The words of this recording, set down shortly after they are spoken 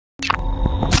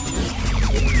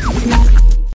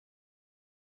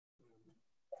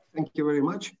Thank you very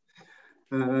much,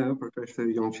 Professor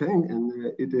Yong Cheng,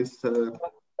 and it is a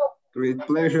great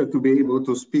pleasure to be able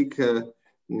to speak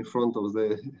in front of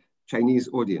the Chinese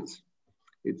audience.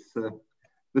 It's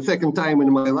the second time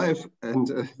in my life and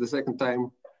the second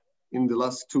time in the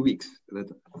last 2 weeks that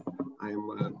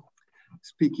I'm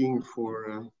speaking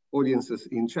for audiences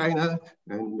in China,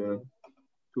 and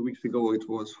 2 weeks ago it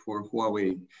was for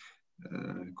Huawei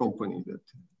company that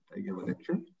I gave a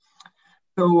lecture.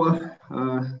 So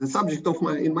the subject of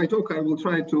my talk, I will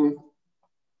try to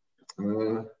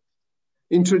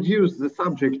introduce the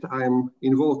subject I'm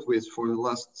involved with for the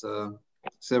last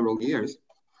several years,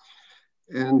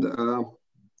 and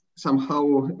somehow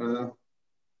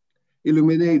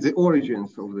illuminate the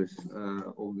origins of this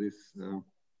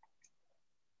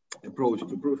approach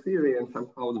to proof theory and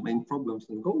somehow the main problems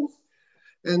and goals.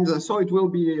 And so it will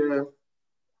be,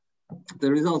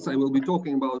 the results I will be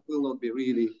talking about will not be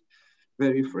really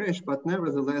very fresh, but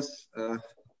nevertheless,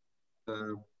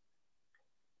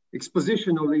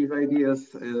 exposition of these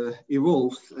ideas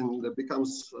evolves and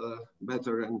becomes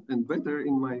better and better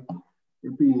in my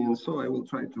opinion. So I will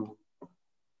try to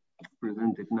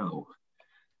present it now.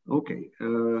 Okay,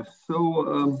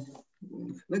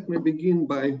 let me begin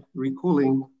by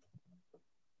recalling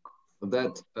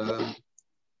that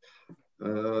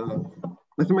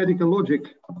mathematical logic,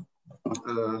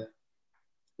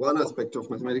 one aspect of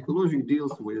mathematical logic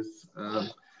deals with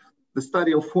the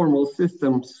study of formal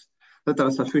systems that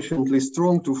are sufficiently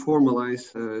strong to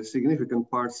formalize significant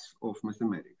parts of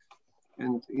mathematics.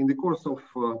 And in the course of,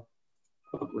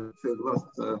 let's say, the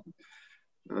last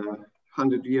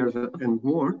 100 years and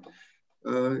more,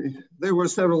 there were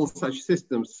several such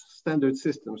systems, standard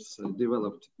systems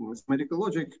developed in mathematical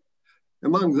logic.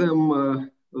 Among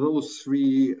them, those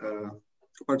three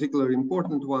particularly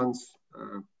important ones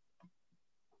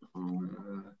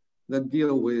that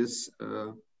deal with,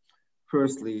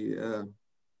 firstly,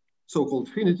 so-called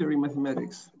finitary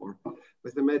mathematics, or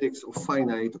mathematics of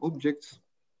finite objects,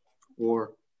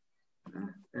 or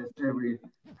as every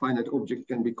finite object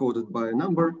can be coded by a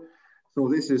number. So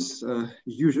this is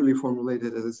usually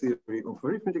formulated as a theory of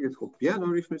arithmetic. It's called piano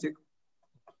arithmetic.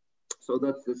 So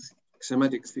that's this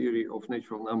axiomatic theory of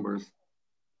natural numbers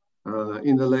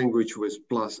in the language with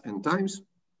plus and times.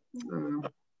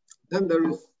 Then there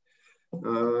is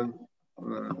the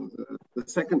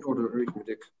second order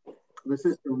arithmetic, the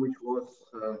system which was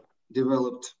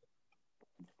developed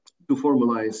to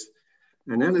formalize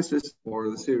analysis or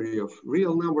the theory of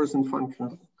real numbers and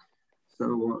functions.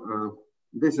 So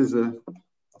this is a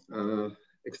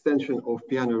extension of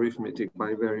piano arithmetic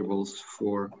by variables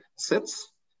for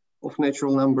sets of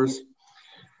natural numbers.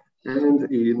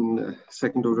 And in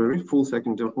full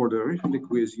second order arithmetic,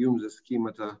 we assume the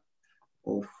schemata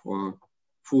of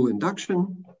full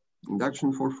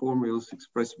induction for formulas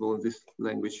expressible in this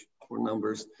language for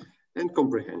numbers, and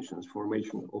comprehensions,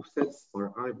 formation of sets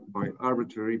by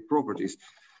arbitrary properties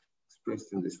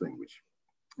expressed in this language.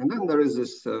 And then there is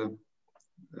this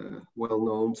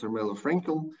well-known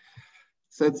Zermelo-Fraenkel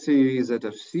set theory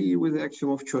ZFC with the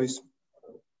axiom of choice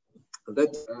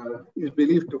that is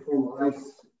believed to formalize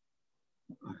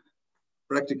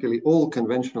practically all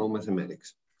conventional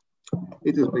mathematics.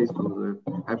 It is based on the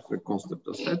abstract concept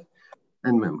of set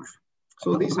and membership.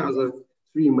 So these are the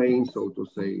three main, so to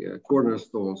say,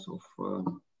 cornerstones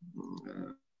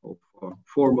of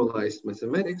formalized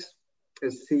mathematics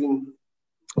as seen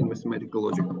in mathematical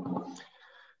logic.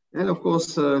 And of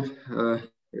course, as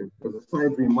a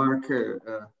side remark,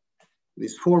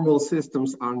 these formal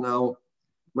systems are now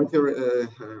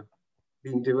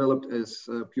being developed as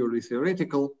purely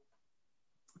theoretical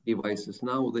devices.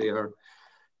 Now they are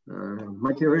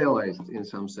materialized in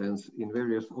some sense in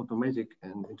various automatic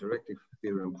and interactive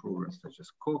theorem provers such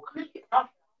as Koch,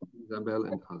 Isabelle,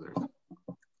 and others.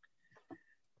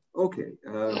 Okay,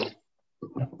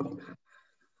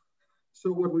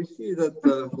 so what we see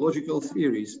that logical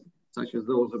theories such as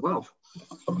those above,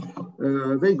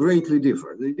 they greatly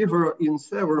differ. They differ in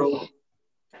several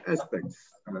aspects.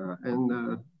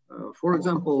 For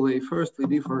example, they firstly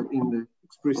differ in the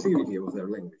expressivity of their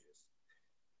languages,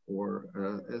 or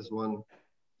as one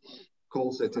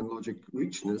calls it in logic,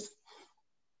 richness.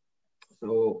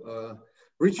 So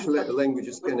rich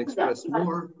languages can express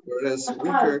more, whereas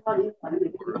weaker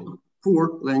or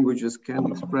poor languages can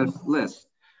express less.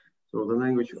 So the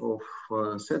language of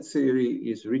set theory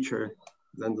is richer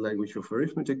than the language of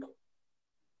arithmetic,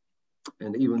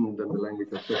 and even than the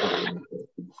language of second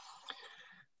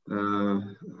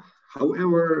order.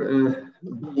 However,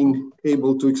 being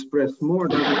able to express more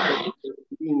doesn't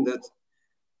mean that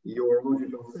your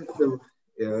logical system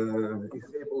is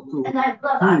able to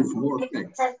prove more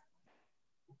facts.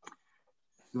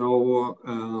 So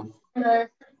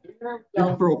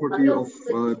this property of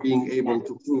being able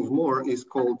to prove more is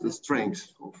called the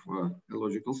strength of a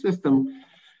logical system.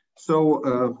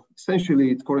 So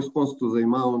essentially it corresponds to the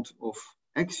amount of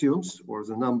axioms or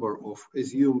the number of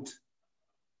assumed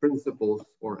principles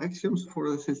or axioms for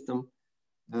the system.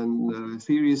 And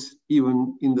theories,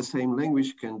 even in the same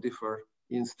language, can differ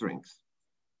in strength.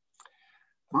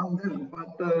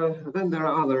 But then there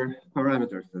are other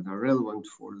parameters that are relevant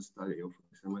for the study of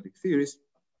axiomatic theories,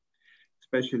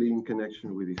 especially in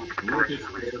connection with the systematics.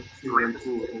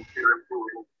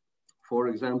 For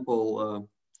example,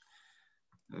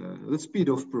 the speed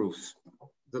of proofs,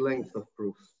 the length of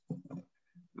proofs,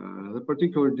 the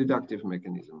particular deductive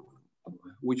mechanism,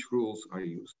 which rules are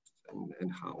used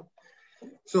and how.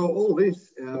 So all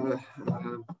this,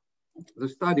 the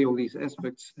study of these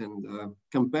aspects and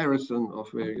comparison of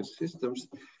various systems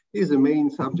is the main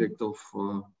subject of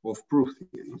proof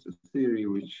theory. It's a theory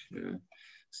which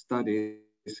studies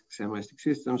axiomatic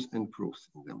systems and proofs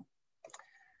in them.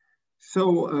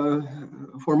 So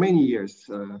for many years,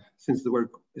 since the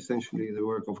work, essentially the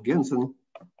work of Gensen,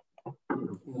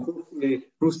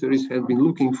 proof theorists have been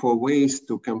looking for ways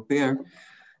to compare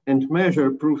and measure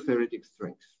proof theoretic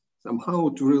strengths, somehow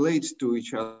to relate to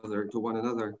each other, to one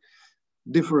another,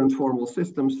 different formal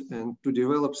systems, and to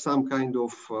develop some kind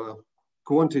of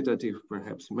quantitative,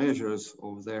 perhaps, measures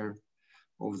of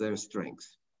their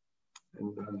strengths.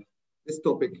 And this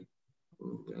topic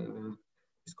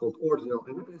is called ordinal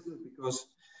analysis because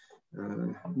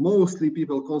mostly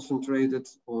people concentrated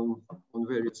on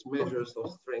various measures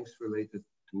of strengths related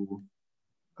to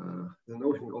the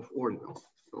notion of ordinals.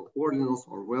 So ordinals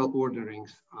or well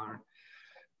orderings are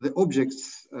the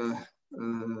objects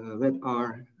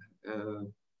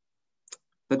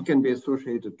that can be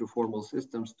associated to formal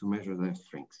systems to measure their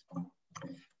strengths.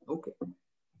 Okay.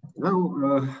 Now,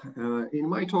 in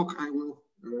my talk, I will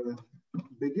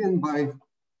begin by,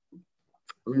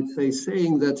 let's say,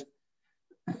 saying that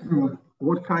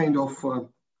what kind of,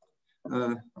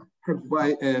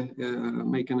 by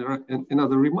making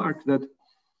another remark that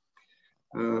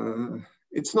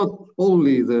it's not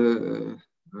only the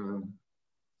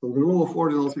role of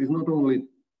ordinals is not only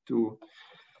to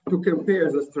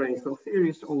compare the strengths of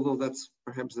theories, although that's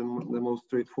perhaps the most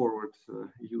straightforward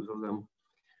use of them.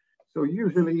 So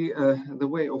usually the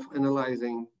way of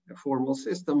analyzing a formal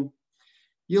system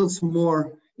yields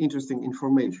more interesting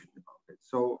information about it.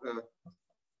 So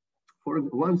for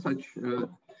one such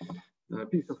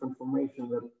piece of information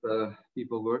that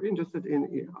people were interested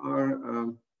in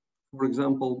are, for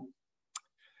example,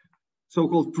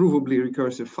 so-called provably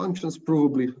recursive functions,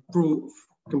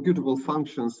 computable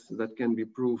functions that can be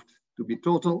proved to be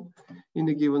total in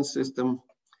a given system,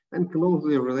 and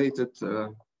closely related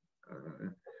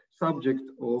subject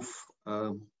of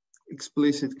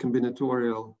explicit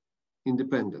combinatorial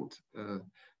independent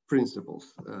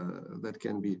principles that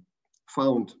can be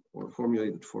found or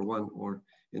formulated for one or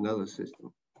another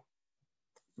system.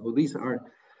 So these are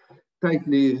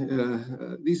tightly,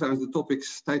 these are the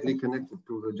topics tightly connected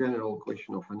to the general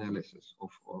question of analysis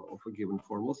of a given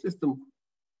formal system.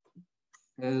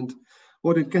 And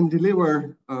what it can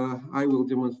deliver, I will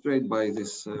demonstrate by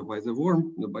this, by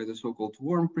the so-called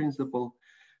worm principle,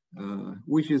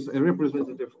 which is a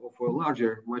representative of a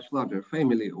larger, much larger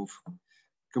family of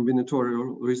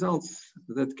combinatorial results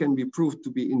that can be proved to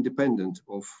be independent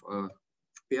of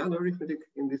piano arithmetic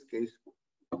in this case.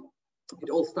 It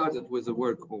all started with the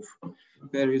work of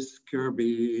Paris,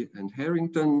 Kirby, and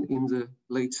Harrington in the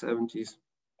late 70s,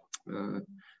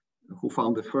 who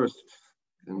found the first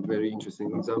and very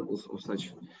interesting examples of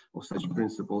such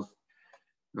principles.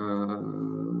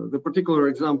 The particular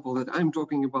example that I'm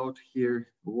talking about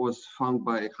here was found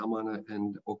by Hamana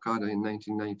and Okada in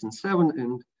 1997,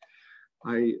 and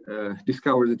I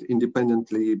discovered it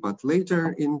independently, but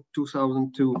later in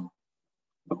 2002.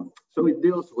 So it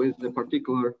deals with the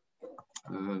particular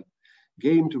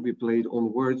game to be played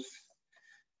on words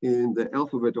in the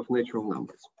alphabet of natural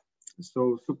numbers.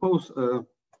 So suppose,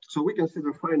 so we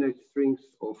consider finite strings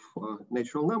of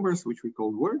natural numbers, which we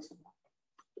call words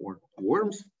or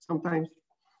worms sometimes.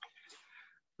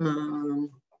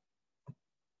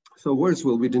 So words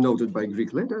will be denoted by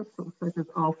Greek letters, such as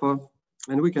alpha,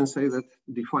 and we can say that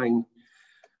define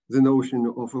the notion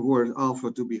of a word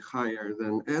alpha to be higher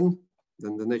than n,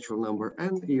 than the natural number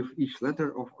n, if each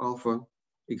letter of alpha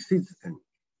exceeds n.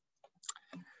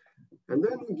 And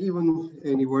then given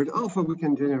any word alpha, we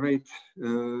can generate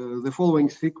the following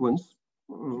sequence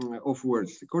of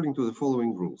words according to the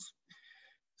following rules.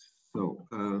 So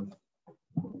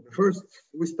First,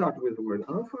 we start with the word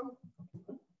alpha.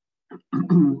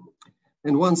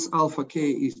 And once alpha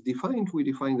k is defined, we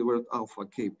define the word alpha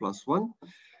k plus 1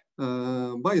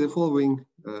 by the following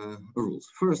rules.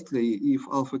 Firstly, if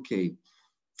alpha k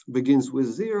begins with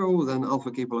 0, then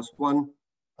alpha k plus 1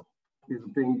 is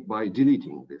obtained by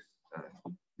deleting this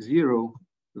 0,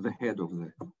 the head of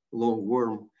the long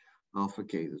worm alpha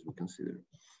k, as we consider.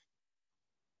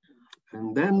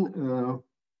 And then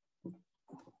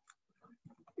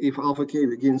if alpha k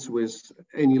begins with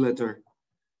any letter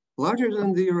larger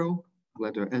than 0,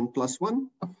 letter n plus 1,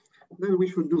 then we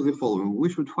should do the following. We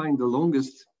should find the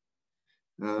longest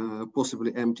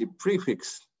possibly empty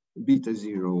prefix beta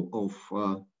 0 of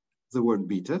the word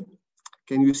beta.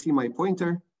 Can you see my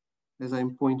pointer as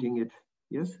I'm pointing it?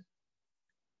 Yes?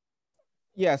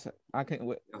 Yes, I can.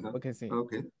 We can see.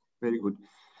 Okay, very good.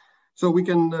 So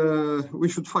we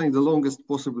should find the longest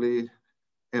possibly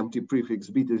empty prefix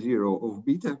beta 0 of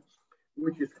beta,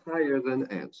 which is higher than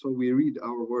n. So we read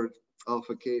our word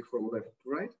alpha k from left to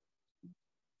right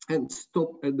and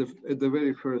stop at the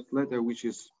very first letter, which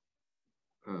is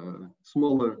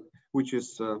smaller, which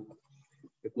is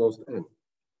at most n.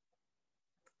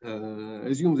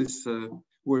 Assume this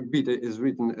word beta is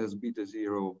written as beta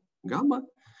 0 gamma.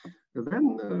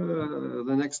 Then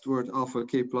the next word alpha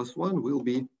k plus 1 will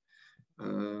be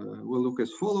will look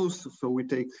as follows. So we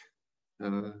take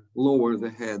lower the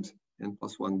head n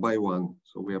plus 1 by 1.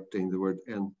 So we obtain the word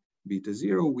n beta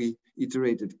 0. We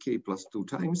iterated k plus 2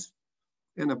 times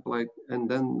and applied, and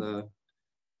then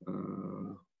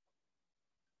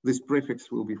this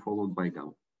prefix will be followed by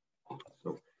gamma.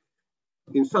 So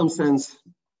in some sense,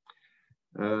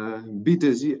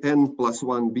 n plus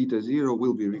 1 beta 0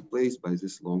 will be replaced by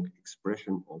this long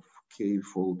expression of k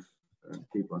fold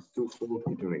k plus 2 fold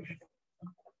iteration.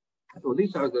 So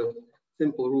these are the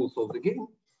simple rules of the game.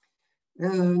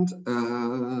 And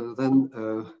then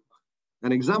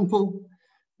an example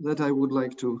that I would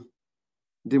like to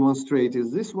demonstrate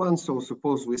is this one. So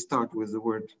suppose we start with the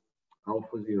word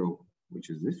alpha 0, which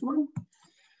is this one.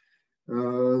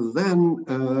 Then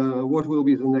what will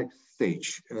be the next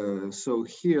stage? So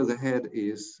here the head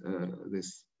is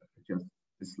this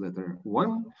letter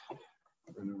 1.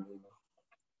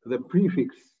 The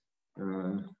prefix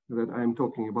that I'm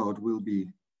talking about will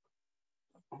be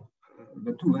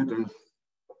the 2 letters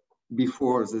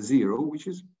before the 0, which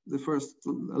is the first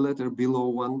letter below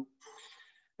 1.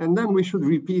 And then we should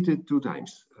repeat it 2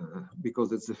 times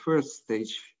because it's the first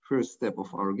step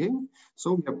of our game.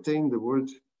 So we obtain the word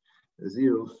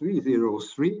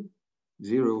 0303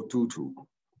 022.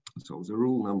 So the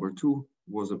rule number 2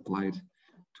 was applied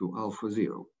to alpha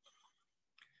 0.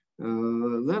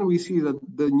 Then we see that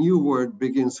the new word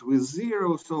begins with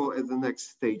 0. So at the next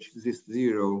stage, this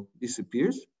 0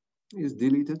 disappears, is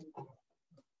deleted.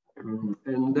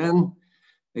 And then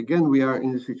again, we are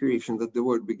in the situation that the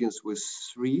word begins with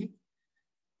 3.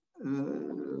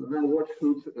 Then what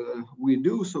should we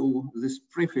do? So this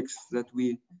prefix that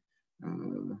we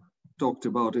talked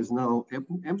about is now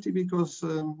empty because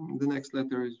the next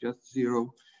letter is just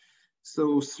 0.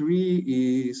 So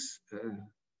 3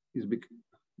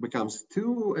 becomes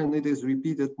 2, and it is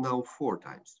repeated now 4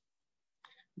 times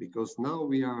because now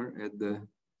we are at the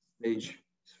stage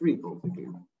 3 of the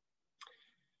game.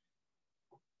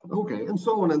 Okay, and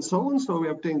so on and so on. So we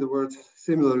obtain the word,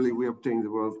 similarly, we obtain the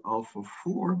word alpha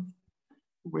 4,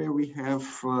 where we have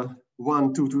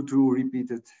 1, 2, 2, 2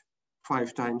 repeated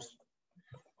 5 times.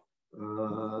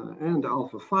 And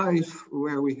alpha 5,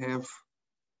 where we have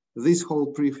this whole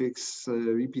prefix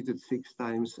repeated 6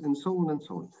 times, and so on and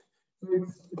so on. So it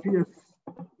appears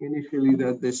initially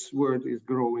that this word is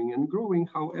growing and growing.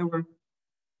 However,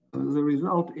 the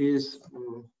result is,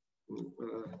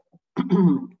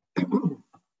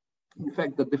 in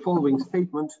fact, that the following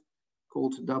statement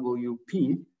called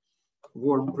WP,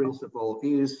 worm principle,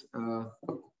 is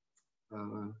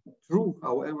true,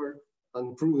 however,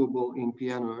 unprovable in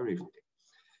piano arithmetic.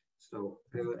 So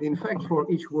in fact, for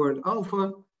each word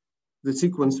alpha, the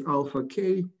sequence alpha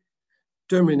k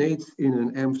terminates in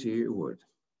an empty word.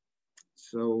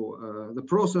 So the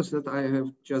process that I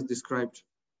have just described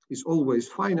is always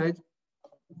finite.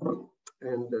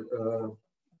 And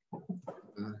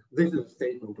this is a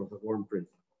statement of the worm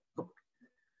principle.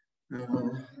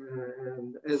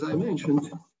 And as I mentioned,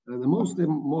 the most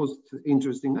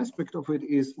interesting aspect of it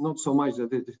is not so much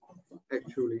that it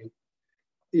actually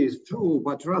is true,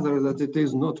 but rather that it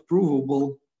is not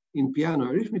provable in piano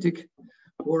arithmetic,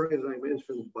 or as I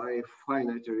mentioned, by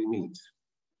finitary means.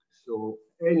 So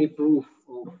any proof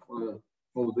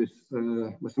of this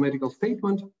mathematical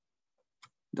statement,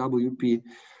 WP,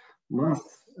 must,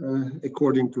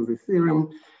 according to the theorem,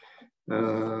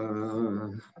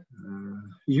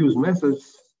 use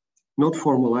methods not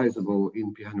formalizable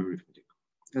in piano arithmetic.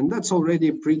 And that's already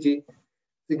a pretty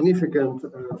significant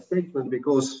statement,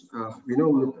 because we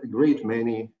know that a great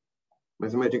many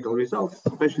mathematical results,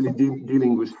 especially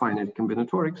dealing with finite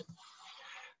combinatorics,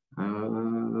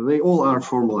 they all are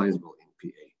formalizable in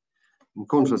PA, in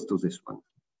contrast to this one.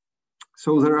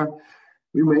 So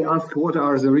we may ask, what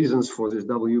are the reasons for this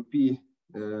WP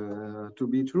to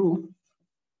be true?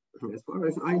 As far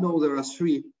as I know, there are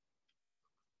 3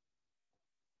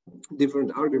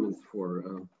 different arguments for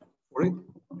it.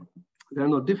 They're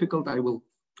not difficult, I will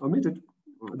omit it.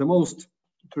 The most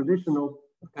traditional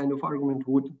kind of argument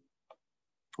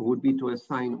would be to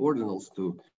assign ordinals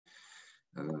to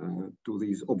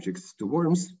these objects, to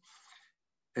worms,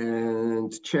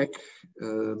 and check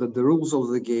that the rules of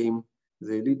the game,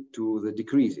 they lead to the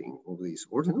decreasing of these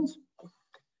ordinals.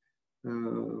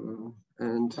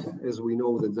 And as we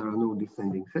know that there are no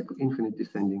infinite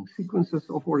descending sequences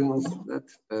of ordinals,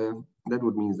 that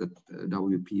would mean that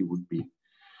WP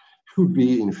should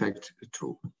be in fact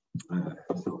true.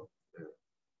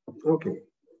 Okay.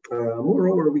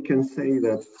 Moreover, we can say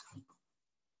that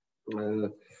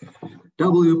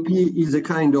WP is a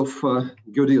kind of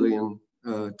Gödelian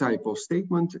type of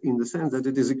statement, in the sense that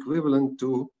it is equivalent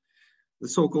to the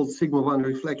so-called sigma-1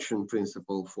 reflection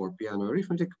principle for piano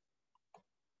arithmetic.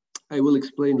 I will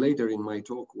explain later in my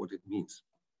talk what it means.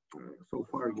 So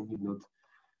far, you need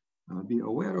not be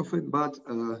aware of it, but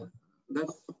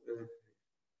that's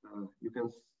you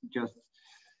can just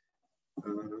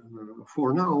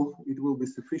for now, it will be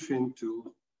sufficient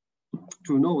to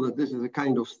know that this is a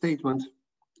kind of statement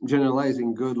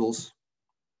generalizing Gödel's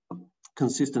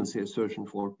consistency assertion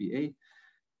for PA,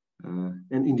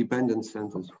 an independent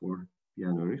sentence for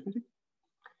piano arithmetic.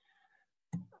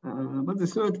 But the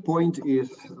third point is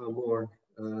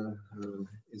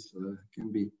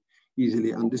can be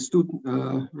easily understood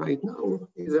right now,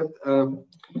 is that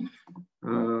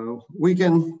we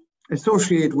can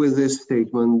associate with this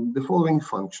statement the following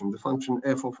function, the function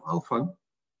f of alpha,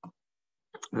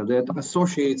 that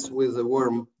associates with the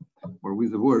worm or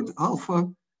with the word alpha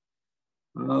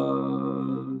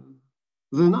the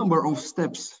number of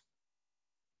steps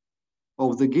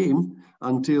of the game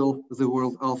until the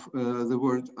word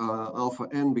alpha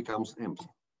n becomes empty.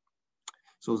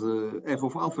 So the f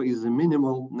of alpha is the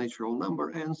minimal natural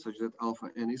number n, such that alpha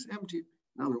n is empty.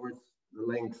 In other words, the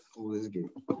length of this game.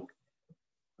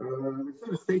 The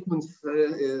third statement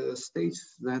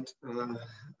states that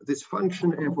this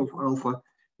function f of alpha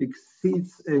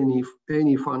exceeds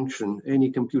any function,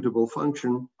 any computable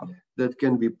function that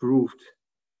can be proved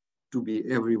to be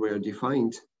everywhere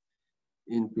defined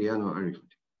in piano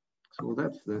arithmetic. So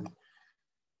that's the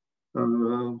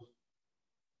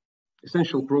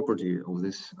essential property of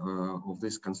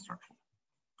this construction.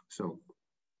 So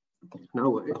now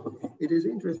it is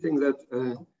interesting that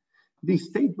these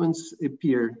statements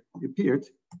appeared,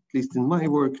 at least in my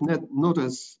work, not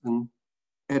as an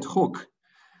ad hoc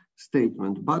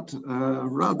statement, but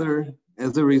rather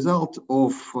as a result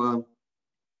of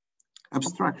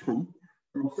abstraction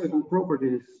from certain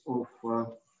properties of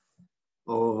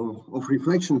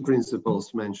reflection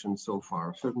principles mentioned so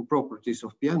far, certain properties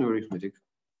of piano arithmetic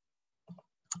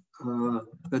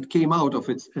that came out of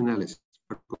its analysis,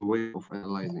 way of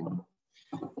analyzing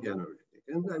piano arithmetic.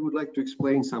 And I would like to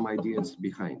explain some ideas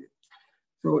behind it.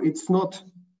 So it's not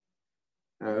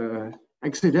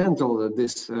accidental that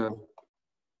this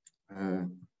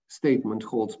statement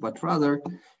holds, but rather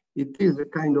it is a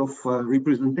kind of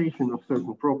representation of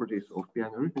certain properties of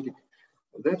piano arithmetic,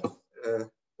 that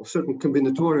of certain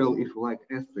combinatorial, if you like,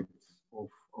 aspects of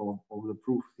the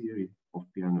proof theory of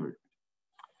piano arithmetic.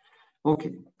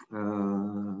 Okay,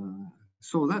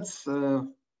 so that's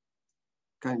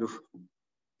kind of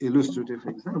illustrative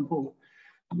example,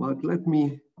 but let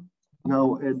me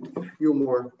now add a few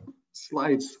more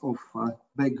slides of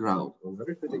background on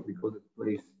arithmetic, because it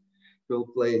will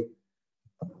play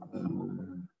a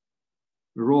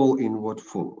role in what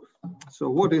follows. So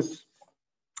what is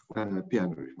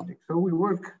piano arithmetic? So we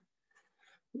work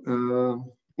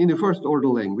in a first order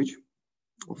language,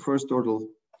 or first order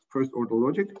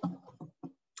logic,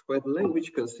 where the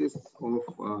language consists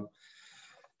of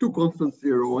two constants,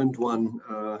 0 and 1,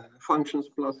 functions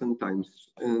plus and times,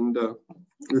 and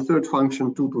the third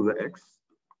function 2 to the x,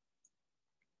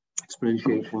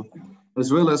 exponentiation,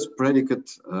 as well as predicate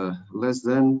less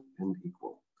than and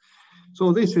equal.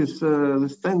 So this is the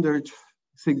standard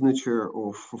signature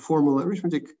of formal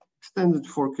arithmetic, extended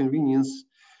for convenience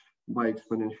by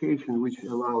exponentiation, which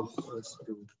allows us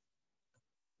to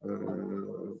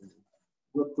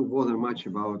not to bother much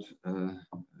about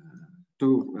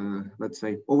to let's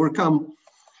say, overcome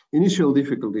initial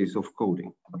difficulties of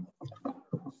coding.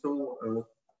 So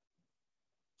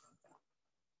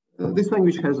this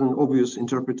language has an obvious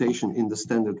interpretation in the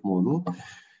standard model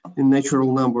in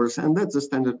natural numbers, and that's the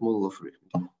standard model of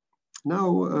arithmetic. Now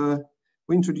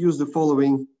we introduce the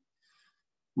following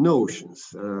notions.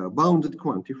 Bounded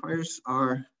quantifiers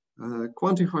are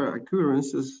quantifier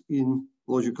occurrences in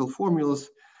logical formulas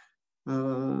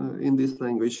in this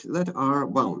language that are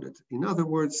bounded. In other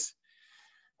words,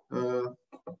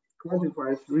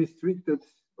 quantifiers restricted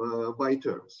by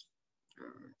terms.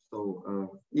 So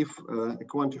if a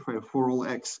quantifier for all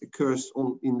x occurs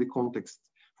in the context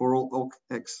for all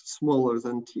x smaller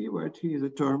than t, where t is a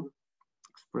term,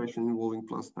 expression involving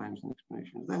plus, times, and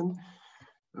explanation, then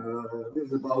this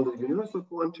is a bounded universal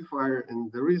quantifier,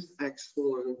 and there is x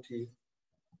smaller than t,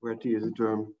 where t is a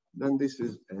term, then this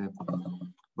is a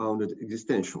bounded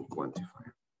existential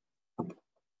quantifier.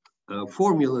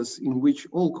 Formulas in which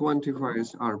all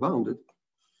quantifiers are bounded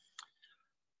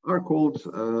are called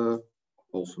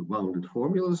also bounded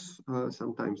formulas,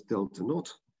 sometimes delta naught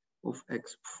of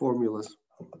x formulas.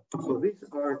 So these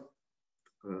are,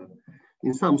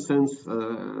 in some sense,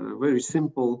 very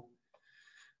simple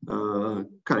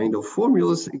kind of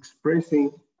formulas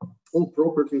expressing all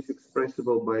properties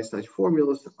expressible by such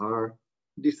formulas are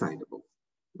decidable,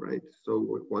 right? So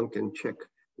one can check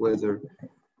whether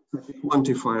such a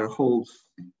quantifier holds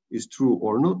is true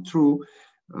or not true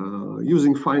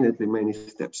using finitely many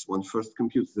steps. One first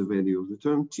computes the value of the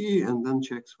term t and then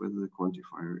checks whether the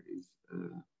quantifier is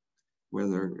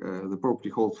whether the property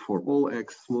holds for all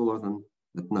x smaller than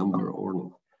that number or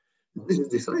not. This is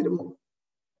decidable.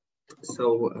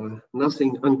 So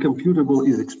nothing uncomputable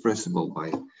is expressible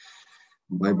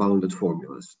by bounded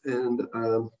formulas. And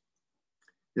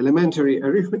elementary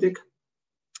arithmetic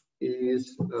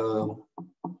is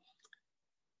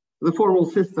the formal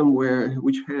system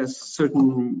which has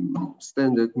certain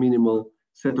standard minimal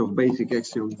set of basic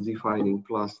axioms defining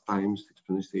plus, times,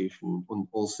 exponentiation on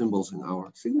all symbols in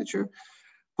our signature,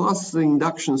 plus the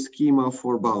induction schema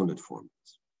for bounded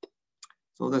formulas.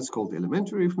 So that's called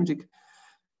elementary arithmetic.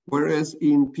 Whereas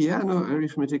in piano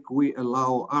arithmetic, we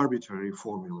allow arbitrary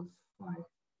formulas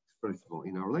expressible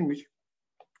in our language,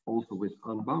 also with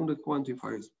unbounded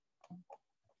quantifiers,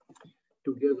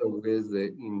 together with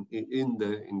in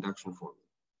the induction formula.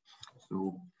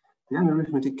 So piano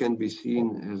arithmetic can be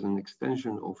seen as an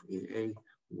extension of AA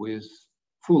with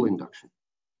full induction,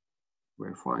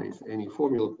 where phi is any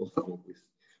formula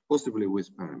possibly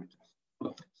with parameters.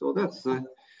 So that's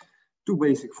two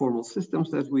basic formal systems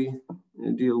that we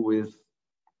deal with.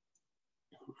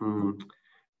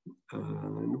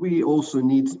 And we also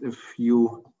need a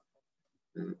few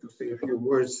to say a few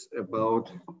words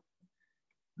about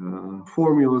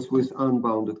formulas with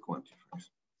unbounded quantifiers.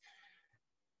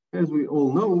 As we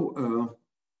all know,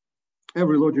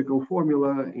 every logical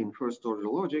formula in first order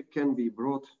logic can be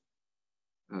brought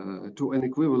to an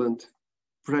equivalent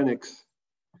Prenix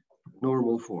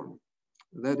normal form.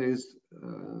 That is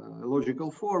a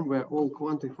logical form where all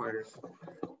quantifiers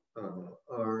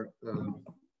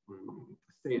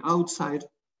stay outside.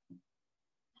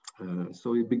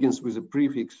 So it begins with a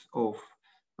prefix of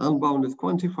unbounded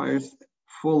quantifiers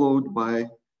followed by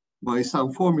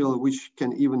some formula which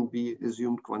can even be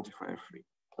assumed quantifier free.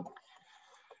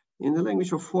 In the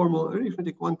language of formal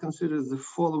arithmetic, one considers the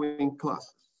following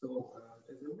classes. So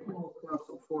there's a minimal class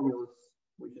of formulas,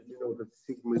 which is denoted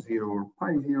sigma 0 or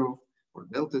pi 0 or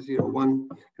delta 0. One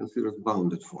considers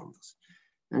bounded formulas.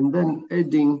 And then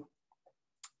adding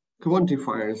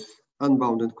quantifiers,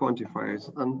 unbounded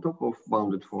quantifiers on top of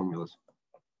bounded formulas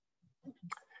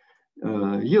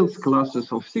yields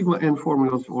classes of sigma n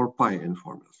formulas or pi n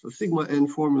formulas. So sigma n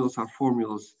formulas are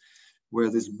formulas where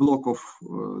this block of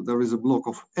there is a block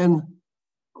of n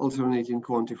alternating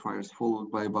quantifiers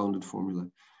followed by a bounded formula.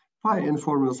 Pi n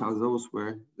formulas are those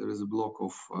where there is a block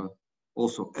of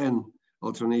also n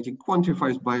alternating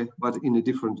quantifiers but in a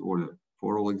different order.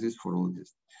 For all exist, followed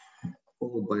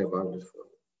by a bounded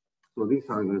formula. So these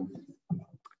are the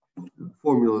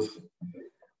formulas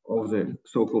of the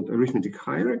so-called arithmetic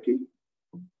hierarchy.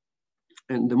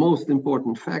 And the most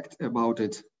important fact about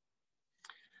it,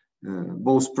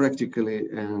 both practically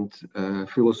and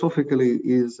philosophically,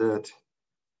 is that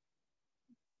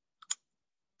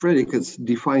predicates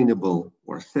definable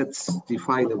or sets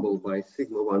definable by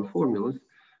sigma 1 formulas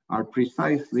are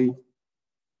precisely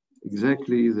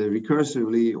exactly the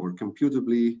recursively or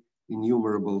computably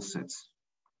enumerable sets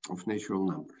of natural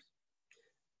numbers.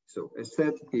 So a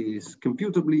set is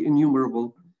computably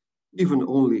enumerable even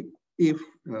only if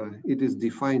it is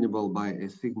definable by a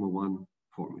sigma 1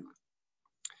 formula.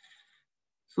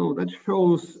 So that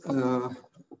shows,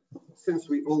 since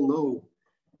we all know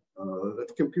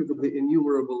that computably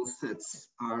enumerable sets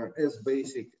are as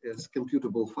basic as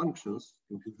computable functions,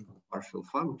 computable partial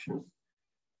functions.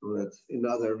 So that's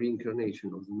another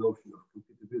reincarnation of the notion of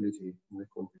computability in the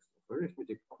context of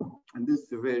arithmetic. And this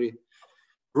is a very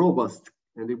robust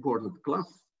and important class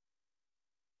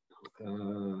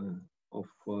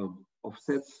of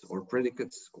sets or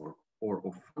predicates or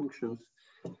of functions.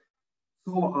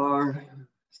 So are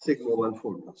sigma 1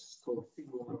 formulas. So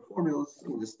sigma 1 formulas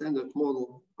in the standard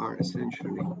model are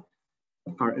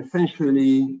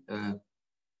essentially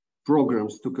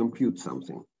programs to compute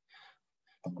something.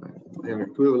 They are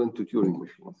equivalent to Turing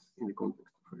machines in the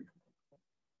context of arithmetic.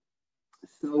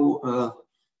 So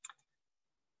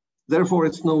therefore,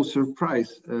 it's no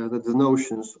surprise that the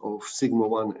notions of sigma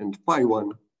 1 and pi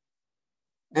 1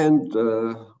 and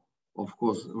of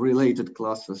course related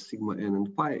classes sigma n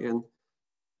and pi n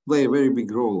play a very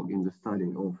big role in the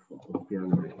study of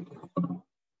piano arithmetic.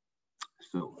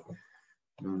 So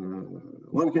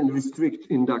one can restrict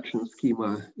induction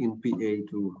schema in PA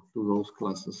to those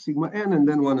classes sigma n, and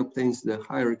then one obtains the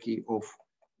hierarchy of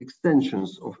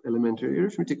extensions of elementary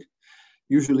arithmetic,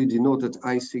 usually denoted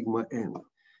I sigma n.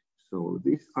 So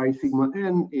this I sigma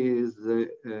n is the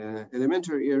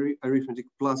elementary arithmetic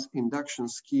plus induction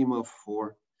schema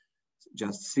for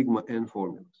just sigma n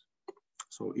formulas.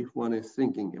 So if one is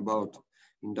thinking about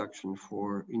induction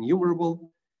for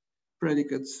enumerable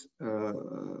predicates,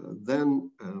 then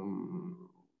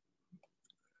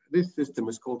this system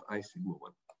is called I sigma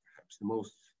 1, perhaps the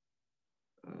most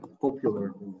popular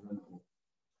example.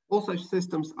 All such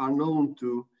systems are known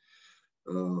to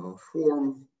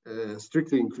form a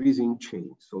strictly increasing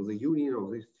chain. So the union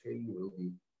of this chain will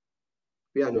be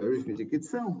piano arithmetic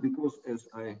itself, because as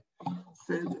I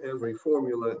said, every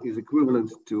formula is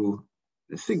equivalent to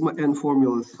the sigma n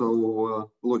formula,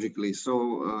 so logically, so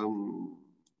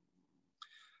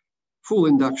full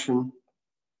induction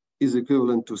is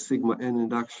equivalent to sigma n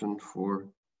induction for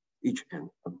each n.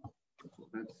 So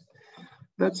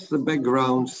that's the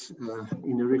background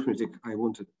in arithmetic I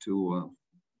wanted to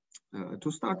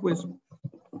start with.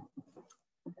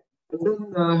 And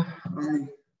then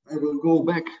I will go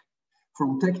back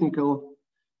from technical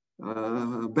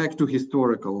back to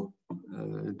historical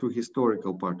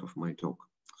part of my talk.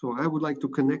 So I would like to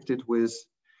connect it with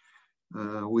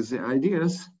the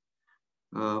ideas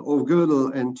of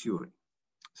Goedel and Turing.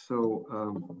 So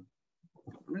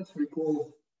let's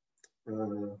recall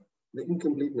the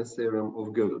incompleteness theorem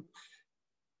of Goedel.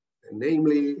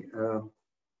 Namely,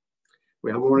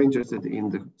 we are more interested in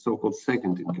the so-called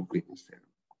second incompleteness theorem.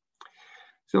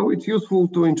 So it's useful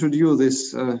to introduce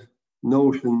this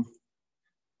notion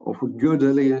of a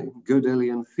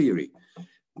Gödelian theory,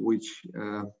 which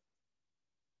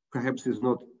perhaps is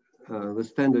not the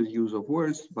standard use of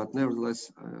words, but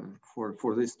nevertheless,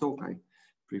 for this talk, I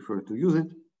prefer to use it.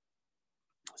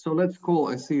 So let's call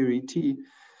a theory T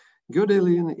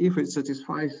Gödelian if it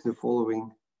satisfies the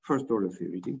following first order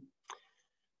theory T.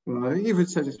 If it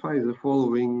satisfies the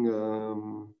following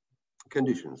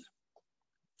conditions.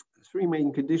 Three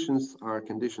main conditions are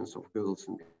conditions of Gödel's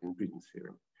incompleteness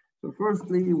theorem. So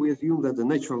firstly, we assume that the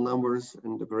natural numbers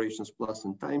and operations plus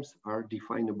and times are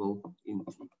definable in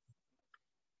T.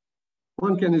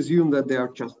 One can assume that they are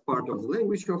just part of the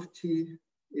language of T,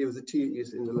 if the T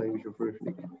is in the language of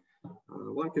arithmetic.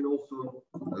 One can also,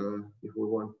 if we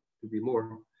want to be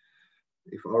more,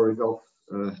 if our results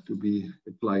to be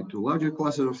applied to larger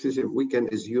classes of systems, we can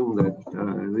assume that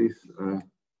these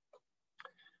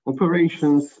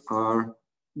operations are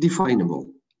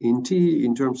definable in T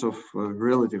in terms of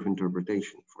relative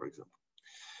interpretation, for example,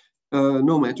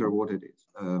 no matter what it is.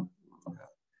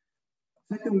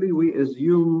 Secondly, we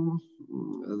assume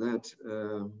that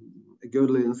a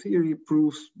Gödelian theory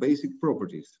proves basic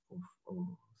properties of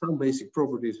some basic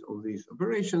properties of these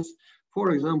operations.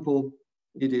 For example,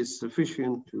 it is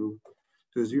sufficient to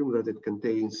assume that it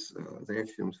contains the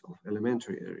axioms of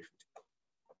elementary arithmetic.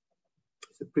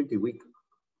 It's a pretty weak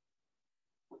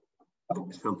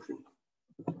assumption.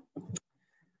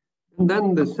 And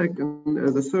then the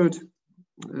third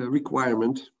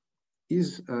requirement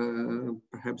is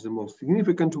perhaps the most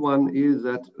significant one, is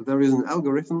that there is an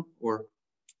algorithm, or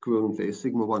equivalently a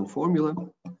sigma 1 formula,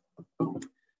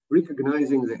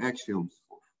 recognizing the axioms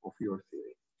of your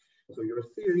theory. So your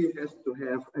theory has to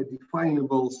have a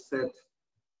definable set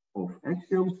of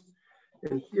axioms.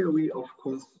 And here we, of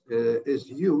course,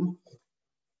 assume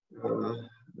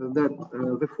that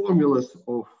the formulas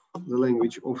of the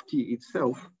language of T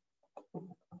itself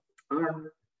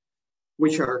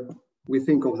which are we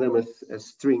think of them as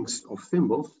strings of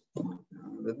symbols.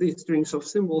 These strings of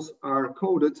symbols are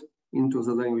coded into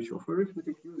the language of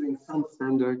arithmetic using some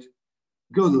standard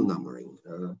Gödel numbering.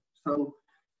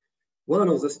 One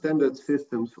of the standard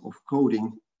systems of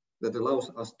coding that allows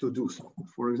us to do so.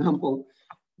 For example,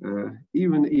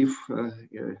 even if,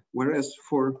 whereas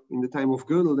in the time of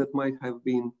Gödel, that might have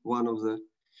been one of the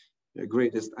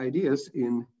greatest ideas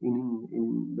in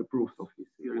the proofs of his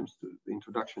theorems, to the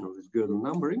introduction of this Gödel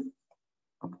numbering.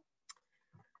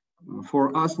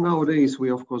 For us nowadays,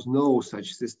 we of course know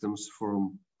such systems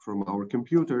from our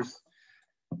computers.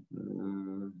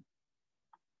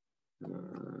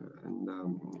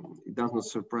 It does not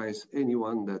surprise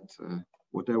anyone that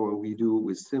whatever we do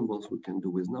with symbols, we can do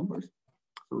with numbers.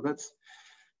 So that's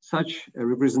such a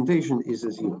representation is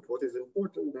assumed. What is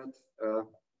important that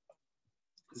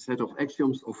the set of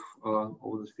axioms of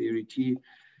the theory T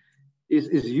is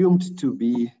assumed to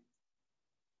be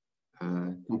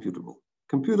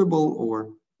computable,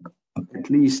 or at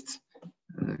least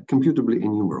computably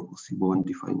enumerable, C1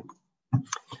 definable.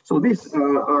 So these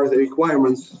are the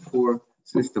requirements for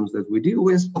systems that we deal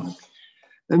with.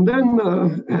 And then,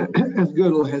 as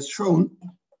Gödel has shown,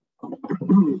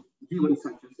 given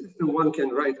such a system, one can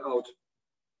write out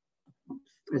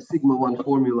a sigma-1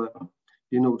 formula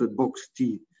denoted box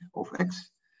T of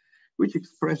X, which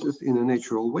expresses in a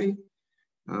natural way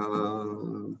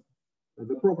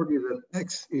the property that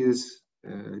X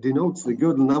denotes the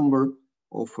Gödel number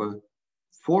of a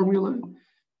formula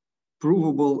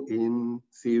provable in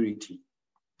theory T,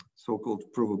 so-called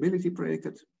probability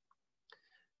predicate.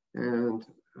 And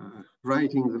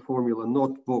writing the formula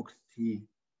not box T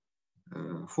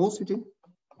falsity,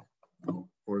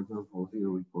 for example,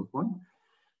 0 equals 1,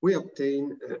 we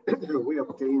obtain the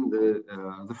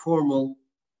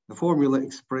formula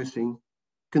expressing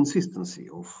consistency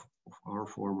of our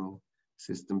formal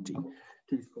system T.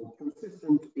 T is called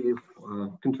consistent if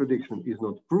contradiction is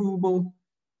not provable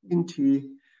in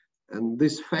T, and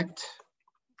this fact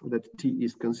that T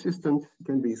is consistent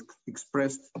can be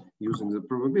expressed using the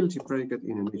probability predicate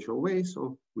in a natural way.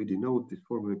 So we denote this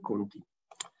formula con T.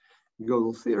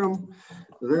 Gödel's theorem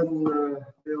then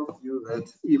tells you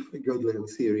that if a Gödelian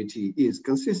theory T is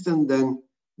consistent, then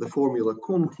the formula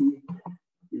con T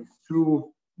is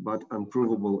true but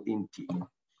unprovable in T.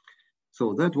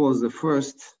 So that was the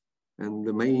first and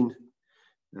the main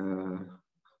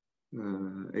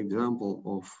example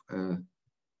of a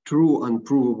true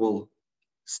unprovable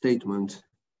statement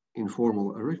in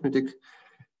formal arithmetic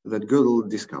that Gödel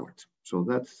discovered. So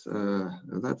that's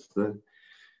the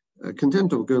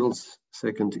content of Gödel's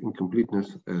second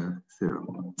incompleteness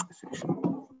theorem, essentially.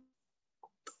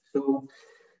 So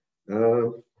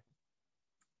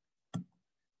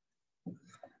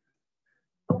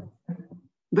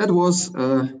that was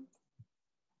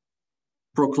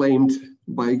proclaimed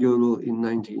by Gödel in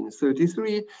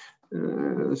 1933.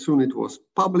 Soon it was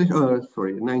published,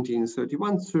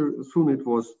 1931, soon it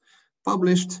was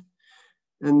published.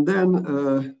 And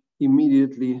then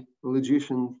immediately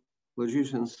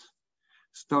logicians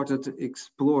started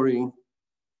exploring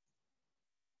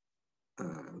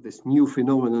this new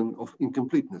phenomenon of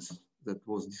incompleteness that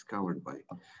was discovered by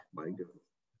Gödel.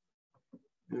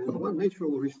 And one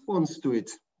natural response to it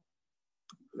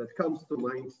that comes to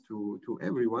mind to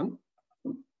everyone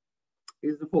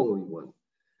is the following one.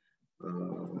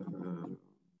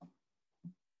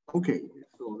 Okay,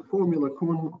 so the formula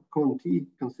con T,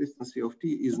 consistency of T,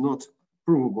 is not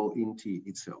provable in T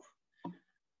itself.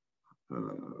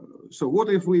 So what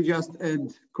if we just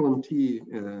add con T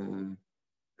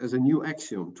as a new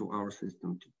axiom to our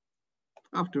system T?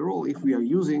 After all, if we are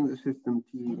using the system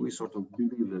T, we sort of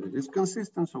believe that it is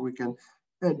consistent, so we can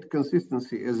add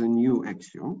consistency as a new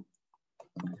axiom.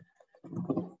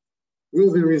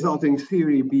 Will the resulting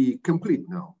theory be complete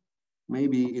now?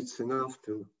 Maybe it's enough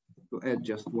to add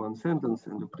just one sentence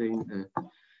and obtain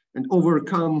and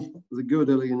overcome the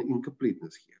Gödelian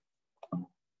incompleteness here.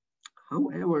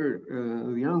 However,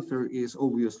 the answer is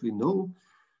obviously no,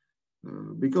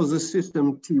 because the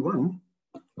system T1,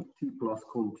 T plus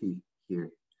con T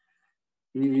here,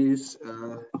 is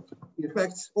in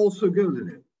fact also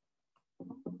Gödelian.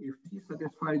 If T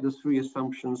satisfies the three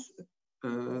assumptions,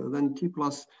 then T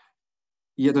plus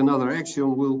yet another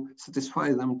axiom will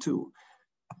satisfy them too.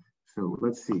 So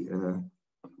let's see,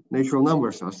 natural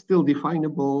numbers are still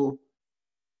definable.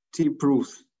 T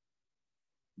proves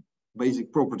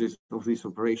basic properties of these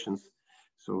operations.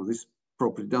 So this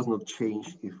property does not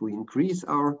change if we increase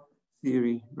our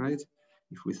theory, right?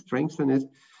 If we strengthen it.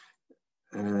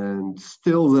 And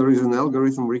still there is an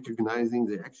algorithm recognizing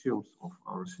the axioms of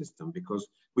our system, because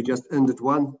we just ended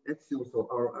one axiom, so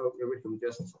our algorithm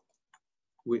just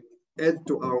we add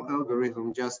to our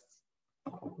algorithm just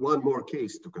one more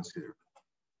case to consider,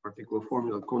 particular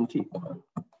formula conti.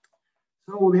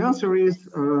 So the answer is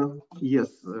yes,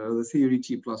 the theory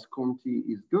T plus conti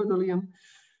is Gödelian,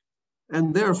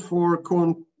 and therefore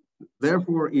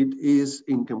it is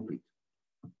incomplete.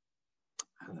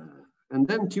 And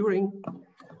then Turing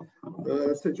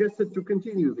suggested to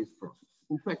continue this process.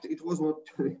 In fact, it was not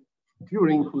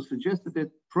Turing who suggested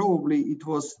it. Probably it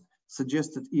was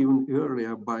suggested even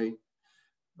earlier by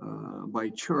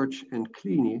Church and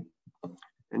Kleene,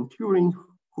 and Turing,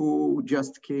 who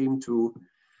just came to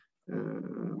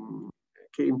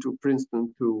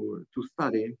Princeton to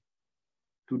study,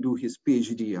 to do his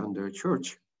PhD under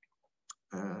Church,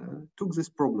 took this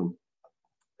problem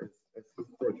as his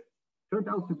project. Turned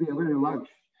out to be a very large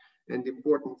and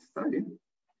important study.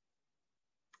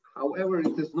 However,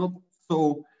 it is not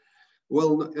so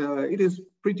well, it is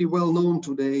pretty well known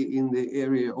today in the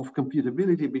area of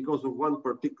computability because of one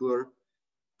particular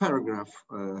paragraph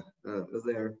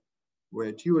there,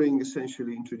 where Turing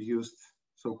essentially introduced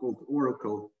so-called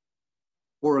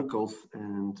oracles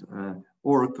and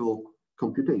oracle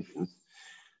computations.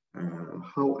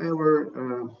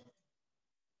 However,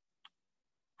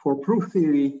 for proof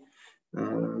theory,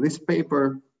 this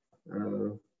paper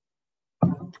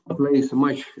plays a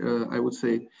much, I would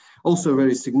say, also a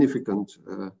very significant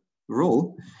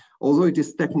role, although it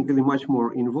is technically much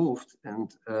more involved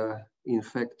and in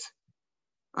fact,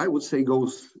 I would say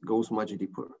goes much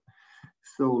deeper.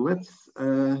 So let's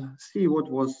see what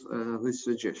was this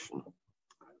suggestion.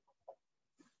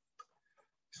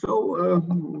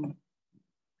 So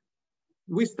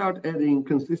we start adding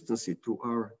consistency to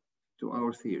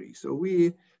our theory. So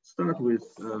we start with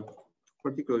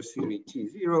particular theory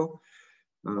T0.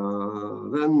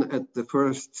 Then at the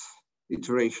first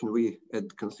iteration, we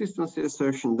add consistency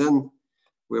assertion. Then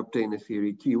we obtain a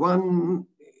theory T1.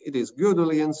 It is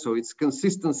Gödelian, so its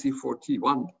consistency for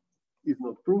T1 is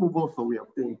not provable. So we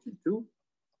obtain T2,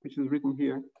 which is written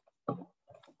here.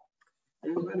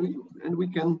 And we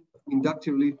can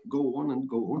inductively go on and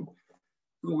go on.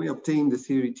 So we obtain the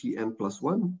theory Tn plus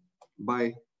 1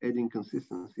 by adding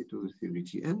consistency to the theory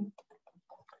Tn.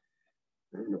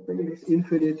 And obtain this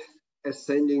infinite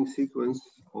ascending sequence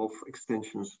of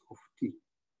extensions of T.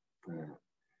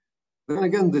 Then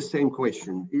again, the same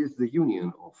question, is the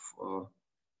union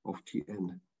of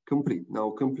Tn complete?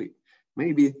 Now complete.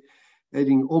 Maybe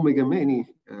adding omega many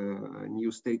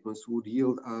new statements would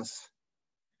yield us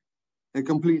a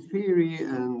complete theory,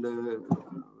 and the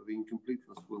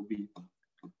incompleteness will be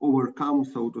overcome,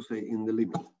 so to say, in the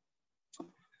limit.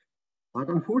 But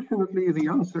unfortunately, the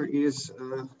answer is,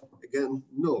 again,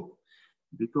 no.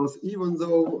 Because even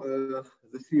though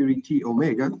the theory T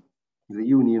omega, the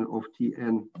union of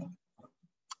Tn,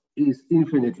 is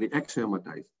infinitely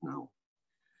axiomatized now,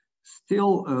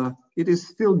 still it is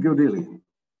still Gödelian.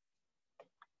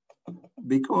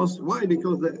 Because why?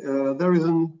 Because there is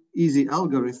an easy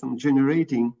algorithm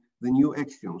generating the new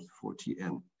axioms for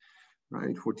Tn,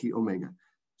 right? For T omega.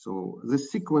 So the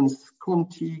sequence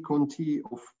conti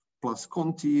of plus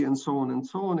conti and so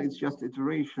on, it's just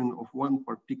iteration of one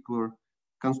particular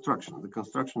construction, the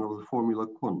construction of the formula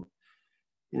con.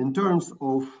 In terms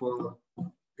of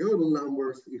Gödel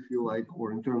numbers, if you like,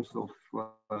 or in terms of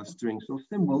strings of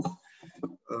symbols,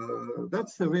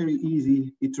 that's a very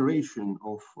easy iteration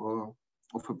of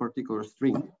a particular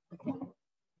string.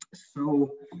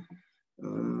 So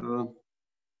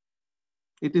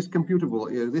it is computable.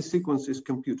 This sequence is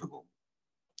computable.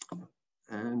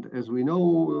 And as we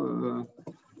know,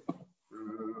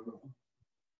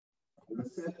 the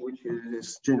set which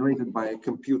is generated by a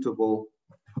computable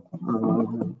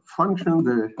function,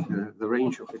 the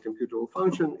range of a computable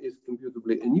function is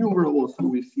computably enumerable. So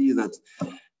we see that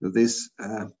this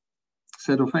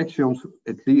set of axioms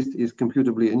at least is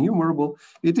computably enumerable.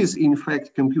 It is in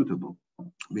fact computable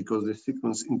because the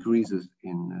sequence increases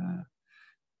in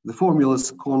the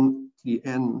formulas con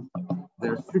Tn,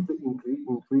 they're strictly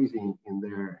increasing in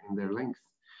their length.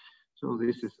 So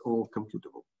this is all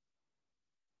computable.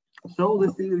 So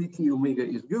the theory T omega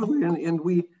is Gödelian, and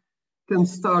we can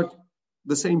start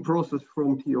the same process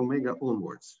from T omega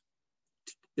onwards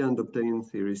and obtain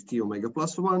theories T omega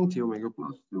plus 1, T omega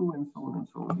plus 2, and so on and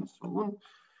so on and so on.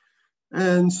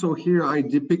 And so here I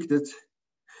depicted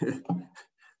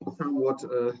somewhat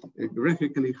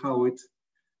graphically how it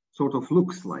sort of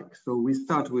looks like. So we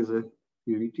start with a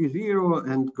theory T0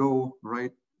 and go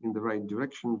right in the right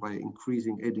direction by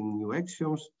adding new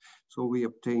axioms. So we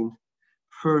obtain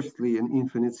firstly an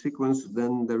infinite sequence,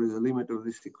 then there is a limit of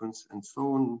this sequence, and so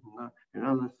on,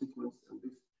 another sequence, and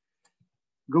this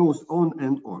goes on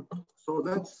and on. So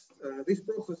that's this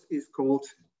process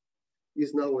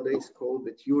is nowadays called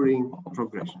the Turing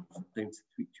progression. It's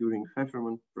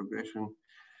Turing-Pfefferman progression.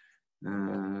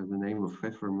 The name of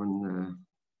Pfefferman.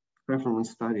 Pfefferman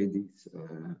studied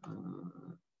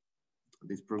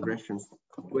these progressions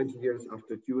 20 years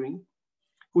after Turing,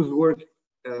 whose work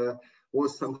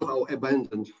was somehow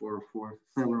abandoned for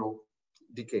several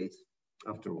decades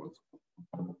afterwards.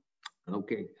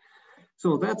 Okay,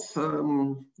 so that's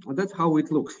how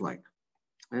it looks like,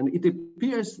 and it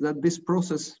appears that this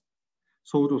process,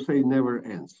 so to say, never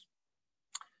ends.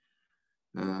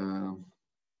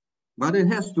 But it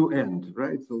has to end,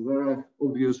 right? So there are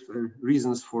obvious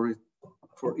reasons for it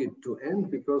to end,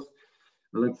 because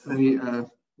let's say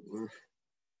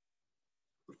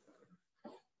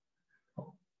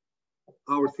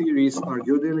our theories are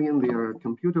Gödelian, they are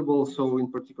computable, so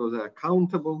in particular they are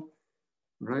countable,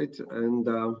 right? And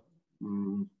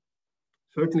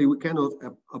certainly we cannot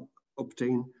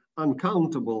obtain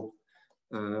uncountable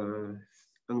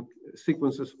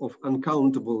sequences of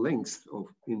uncountable lengths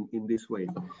in this way,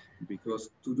 because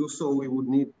to do so we would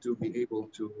need to be able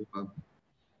to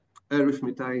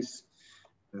arithmetize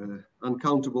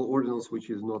uncountable ordinals, which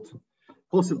is not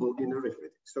possible in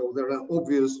arithmetic. So there are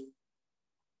obvious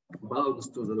bounds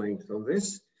to the length of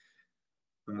this.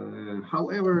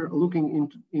 However, looking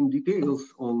in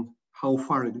details on how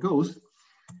far it goes,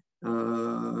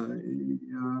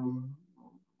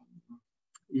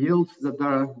 yields that there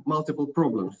are multiple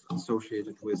problems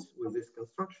associated with this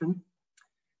construction.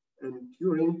 And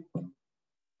Turing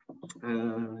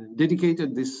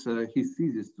dedicated his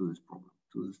thesis to this problem,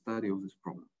 to the study of this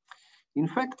problem. In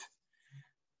fact,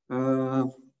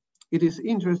 it is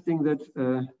interesting that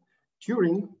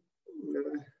Turing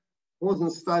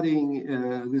wasn't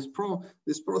studying this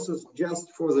process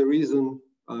just for the reason,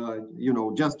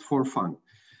 just for fun.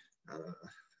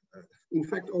 In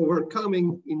fact,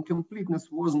 overcoming incompleteness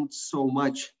wasn't so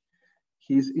much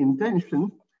his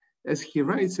intention, as he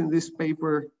writes in this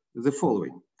paper the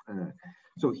following.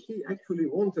 So he actually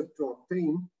wanted to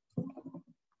obtain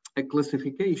a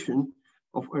classification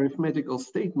of arithmetical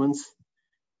statements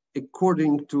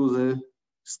according to the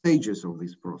stages of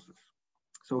this process.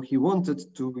 So he wanted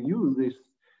to use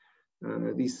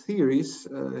these theories,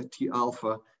 T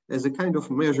alpha, as a kind of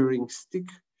measuring stick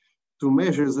to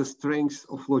measure the strength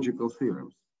of logical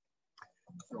theorems.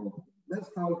 So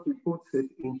that's how he puts it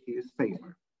in his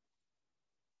paper,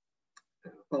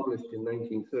 published in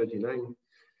 1939,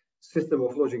 System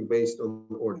of Logic Based on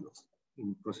Ordinals,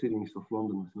 in Proceedings of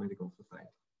London Mathematical Society.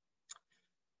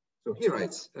 So he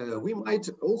writes, we might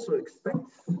also expect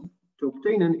to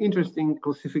obtain an interesting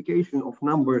classification of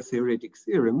number theoretic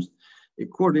theorems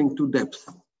according to depth,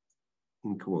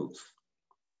 in quotes.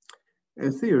 A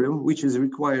theorem which is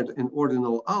required an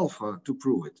ordinal alpha to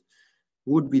prove it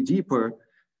would be deeper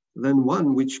than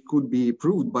one which could be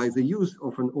proved by the use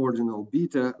of an ordinal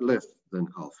beta less than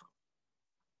alpha.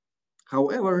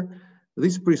 However,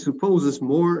 this presupposes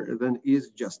more than is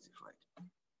justified.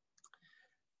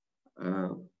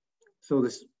 So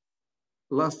this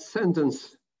last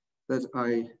sentence that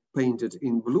I painted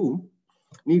in blue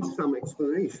needs some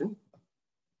explanation,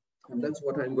 and that's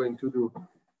what I'm going to do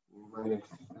in my next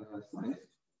slide.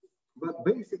 But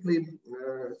basically,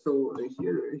 so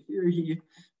here he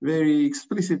very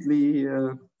explicitly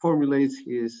formulates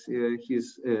his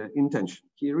intention.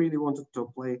 He really wanted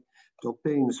to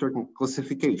obtain a certain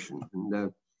classification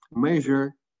and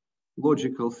measure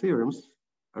logical theorems,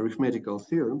 arithmetical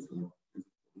theorems,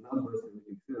 number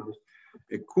theoretic theorems,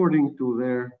 according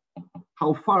to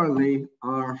how far they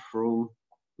are from,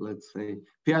 let's say,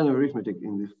 piano arithmetic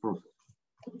in this process,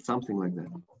 something like that.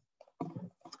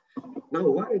 Now,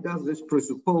 why does this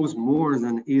presuppose more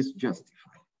than is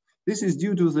justified? This is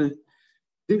due to the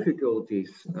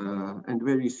difficulties and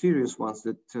very serious ones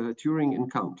that Turing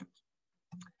encountered.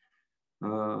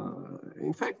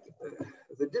 In fact,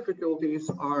 the difficulties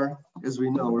are, as we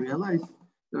now realize,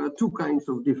 there are two kinds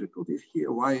of difficulties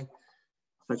here, why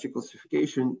such a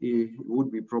classification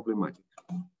would be problematic.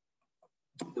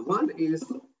 The one is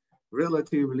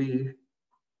relatively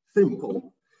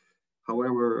simple,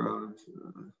 however,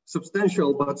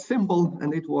 substantial but simple,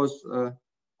 and it was,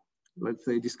 let's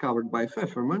say, discovered by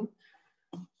Pfefferman.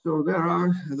 So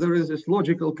there is this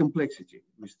logical complexity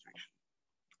restriction.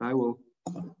 I will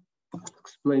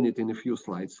explain it in a few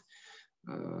slides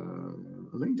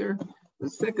later. The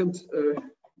second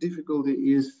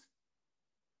difficulty is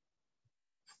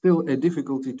still a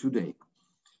difficulty today,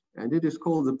 and it is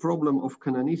called the problem of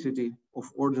canonicity of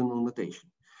ordinal notation.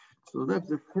 So that's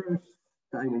the first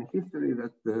time in history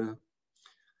that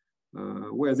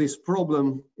where this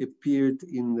problem appeared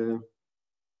in the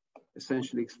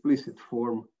essentially explicit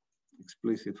form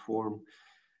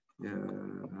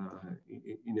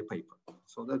in a paper.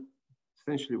 So that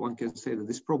essentially one can say that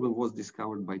this problem was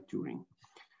discovered by Turing.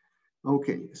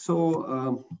 Okay,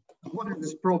 so what is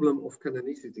this problem of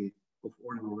canonicity of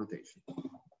ordinal notation?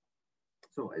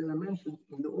 So as I mentioned,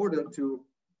 in order to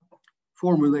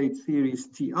formulate theories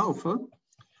T alpha,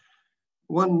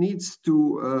 one needs to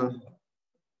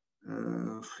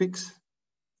fix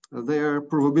their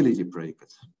probability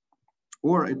predicates,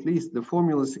 or at least the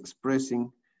formulas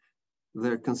expressing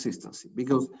their consistency,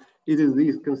 because it is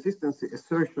these consistency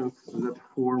assertions that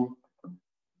form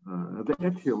the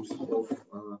axioms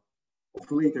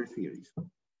of later theories.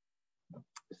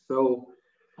 So,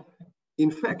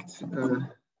 in fact,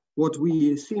 what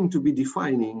we seem to be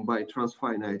defining by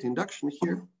transfinite induction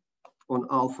here on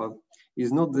alpha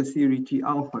is not the theory T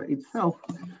alpha itself,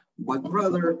 but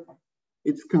rather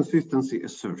its consistency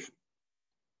assertion.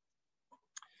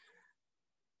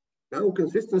 Now,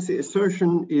 consistency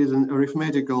assertion is an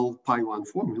arithmetical pi1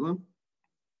 formula,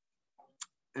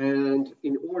 and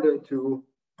in order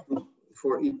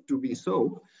for it to be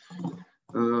so,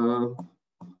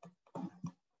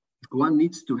 one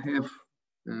needs to have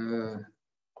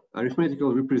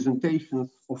arithmetical representations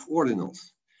of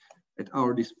ordinals at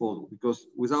our disposal, because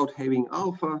without having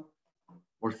alpha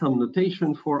or some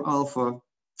notation for alpha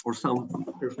or some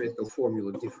arithmetical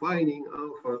formula defining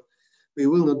alpha, we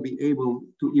will not be able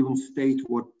to even state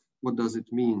what does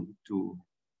it mean to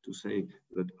say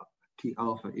that T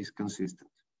alpha is consistent.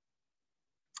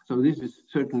 So this is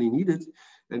certainly needed,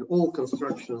 and all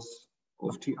constructions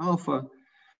of T alpha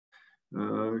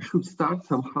should start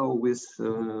somehow with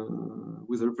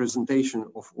a representation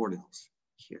of ordinals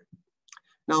here.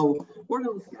 Now,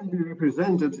 ordinals can be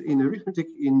represented in arithmetic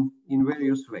in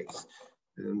various ways,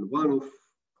 and one of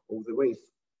the ways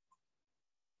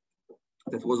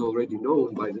that was already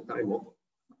known by the time of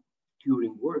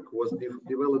Turing work was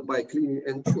developed by Kleene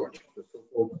and George, the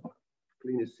so-called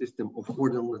Kleene system of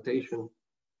ordinal notation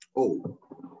O.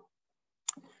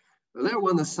 There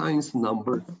one assigns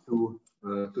numbers to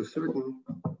certain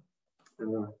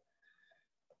to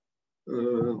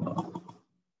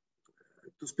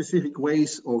specific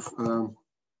ways of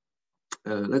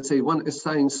let's say one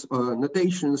assigns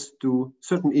notations to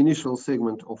certain initial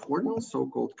segment of ordinals,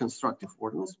 so-called constructive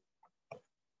ordinals.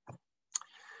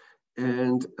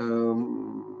 And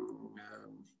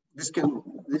this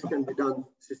can be done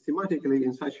systematically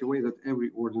in such a way that every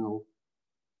ordinal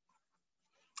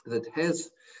that has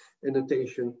a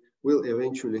notation will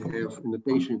eventually have a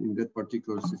notation in that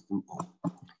particular system.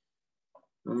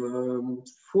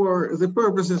 For the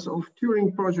purposes of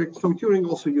Turing project, so Turing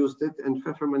also used it and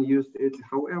Pfefferman used it.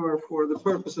 However, for the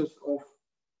purposes of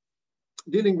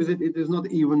dealing with it, it is not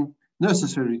even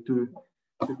necessary to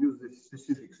use this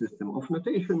specific system of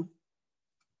notation.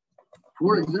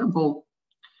 For example,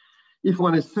 if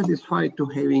one is satisfied to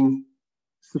having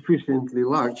sufficiently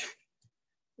large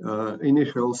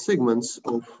initial segments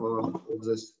of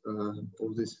this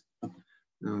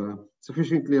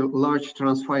sufficiently large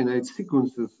transfinite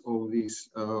sequences of these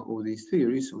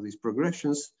theories, of these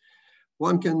progressions,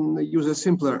 one can use a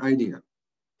simpler idea.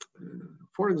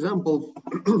 For example,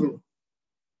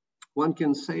 one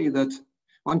can say that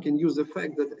one can use the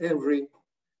fact that every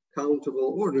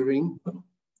countable ordering,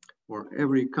 or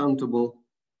every countable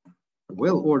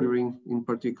well ordering in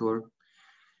particular,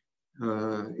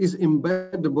 is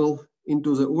embeddable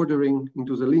into the ordering,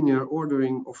 into the linear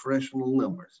ordering of rational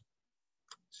numbers.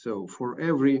 So for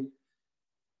every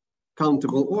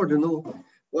countable ordinal,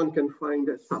 one can find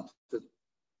a subset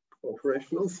of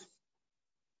rationals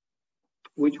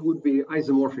which would be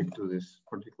isomorphic to this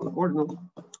particular ordinal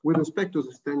with respect to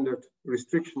the standard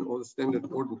restriction or the standard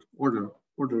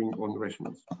ordering on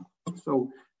rationals. So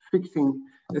fixing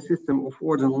a system of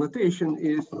ordinal notation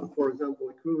is, for example,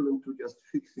 equivalent to just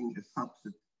fixing a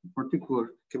subset, a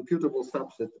particular computable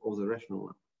subset of the rational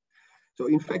number. So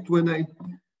in fact, when I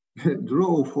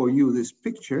draw for you this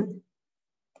picture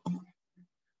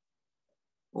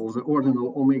of the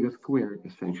ordinal omega squared,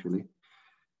 essentially,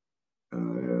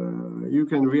 you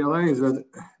can realize that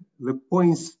the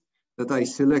points that I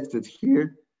selected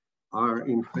here are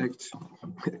in fact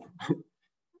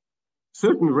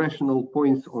certain rational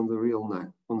points on the real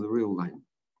line.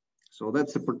 So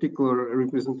that's a particular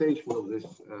representation of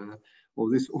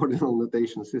this ordinal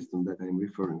notation system that I'm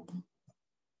referring to.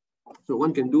 So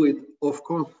one can do it, of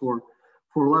course, for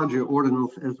larger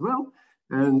ordinals as well.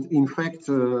 And in fact,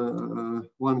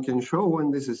 one can show,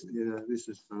 and this is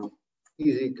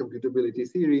easy computability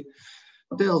theory,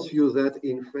 tells you that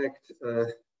in fact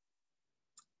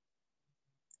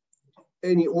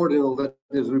any ordinal that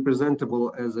is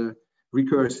representable as a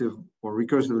recursive or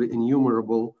recursively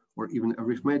enumerable or even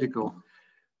arithmetical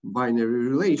binary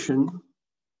relation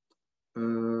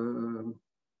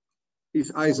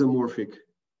is isomorphic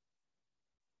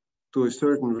to a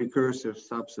certain recursive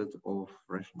subset of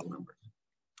rational numbers.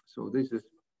 So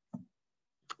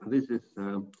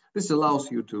this allows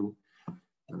you to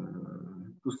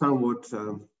somewhat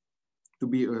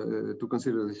to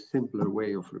consider a simpler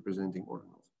way of representing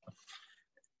ordinals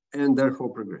and therefore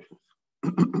progressions.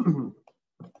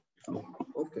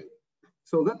 Okay,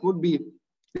 so that would be,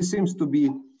 this seems to be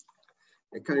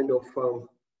a kind of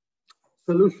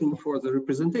solution for the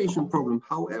representation problem.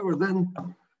 However, then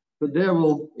the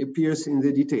devil appears in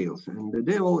the details, and the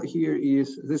devil here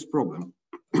is this problem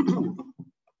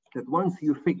that once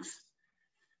you fix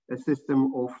a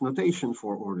system of notation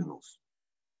for ordinals,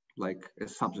 like a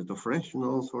subset of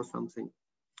rationals or something,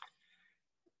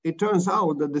 it turns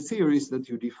out that the theories that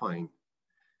you define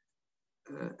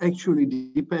actually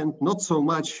depend not so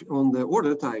much on the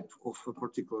order type of a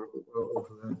particular of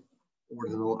the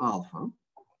ordinal alpha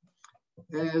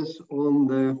as on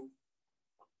the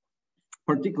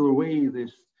particular way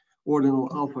this ordinal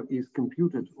alpha is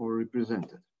computed or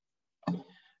represented.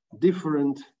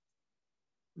 Different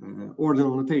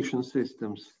ordinal notation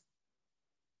systems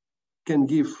can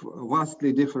give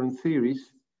vastly different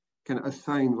theories, can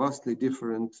assign vastly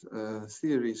different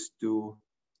theories to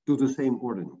the same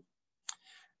ordinal.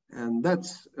 And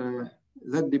that's,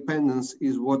 that dependence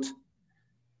is what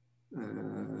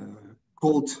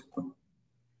called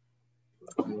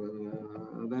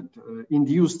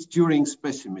induced Turing's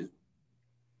pessimism.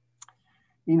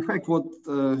 In fact, what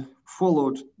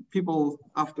followed, people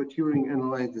after Turing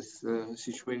analyzed this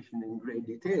situation in great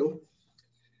detail,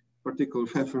 particularly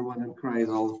Pfefferman and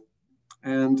Kreisel,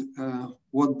 and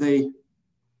what they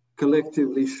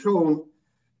collectively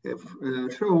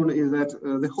have shown is that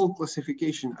the whole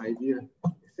classification idea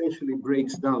essentially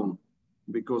breaks down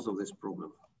because of this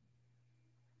problem.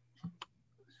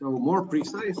 So more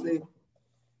precisely,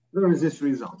 there is this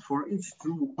result. For each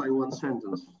true pi1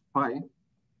 sentence pi,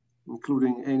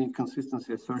 including any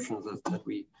consistency assertions that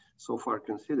we so far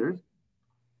considered,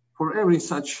 for every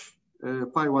such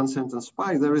pi1 sentence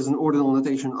pi, there is an ordinal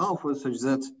notation alpha such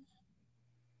that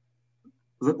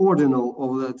the ordinal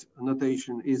of that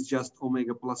notation is just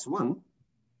omega plus 1,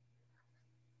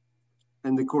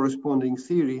 and the corresponding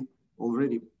theory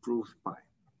already proves pi.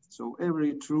 So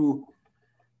every true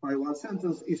pi1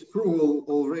 sentence is provable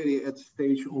already at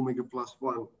stage omega plus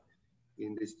 1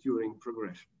 in this Turing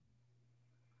progression.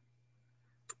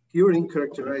 Turing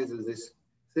characterizes this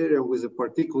theorem with a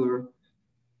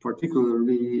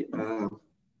particularly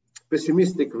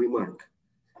pessimistic remark,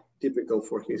 typical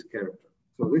for his character.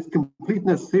 So this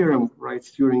completeness theorem,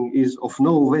 writes Turing, is of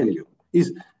no value,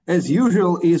 is as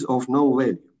usual is of no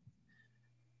value.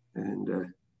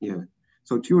 And yeah,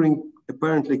 so Turing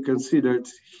apparently considered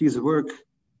his work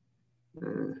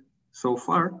so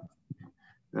far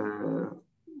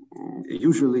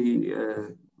usually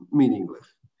meaningless.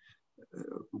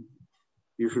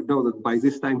 You should know that by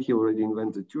this time he already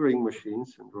invented Turing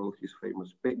machines and wrote his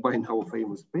famous, by now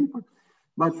famous paper.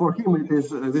 But for him, it is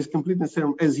this completeness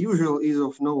theorem, as usual, is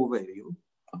of no value.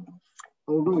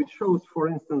 Although it shows, for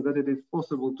instance, that it is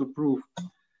possible to prove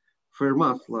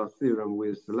Fermat's last theorem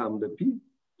with lambda p,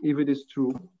 if it is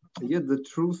true, yet the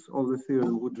truth of the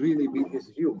theorem would really be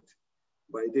assumed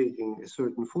by taking a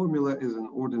certain formula as an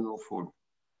ordinal form.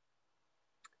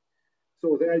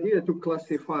 So the idea to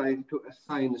classify, to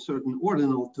assign a certain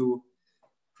ordinal to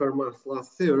Fermat's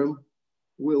last theorem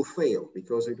will fail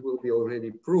because it will be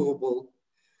already provable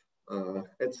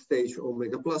at stage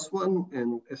omega plus 1,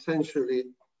 and essentially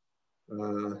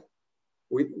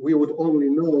we would only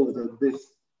know that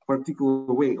this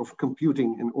particular way of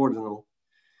computing an ordinal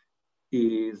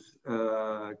is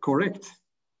correct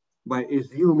by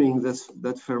assuming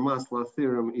that Fermat's last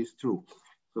theorem is true.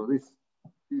 So this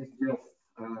is just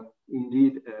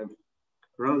indeed a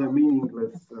rather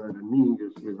meaningless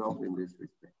result in this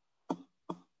respect.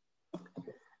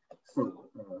 So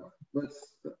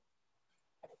that's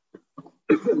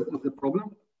the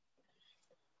problem.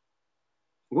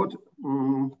 What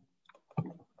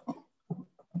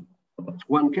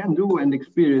one can do, and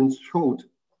experience showed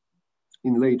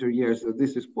in later years that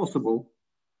this is possible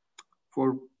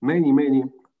for many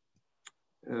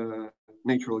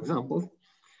natural examples,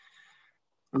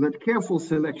 that careful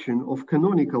selection of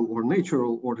canonical or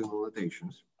natural ordinal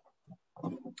notations,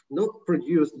 not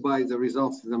produced by the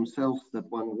results themselves that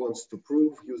one wants to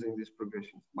prove using this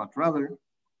progression, but rather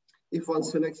if one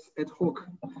selects ad hoc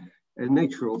a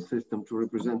natural system to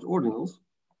represent ordinals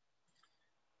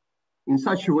in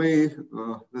such a way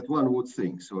that one would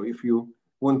think. So if you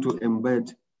want to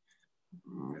embed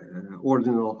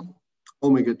ordinal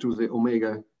omega to the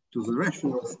omega to the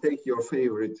rationals, take your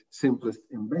favorite simplest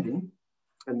embedding,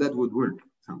 and that would work,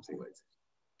 something like this,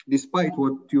 despite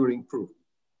what Turing proved.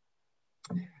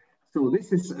 So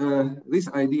this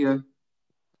idea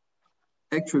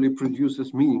actually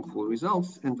produces meaningful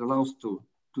results and allows to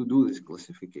do this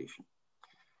classification.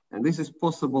 And this is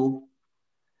possible,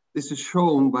 this is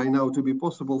shown by now to be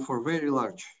possible for very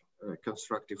large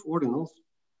constructive ordinals,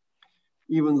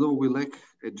 even though we lack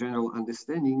a general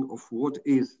understanding of what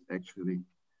is actually,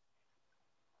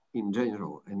 in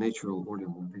general, a natural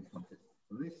ordinal notation.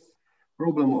 So this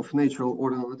problem of natural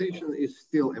ordinal notation is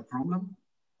still a problem.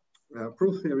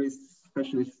 Proof theorists,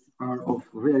 specialists, are of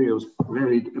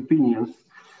varied opinions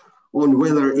on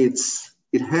whether it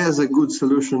has a good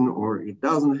solution or it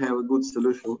doesn't have a good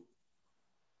solution.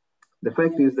 The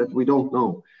fact is that we don't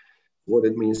know what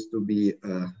it means to be,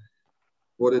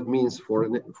 what it means for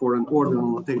an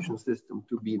ordinal notation system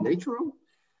to be natural.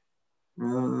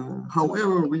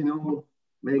 However, we know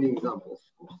many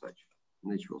examples of such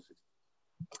natural systems.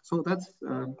 So that's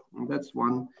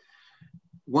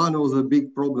one of the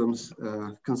big problems,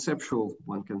 conceptual,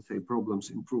 one can say, problems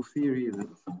in proof theory that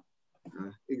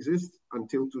exist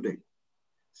until today,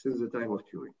 since the time of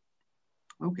Turing.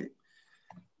 Okay,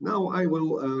 now I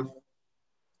will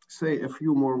say a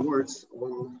few more words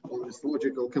on this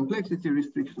logical complexity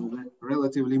restriction, that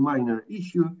relatively minor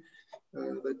issue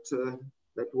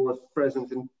that was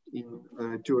present in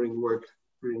Turing's work,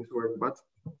 but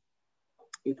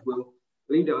it will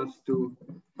lead us to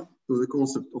the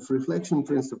concept of reflection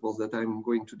principles that I'm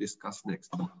going to discuss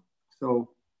next. So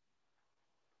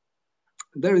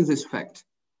there is this fact.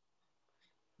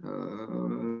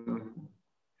 There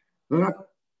are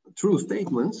true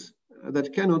statements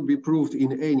that cannot be proved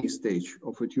in any stage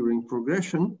of a Turing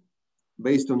progression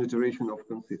based on iteration of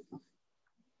consistency.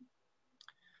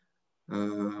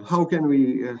 How can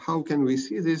we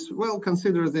see this? Well,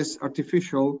 consider this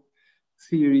artificial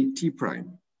theory T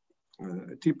prime.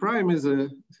 T prime is a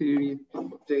theory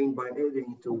obtained by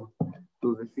adding to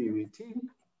the theory T,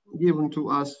 given to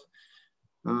us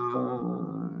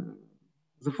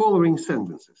the following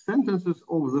sentences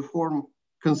of the form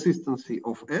consistency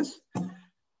of S,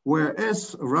 where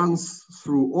S runs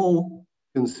through all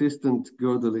consistent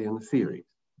Gödelian theories.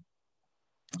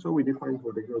 So we define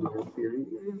what a Gödelian theory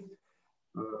is.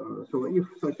 So if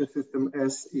such a system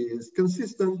S is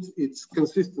consistent, its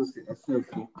consistency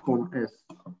assertion on S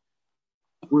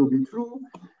will be true.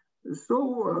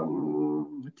 So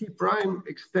T prime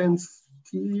extends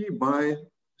T by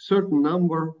certain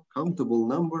number, countable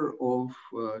number of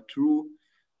true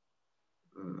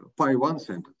pi1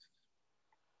 sentences.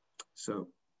 So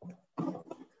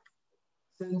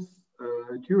since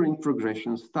Turing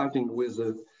progression, starting with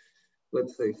a,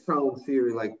 let's say, sound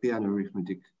theory like piano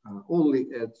arithmetic,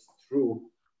 only adds true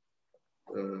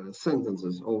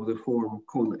sentences of the form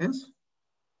con S,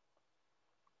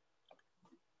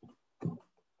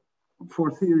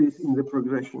 for theories in the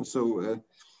progression. So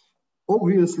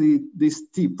obviously this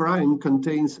T prime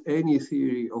contains any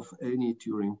theory of any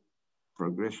Turing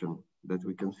progression that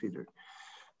we consider.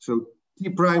 So T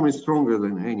prime is stronger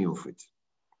than any of it.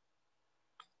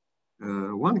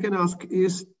 One can ask,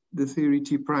 is the theory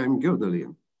T prime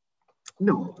Gödelian?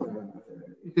 No,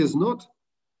 it is not,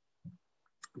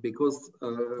 because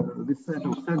this set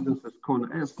of sentences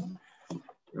con S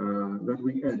that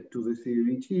we add to the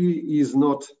theory T is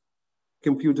not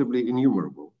computably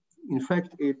enumerable. In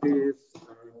fact, it is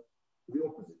the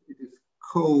opposite. It is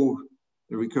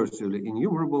co-recursively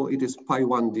enumerable. It is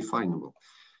pi1 definable,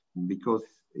 because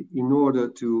in order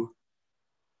to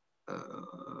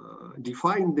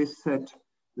define this set,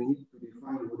 we need to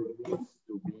define what it means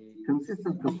to be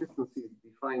consistent. Consistency is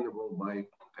definable by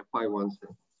a pi1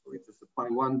 sentence. So it is a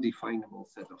pi1 definable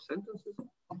set of sentences.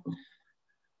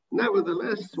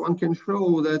 Nevertheless, one can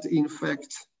show that, in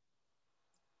fact,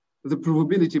 the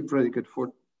probability predicate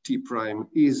for T prime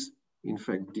is, in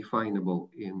fact, definable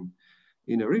in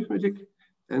arithmetic,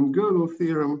 and Gödel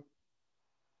theorem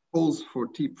holds for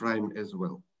T prime as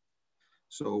well.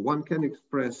 So one can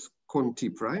express con T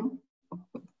prime,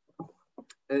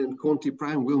 and con T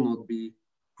prime will not be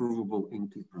provable in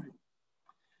T prime.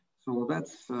 So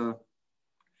that's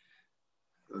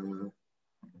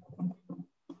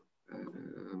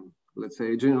let's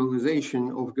say a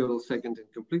generalization of Gödel's second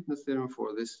incompleteness theorem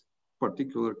for this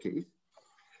particular case.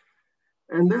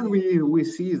 And then we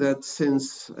see that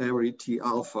since every T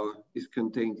alpha is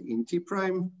contained in T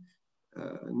prime,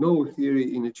 no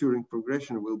theory in a Turing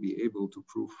progression will be able to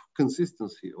prove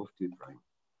consistency of T prime.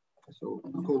 So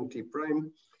con T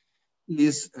prime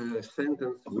is a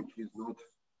sentence which is not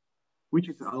which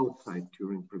is outside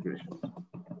Turing progression.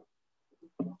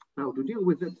 Now, to deal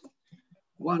with it,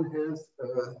 one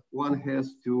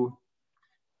has to.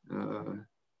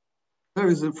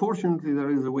 Fortunately,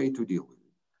 there is a way to deal with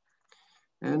it,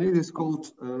 and it is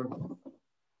called.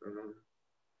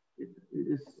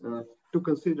 To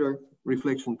consider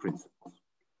reflection principles.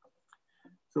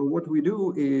 So what we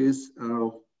do is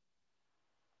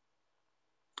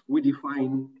we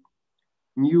define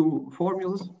new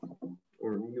formulas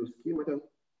or new schemata,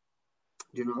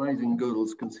 generalizing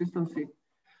Gödel's consistency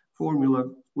formula,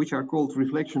 which are called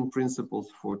reflection principles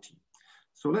for T.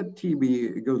 So let T be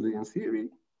a Gödelian theory,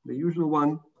 the usual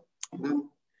one. Then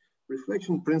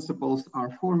reflection principles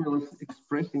are formulas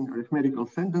expressing arithmetical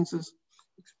sentences,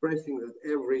 expressing that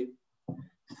every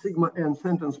sigma n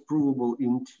sentence provable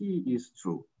in T is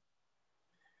true.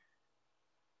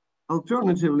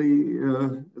 Alternatively,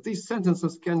 these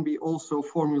sentences can be also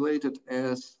formulated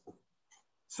as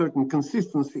certain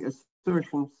consistency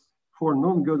assertions for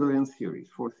non-Gödelian theories,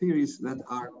 for theories that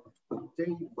are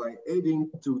obtained by adding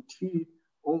to T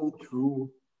all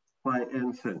true pi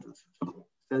n sentences,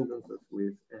 sentences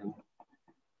with n,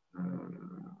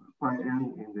 pi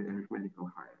n in the arithmetical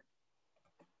hierarchy.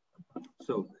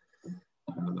 So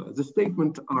the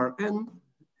statement Rn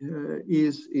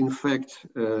is in fact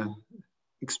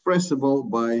expressible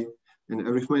by an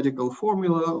arithmetical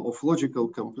formula of logical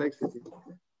complexity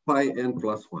pi n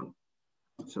plus 1.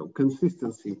 So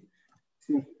consistency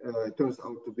turns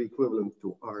out to be equivalent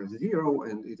to R0,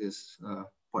 and it is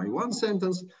pi 1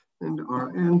 sentence, and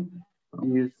Rn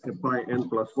is a pi n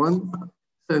plus 1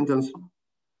 sentence.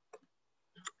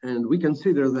 And we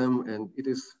consider them, and it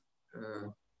is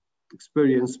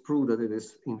experience prove that it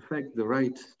is in fact the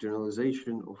right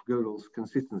generalization of Gödel's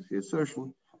consistency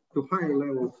assertion to higher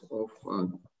levels of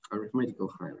arithmetical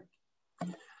hierarchy.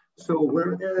 So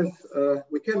whereas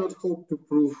we cannot hope to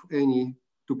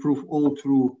prove all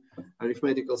true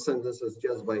arithmetical sentences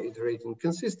just by iterating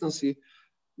consistency,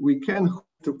 we can hope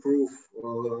to prove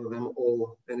them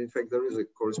all, and in fact there is a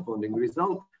corresponding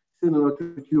result similar to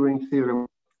Turing theorem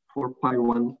for pi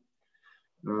 1.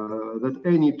 That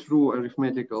any true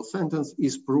arithmetical sentence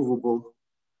is provable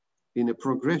in a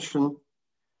progression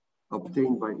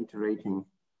obtained by iterating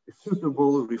a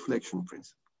suitable reflection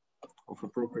principle of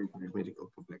appropriate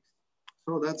arithmetical complexity.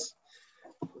 So that's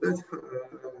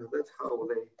how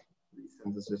these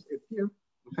sentences appear.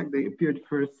 In fact, they appeared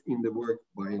first in the work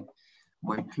by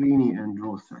Kleene and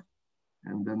Rosser,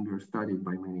 and then were studied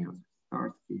by many others,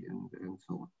 Starsky and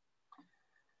so on.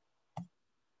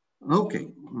 Okay.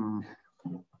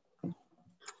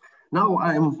 Now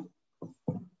I've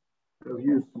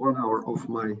used 1 hour of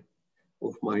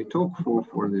my talk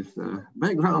for this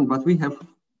background, but we have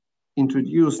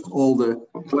introduced all the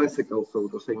classical, so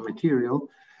to say, material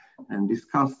and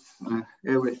discussed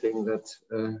everything that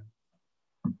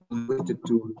related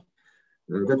to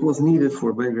that was needed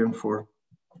for background for,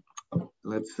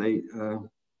 let's say,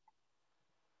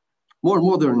 more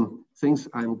modern things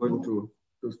I'm going to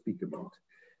speak about.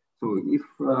 So if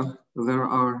there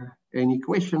are any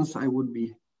questions, I would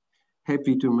be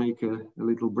happy to make a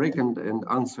little break and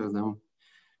answer them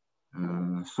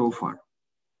so far.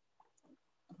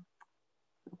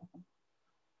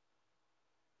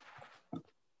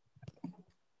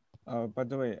 By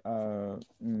the way,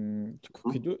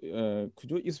 could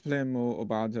you explain more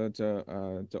about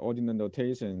the ordinal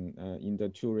notation in the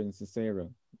Turing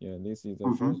theorem? Yeah, this is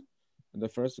the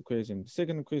first question.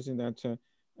 Second question, that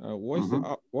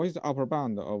what is the upper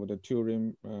bound of the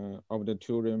Turing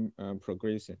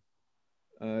progression?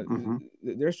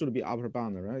 There should be upper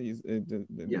bound, right?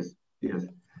 Yes.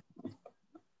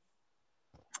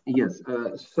 Yes.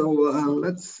 So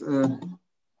let's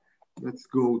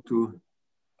go to.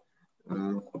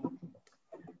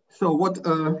 So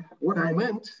what I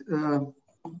meant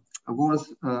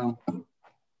was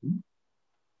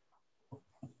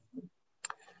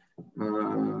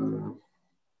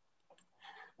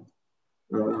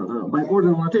by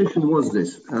ordinal notation was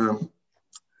this.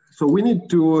 So we need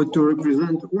to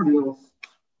represent ordinals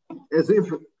as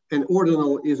if an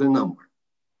ordinal is a number,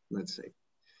 let's say.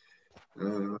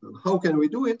 How can we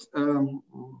do it?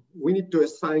 We need to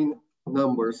assign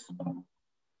numbers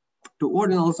to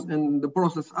ordinals, and the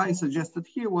process I suggested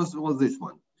here was this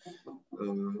one.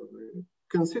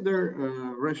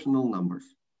 Consider rational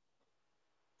numbers.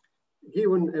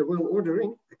 Given a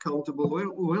well-ordering, accountable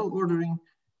well-ordering,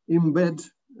 embed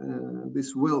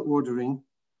this well-ordering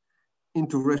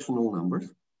into rational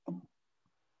numbers.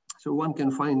 So one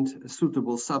can find a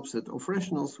suitable subset of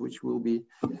rationals which will be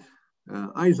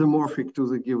isomorphic to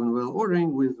the given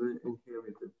well-ordering with the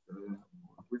inherited,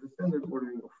 with the standard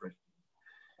ordering of rationals.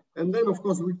 And then, of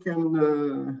course,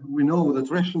 we know that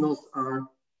rationals are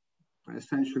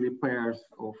essentially pairs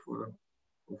of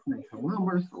natural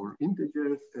numbers or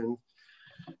integers, and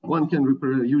one can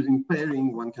using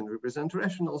pairing, one can represent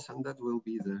rationals, and that will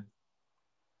be the.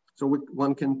 So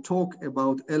one can talk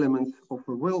about elements of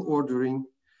a well-ordering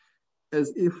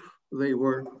as if they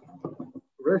were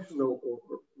rational or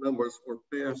numbers or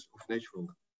pairs of natural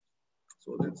numbers.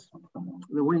 So that's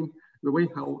the way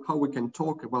how we can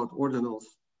talk about ordinals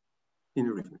in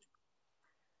arithmetic.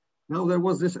 Now there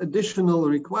was this additional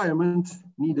requirement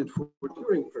needed for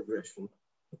Turing progression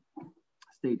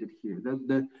stated here, that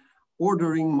the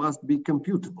ordering must be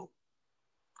computable.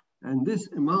 And this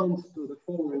amounts to the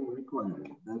following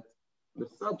requirement, that the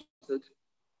subset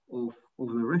of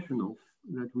the rationals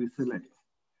that we select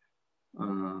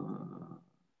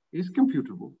is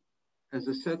computable as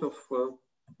a set of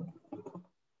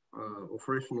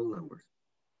rational numbers.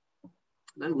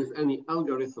 Then with any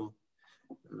algorithm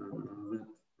that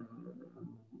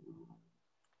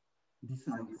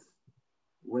decides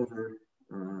whether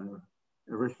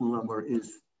a rational number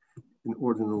is an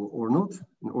ordinal or not,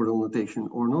 an ordinal notation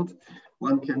or not,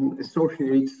 one can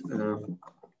associate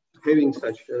having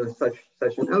such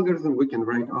an algorithm. We can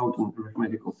write out an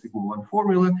arithmetical sigma-1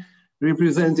 formula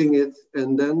representing it,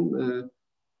 and then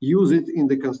use it in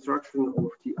the construction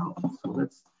of T alpha. So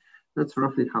that's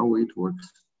roughly how it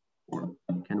works or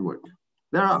can work.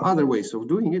 There are other ways of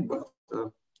doing it, but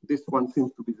this one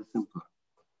seems to be the simpler.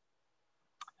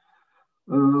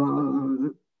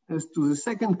 As to the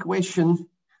second question,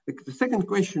 the second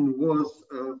question was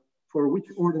for which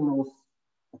ordinals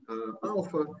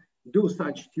alpha do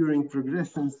such Turing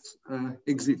progressions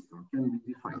exist or can be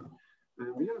defined?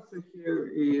 The answer here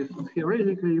is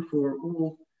theoretically for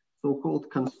all so-called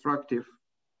constructive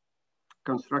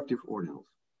ordinals.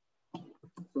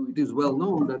 So it is well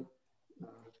known that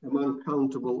among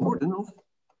countable ordinals,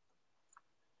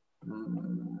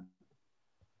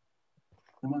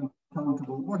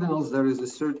 there is a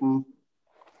certain,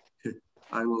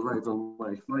 I will write on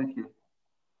my slide here.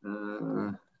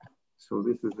 So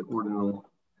this is the ordinal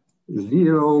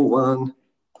 0, 1,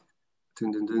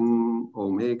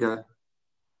 omega,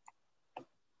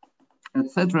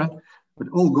 etc. But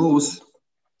all goes,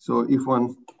 so if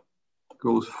one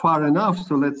goes far enough,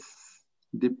 so let's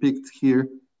depict here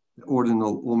the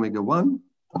ordinal omega 1,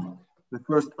 the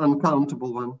first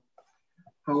uncountable one.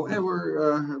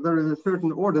 However, there is a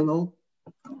certain ordinal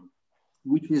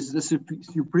which is the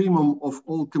supremum of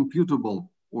all computable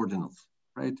ordinals,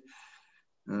 right?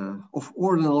 Of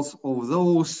ordinals of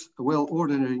those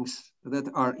well-orderings that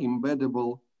are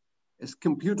embeddable as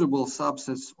computable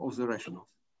subsets of the rationals.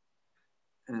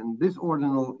 And this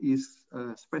ordinal is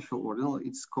a special ordinal.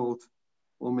 It's called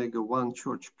omega 1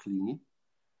 Church-Kleene.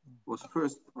 Was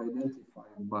first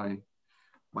identified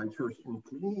by Church and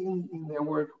Kleene in their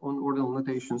work on ordinal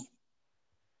notations.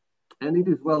 And it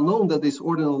is well known that this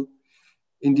ordinal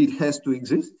indeed has to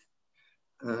exist.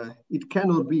 It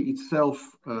cannot be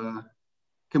itself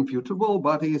computable,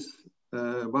 but is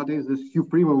the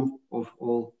supremum of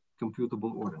all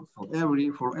computable ordinals. So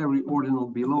for every ordinal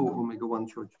below omega 1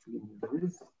 Church-Kleene, there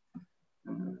is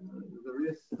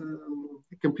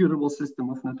a computable system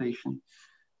of notation.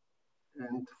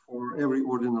 And for every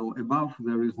ordinal above,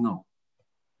 there is no.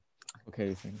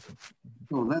 Okay, thank you.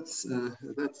 So that's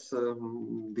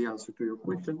the answer to your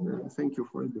question. Thank you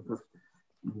for it, because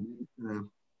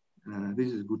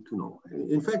this is good to know.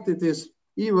 In fact, it is,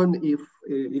 even if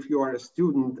you are a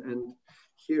student and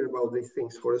hear about these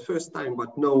things for the first time,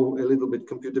 but know a little bit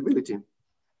computability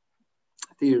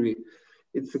theory,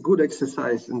 it's a good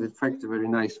exercise, and in fact a very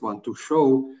nice one, to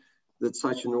show that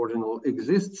such an ordinal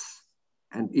exists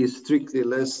and is strictly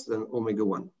less than omega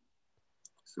 1.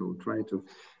 So try to,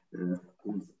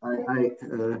 I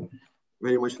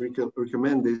very much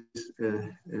recommend this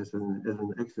as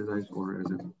an exercise or as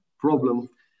a problem,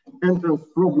 entrance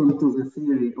problem to the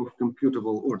theory of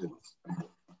computable ordinals.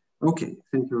 Okay,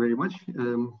 thank you very much.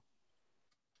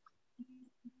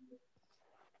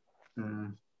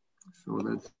 So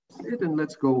that's it, and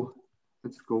let's go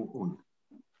on.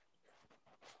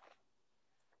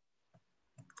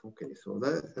 Okay, so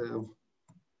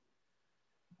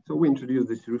so we introduce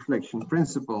these reflection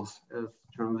principles as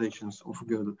translations of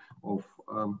Goedel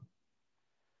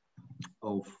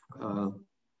of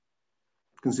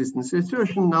consistency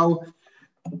assertion. Now,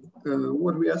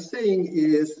 what we are saying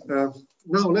is,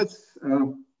 now let's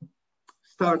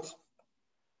start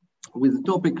with the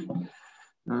topic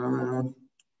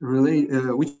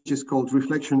which is called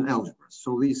reflection algebra.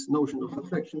 So this notion of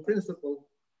reflection principle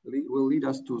will lead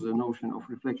us to the notion of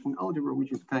reflection algebra,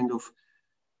 which is kind of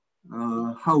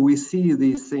how we see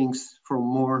these things from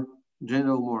more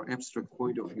general, more abstract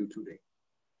point of view today.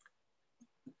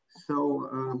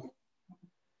 So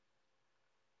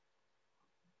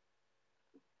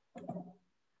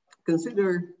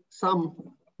consider some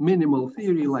minimal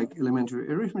theory like elementary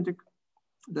arithmetic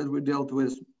that we dealt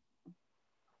with,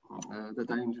 that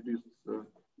I introduced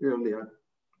earlier.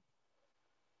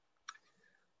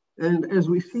 And as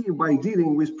we see, by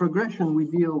dealing with progression, we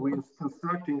deal with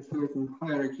constructing certain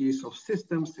hierarchies of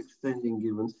systems, extending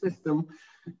given system.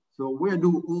 So where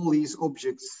do all these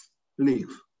objects live?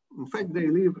 In fact, they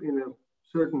live in a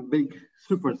certain big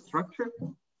superstructure,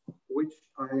 which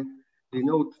I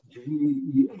denote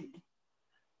GEA.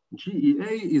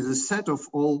 GEA is a set of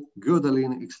all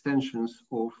Gödelian extensions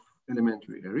of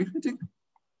elementary arithmetic.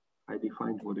 I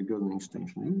defined what a Gödelian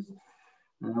extension is.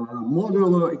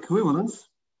 Modular equivalence,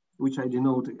 which I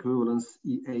denote equivalence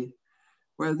EA,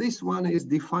 where this one is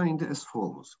defined as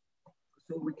follows.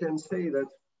 So we can say that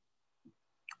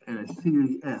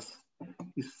theory S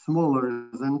is smaller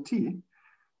than T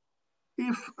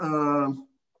if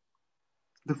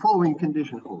the following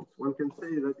condition holds. One can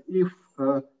say that if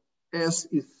S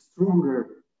is stronger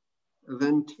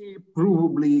than T,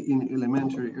 provably in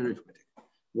elementary arithmetic.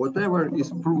 Whatever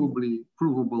is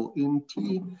provable in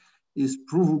T is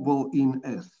provable in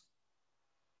S.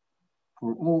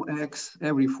 For all X,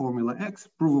 every formula X,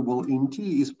 provable in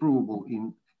T is provable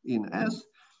in S.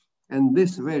 And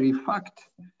this very fact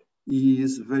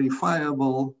is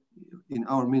verifiable in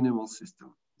our minimal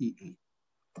system, EA.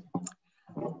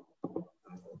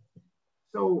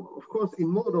 So, of course, in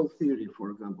model theory,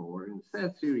 for example, or in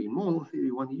set theory, in model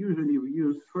theory, one usually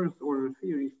views first order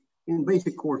theories in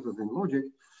basic courses in logic.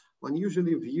 One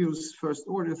usually views first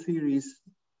order theories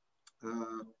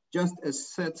just as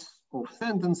sets of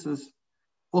sentences,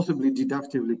 possibly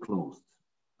deductively closed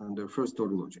under first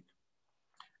order logic.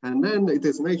 And then it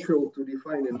is natural to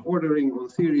define an ordering on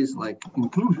theories like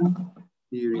inclusion.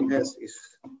 Theory S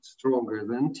is stronger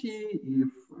than T if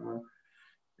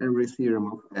every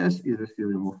theorem of S is a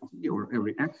theorem of T, or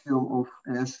every axiom of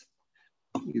S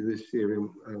is a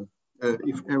theorem,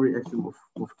 if every axiom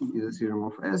of T is a theorem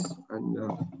of S,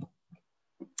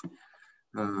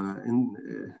 and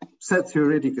set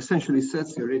theoretic, essentially set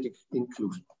theoretic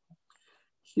inclusion.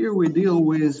 Here we deal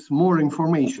with more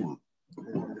information.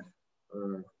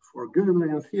 For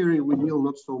Gödelian theory, we deal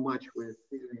not so much with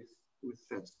theories with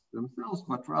sets themselves,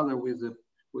 but rather with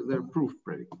their proof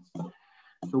predicates.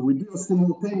 So we deal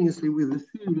simultaneously with the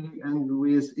theory and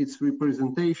with its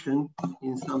representation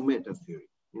in some meta theory,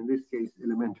 in this case,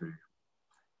 elementary.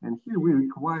 And here we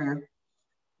require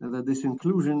that this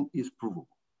inclusion is provable.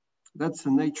 That's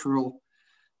a natural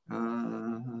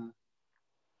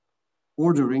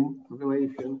ordering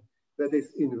relation that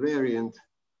is invariant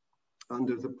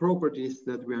under the properties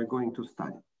that we are going to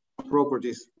study.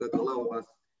 Properties that allow us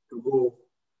to go,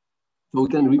 so we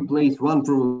can replace one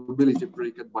probability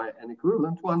predicate by an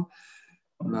equivalent one,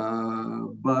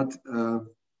 but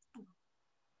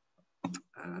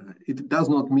it does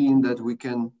not mean that we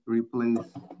can replace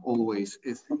always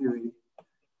a theory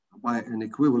by an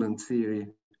equivalent theory,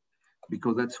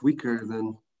 because that's weaker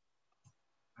than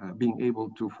being able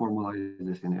to formalize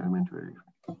this in elementary.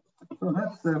 So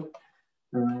that's the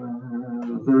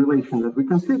relation that we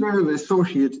consider. The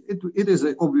associate, it is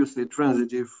obviously a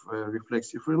transitive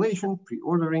reflexive relation,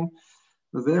 pre-ordering.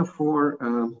 Therefore,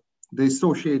 the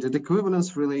associated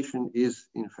equivalence relation is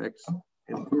in fact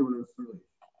an equivalence relation.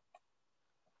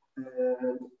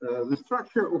 And the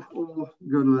structure of all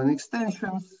Gödelian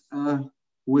extensions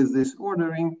with this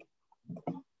ordering,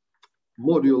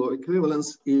 modulo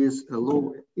equivalence is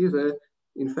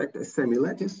in fact a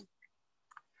semi-lattice.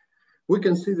 We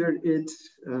consider it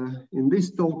in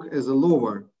this talk as a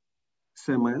lower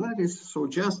semi-lattice. So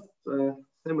just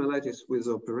semi-lattice with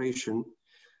operation,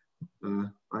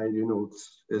 I denote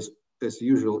as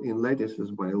usual in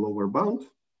lattices by a lower bound.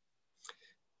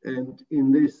 And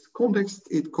in this context,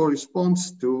 it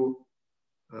corresponds to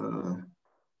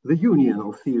the union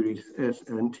of theories S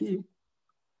and T,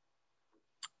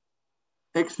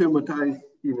 axiomatized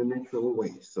in a natural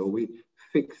way. So we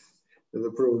fix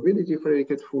the probability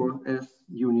predicate for S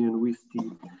union with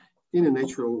T in a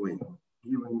natural way,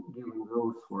 given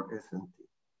those for S and T.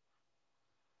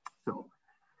 So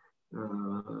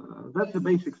that's the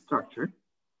basic structure,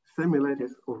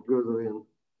 semi-lattice of Gödelian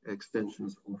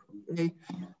extensions of EA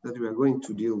that we are going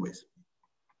to deal with.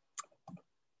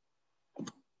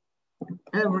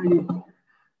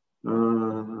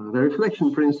 The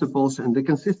reflection principles and the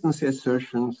consistency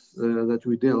assertions that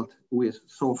we dealt with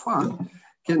so far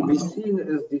can be seen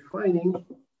as defining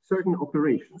certain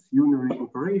operations, unary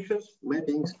operations,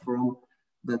 mappings from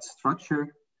that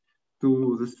structure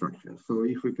to the structure. So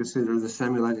if we consider the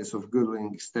semi-lattice of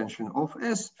Gödel extension of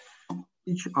S,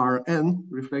 each Rn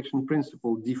reflection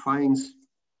principle defines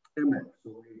a map.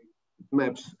 So it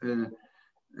maps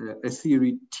a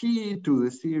theory T to the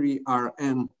theory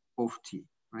Rn of T,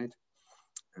 right?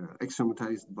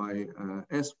 Axiomatized by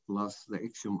S plus the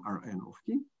axiom Rn of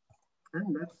T.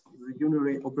 And that's the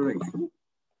unary operation,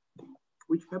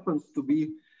 which happens to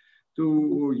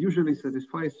usually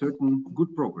satisfy certain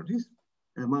good properties,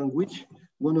 among which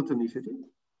monotonicity,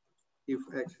 if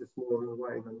X is smaller than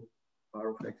Y, then R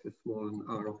of X is smaller than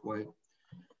R of Y.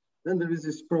 Then there is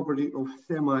this property of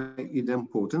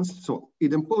semi-idempotence. So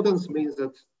idempotence means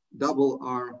that double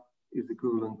R is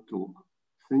equivalent to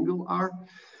single R.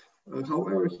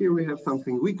 However, here we have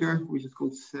something weaker, which is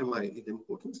called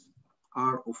semi-idempotence.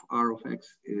 R of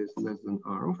X is less than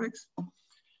R of X.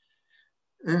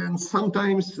 And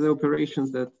sometimes the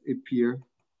operations that appear,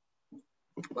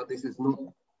 but this is not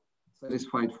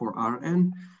satisfied for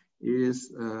Rn, is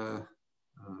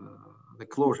the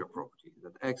closure property,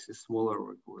 that X is smaller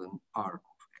or equal than R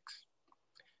of X.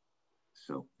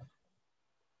 So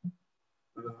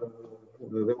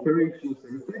the operations, the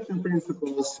reflection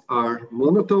principles are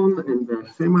monotone and they're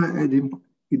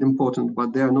semi-idempotent,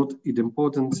 but they are not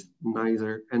idempotent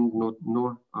neither, and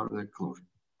nor are they closure.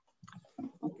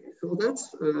 Okay, so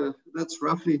that's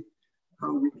roughly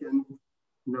how we can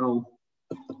now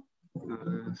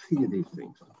see these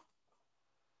things.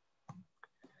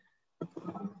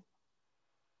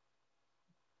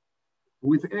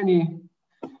 With any,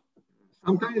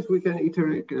 sometimes we can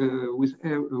iterate with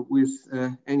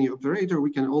any operator.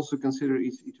 We can also consider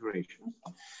its iterations,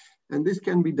 and this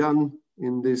can be done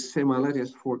in this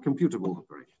semi-lattice for computable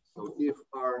operations. So if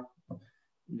R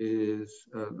is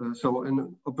so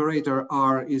an operator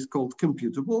R is called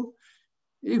computable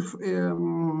if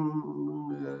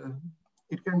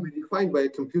it can be defined by a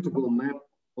computable map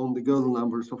on the Gödel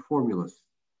numbers of formulas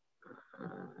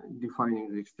defining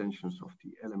the extensions of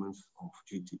the elements of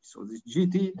GT. So this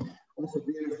GT also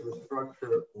bears the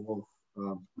structure of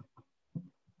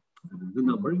the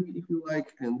number, if you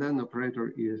like, and then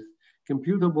operator is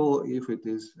computable if it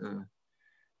is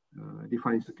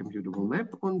defines a computable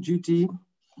map on GT.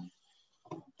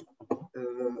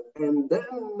 And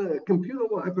then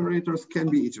computable operators can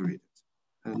be iterated.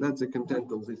 And that's the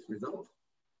content of this result.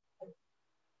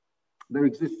 There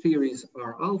exist theories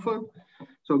R alpha.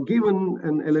 So given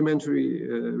an elementary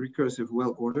recursive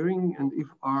well ordering, and if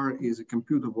R is a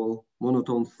computable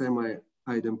monotone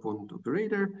semi-idempotent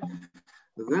operator,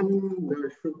 then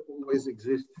there should always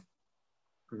exist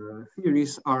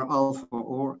theories R alpha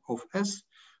or of S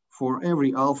for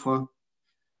every alpha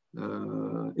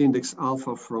index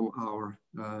alpha from our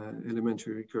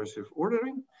elementary recursive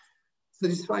ordering,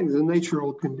 satisfying the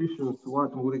natural conditions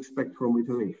what we would expect from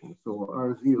iteration. So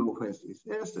R0 of S is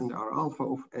S, and R alpha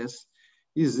of S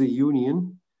is the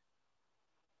union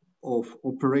of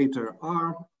operator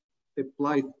R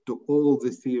applied to all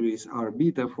the theories R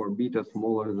beta for beta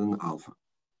smaller than alpha.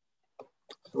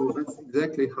 So that's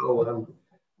exactly how I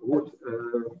would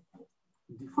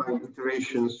define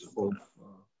iterations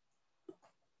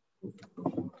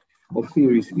of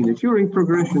theories in a Turing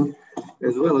progression,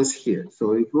 as well as here.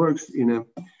 So it works in a,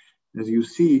 as you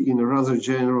see, in a rather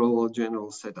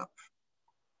general setup.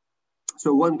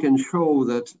 So one can show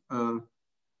that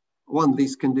once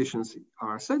these conditions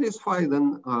are satisfied,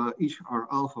 then each R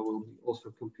alpha will be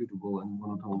also computable and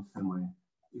monotone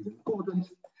semi-idempotent,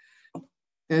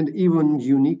 and even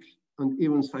unique, and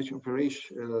even such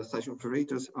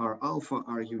operators R alpha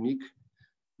are unique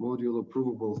modulo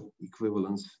provable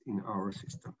equivalence in our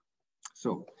system.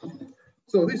 So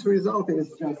this result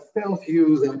just tells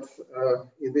you that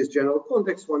in this general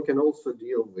context, one can also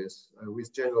deal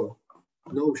with general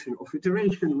notion of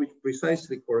iteration, which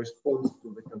precisely corresponds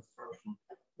to the construction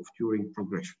of Turing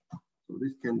progression. So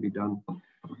this can be done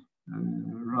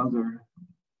rather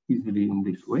easily in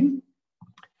this way.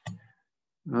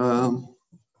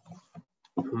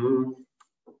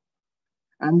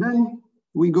 And then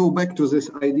we go back to this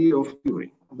idea of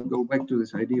Turing.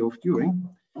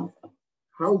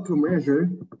 How to measure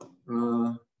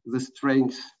the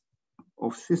strength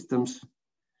of systems,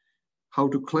 how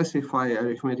to classify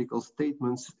arithmetical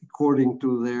statements according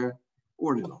to their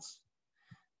ordinals.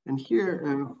 And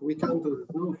here we come to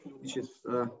the notion, which is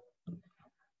to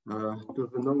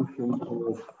the notion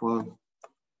of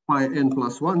pi n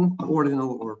plus 1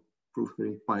 ordinal, or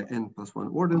proofly pi n plus 1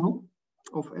 ordinal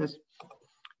of S,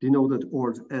 denoted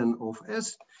ord n of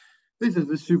S. This is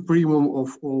the supremum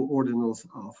of all ordinals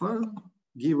alpha,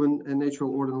 given a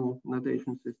natural ordinal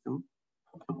notation system,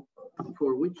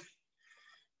 for which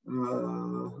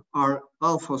R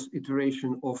alpha's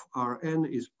iteration of Rn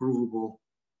is provable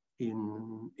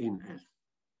in S.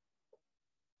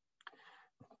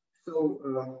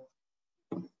 So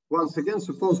once again,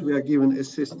 suppose we are given a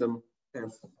system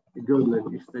as a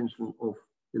Gödel extension of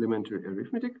elementary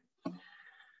arithmetic.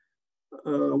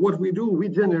 What we do, we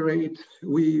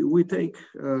take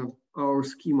our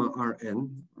schema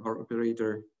Rn, our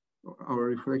operator, our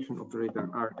reflection operator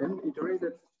Rn,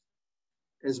 iterated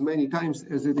as many times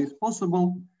as it is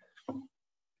possible,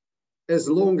 as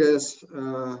long as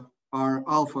our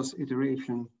alpha's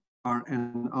iteration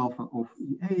Rn alpha of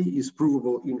EA is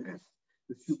provable in S.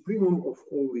 The supremum of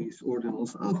all these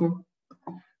ordinals alpha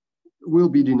will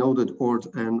be denoted ord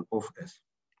n of S.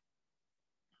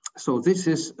 So this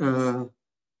is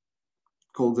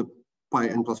called the pi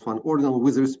n plus 1 ordinal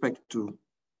with respect to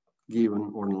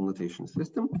given ordinal notation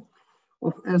system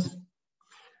of S.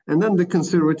 And then the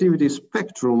conservativity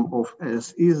spectrum of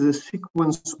S is the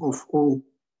sequence of all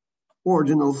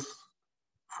ordinals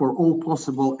for all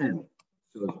possible n.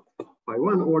 So pi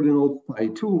 1 ordinal, pi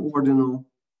 2 ordinal,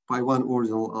 pi 1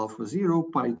 ordinal alpha 0,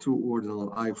 pi 2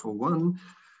 ordinal alpha 1,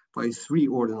 pi 3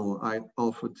 ordinal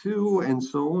alpha 2, and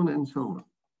so on and so on.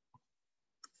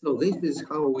 So this is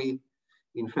how we,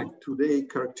 in fact, today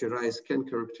can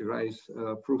characterize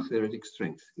proof theoretic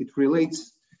strength. It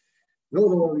relates not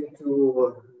only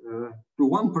to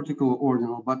one particular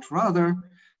ordinal, but rather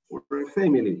for a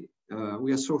family.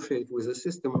 We associate with a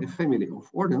system a family of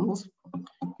ordinals,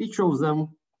 each of them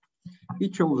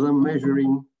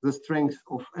measuring the strength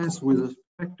of S with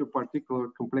respect to particular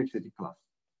complexity class.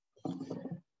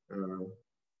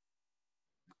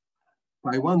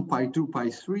 Pi 1, pi 2, pi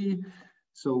 3.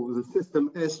 So the system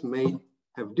S may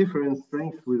have different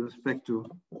strengths with respect to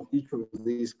each of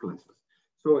these classes.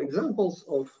 So examples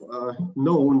of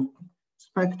known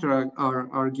spectra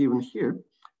are given here.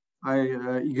 I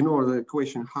ignore the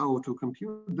question how to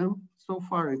compute them. So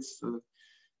far, it's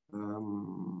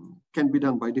can be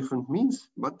done by different means,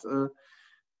 but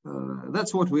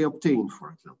that's what we obtain.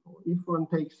 For example, if one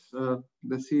takes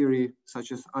the theory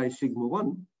such as I sigma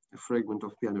 1, a fragment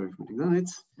of piano arithmetic, then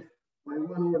it's my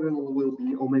one ordinal will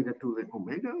be omega to the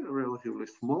omega, relatively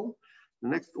small. The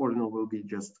next ordinal will be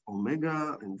just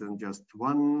omega, and then just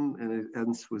 1, and it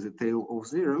ends with a tail of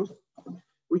zeros,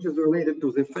 which is related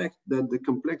to the fact that the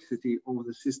complexity of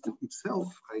the system itself,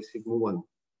 I sigma 1,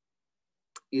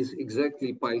 is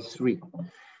exactly pi 3.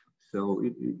 So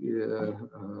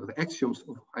the axioms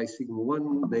of I sigma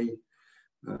 1, they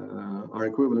are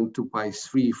equivalent to pi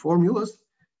 3 formulas,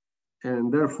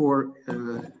 and therefore,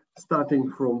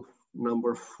 starting from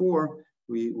number 4,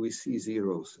 we see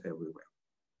zeros everywhere.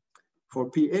 For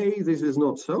PA, this is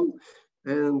not so,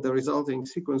 and the resulting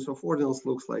sequence of ordinals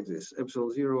looks like this: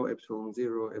 epsilon 0, epsilon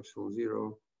 0, epsilon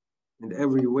 0, and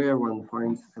everywhere one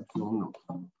finds epsilon naught.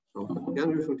 So the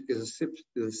arithmetic is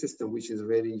a system which is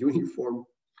very uniform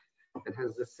and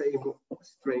has the same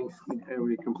strength in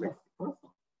every complexity class.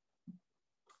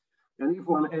 And if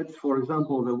one adds, for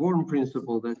example, the Worm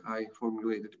principle that I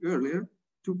formulated earlier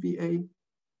to PA,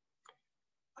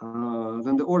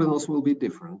 then the ordinals will be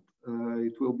different.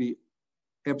 It will be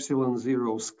epsilon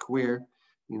 0 square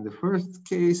in the first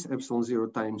case, epsilon 0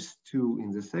 times 2 in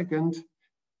the second,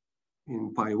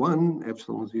 in pi 1,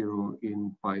 epsilon 0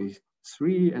 in pi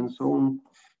 3, and so on,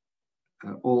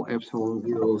 all epsilon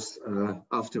zeros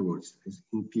afterwards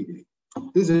in PA.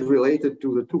 This is related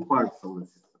to the two parts of the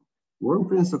system. Worm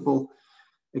principle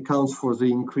accounts for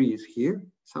the increase here,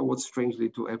 somewhat strangely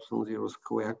to epsilon 0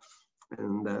 square,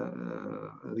 and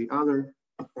the other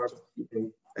part of PA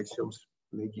axioms,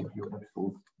 they give you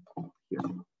epsilon here.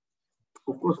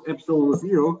 Of course, epsilon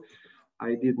 0,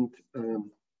 I didn't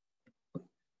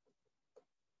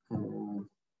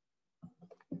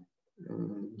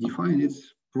define it.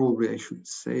 Probably I should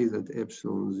say that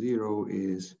epsilon 0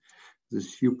 is the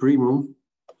supremum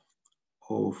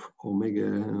of omega,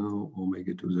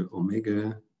 omega to the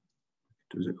omega,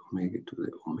 to the omega, to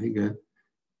the omega,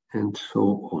 and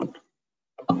so on,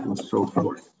 and so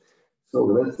forth.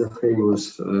 So that's the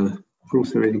famous proof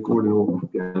theoretic ordinal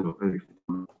of piano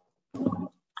arithmetic.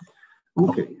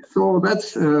 Okay, so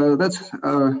that's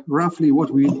roughly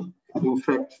what we, in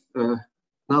fact,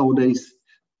 nowadays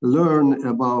learn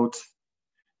about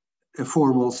a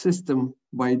formal system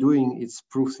by doing its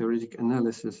proof theoretic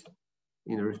analysis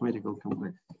in arithmetical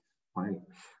complexity by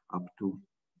up to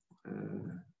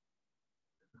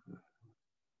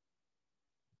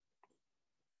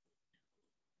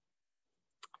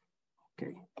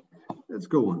okay, let's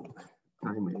go on.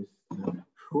 Time is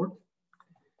short,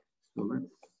 so let's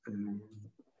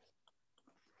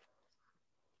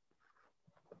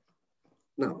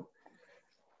now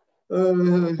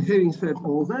Having said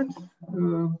all that,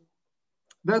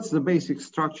 that's the basic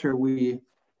structure we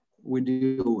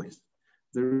deal with.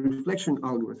 The reflection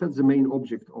algebra, that's the main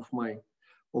object of my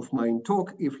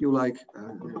talk, if you like,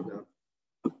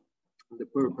 the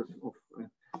purpose of,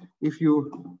 if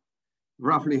you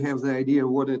roughly have the idea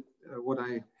what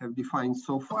I have defined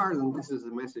so far, then this is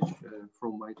the message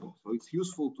from my talk. So it's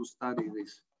useful to study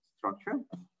this structure.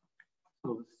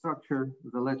 So the structure,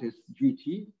 the lattice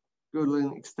GT,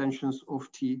 Gödel extensions of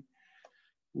T,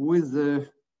 with the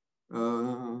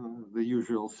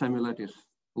usual semi-lattice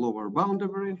lower bound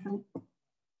operation.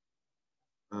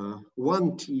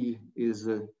 1T is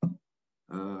a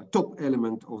top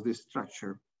element of this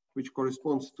structure, which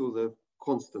corresponds to the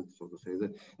constant, so to say,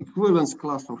 the equivalence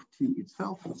class of T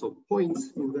itself. So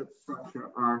points in that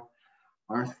structure are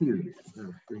theories.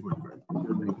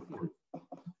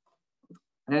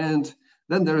 And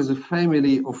then there is a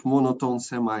family of monotone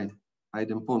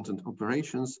semi-idempotent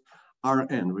operations,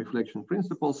 Rn, reflection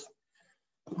principles,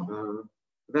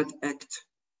 that act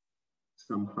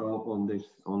somehow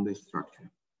on this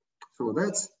structure. So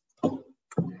that's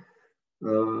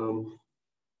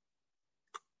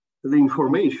the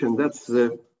information, that's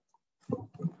the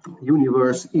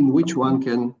universe in which one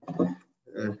can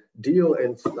deal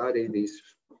and study these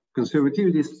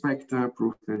conservativity spectra,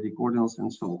 proof theoretic ordinals,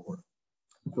 and so on.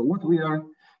 So what we are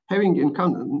having in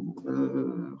common,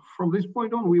 from this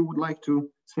point on, we would like to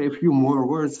say a few more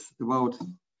words about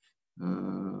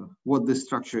what this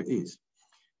structure is.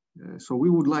 So we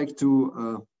would like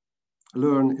to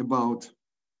learn about,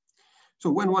 so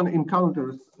when one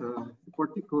encounters a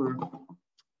particular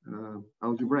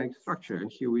algebraic structure,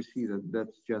 and here we see that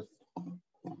that's just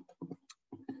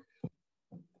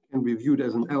can be viewed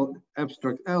as an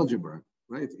abstract algebra,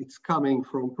 right? It's coming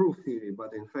from proof theory,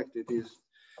 but in fact it is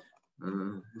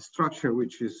a structure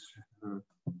which is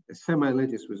a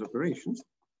semi-lattice with operations.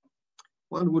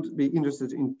 One would be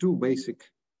interested in two basic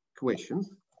questions,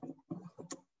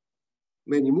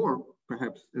 many more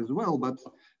perhaps as well, but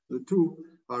the two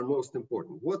are most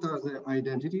important. What are the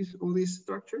identities of this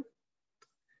structure?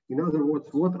 In other words,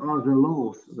 what are the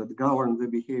laws that govern the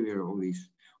behavior of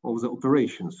the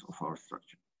operations of our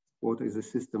structure? What is the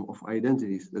system of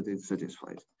identities that it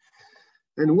satisfies?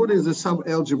 And what is the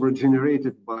sub-algebra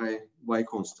generated by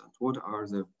constant? What are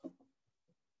the,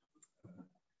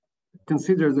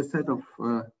 consider the set of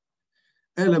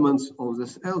elements of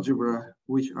this algebra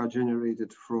which are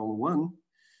generated from one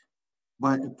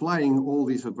by applying all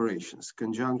these operations,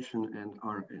 conjunction and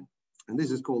Rn. And this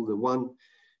is called the one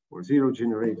or zero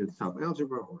generated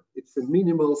sub-algebra, or it's a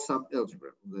minimal sub-algebra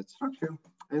of that structure,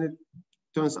 and it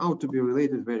turns out to be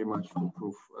related very much to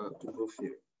proof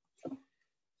theory.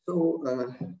 So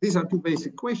these are two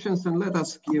basic questions, and let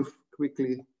us give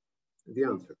quickly the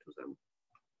answer to them.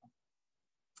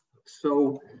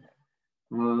 So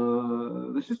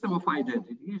the system of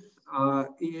identities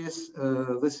is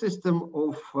the system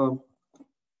of,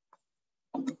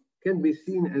 can be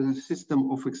seen as a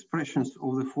system of expressions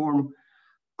of the form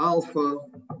alpha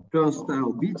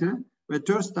turnstile beta, where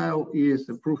turnstile is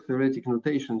a proof theoretic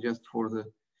notation just for the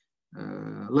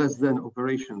less than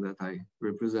operation that I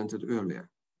represented earlier.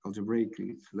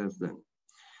 Algebraically, it's less than.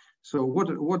 So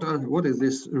what is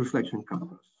this reflection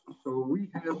compass? So we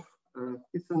have,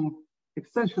 it's an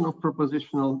extension of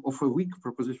a weak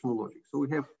propositional logic. So we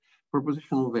have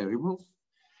propositional variables,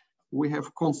 we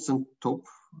have constant top,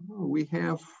 we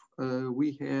have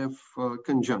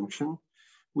conjunction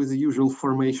with the usual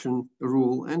formation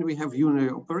rule, and we have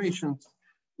unary operations,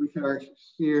 which are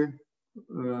here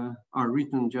are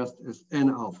written just as n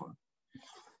alpha.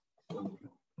 So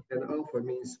n alpha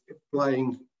means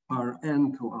applying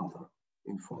Rn to alpha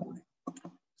in formulae.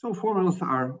 So formulas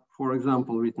are, for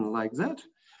example, written like that,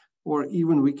 or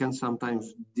even we can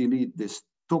sometimes delete this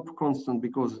top constant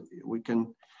because we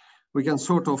can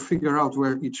sort of figure out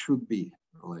where it should be,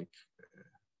 like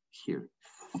here.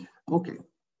 Okay.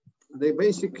 The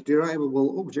basic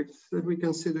derivable objects that we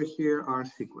consider here are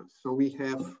sequence. So we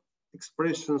have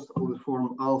expressions of the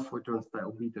form alpha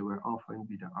turnstile beta, where alpha and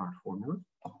beta are formulas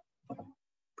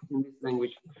in this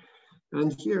language.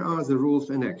 And here are the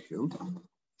rules and axioms.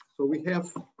 So we have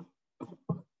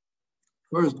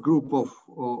first group of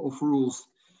rules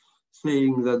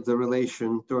saying that the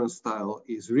relation turnstile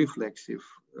is reflexive,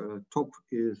 top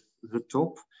is the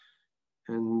top,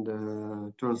 and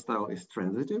turnstile is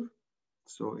transitive.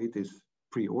 So it is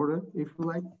pre-order, if you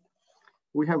like.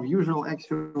 We have usual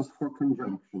axioms for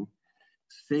conjunction,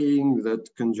 saying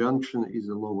that conjunction is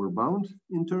a lower bound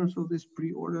in terms of this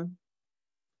pre-order.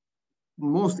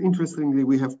 Most interestingly,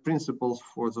 we have principles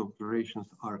for the operations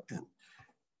Rn.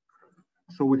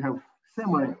 So we have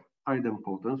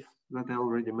idempotence that I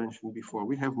already mentioned before.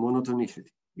 We have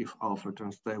monotonicity if alpha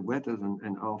turns to beta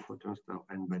and alpha turns to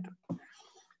n beta.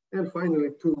 And finally,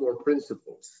 two more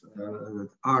principles.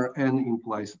 Rn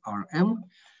implies Rm.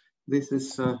 This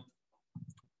is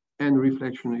n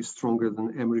reflection is stronger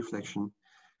than m reflection.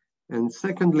 And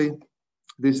secondly,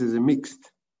 this is a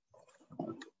mixed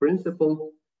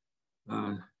principle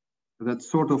that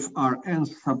sort of Rn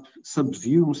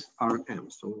subsumes Rm.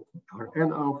 So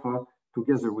Rn alpha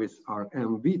together with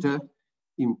Rm beta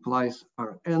implies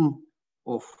Rn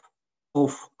of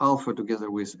alpha together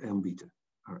with m beta,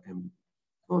 Rm.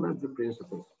 So that's the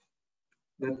principles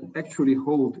that actually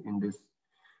hold in this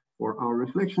for our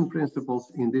reflection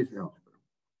principles in this algebra.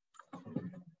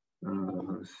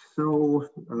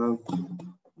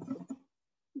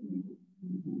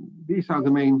 These are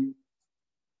the main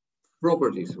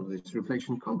properties of this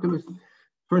reflection calculus,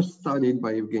 first studied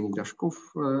by Evgeny Dashkov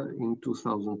in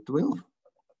 2012.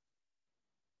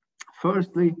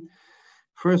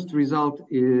 First result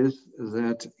is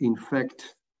that, in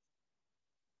fact,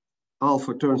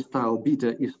 alpha turnstile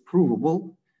beta is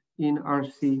provable in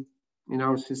RC, in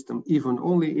our system, even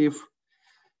only if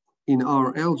in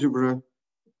our algebra,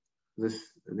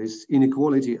 this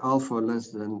inequality alpha less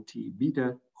than t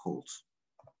beta holds.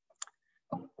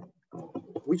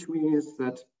 Which means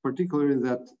that particularly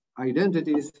that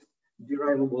identities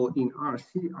derivable in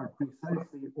RC are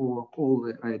precisely all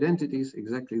the identities,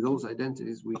 exactly those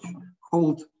identities which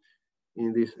hold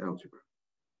in this algebra.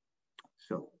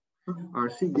 So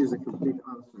RC gives a complete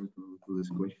answer to this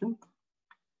question.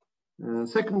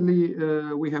 Secondly,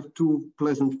 we have two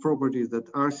pleasant properties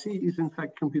that RC is in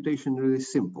fact computationally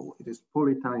simple. It is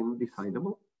polytime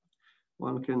decidable.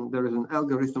 There is an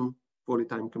algorithm,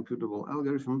 polytime computable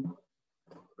algorithm,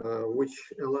 which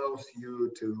allows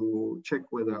you to check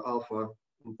whether alpha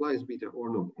implies beta or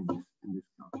not in this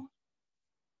case.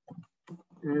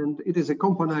 And it is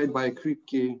accompanied by a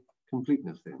Kripke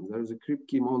completeness. Then there is a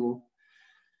Kripke model.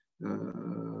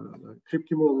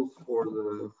 Kripke models for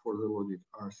the logic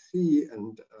RC,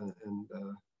 and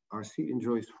RC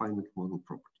enjoys finite model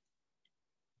property.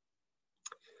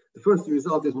 The first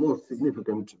result is most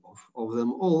significant of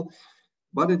them all,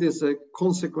 but it is a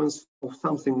consequence of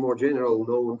something more general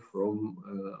known from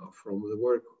the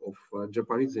work of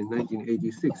Japaridze in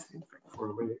 1986, in fact, for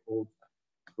a very old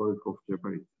work of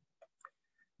Japaridze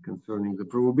concerning the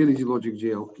probability logic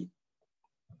JLP.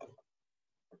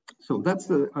 So that's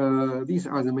these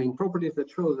are the main properties that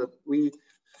show that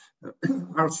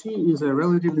RC is a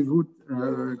relatively good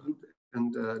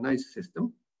and nice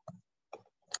system.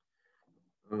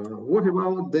 What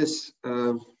about this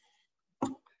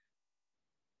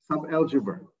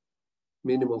subalgebra,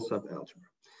 minimal subalgebra?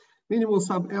 Minimal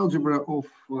subalgebra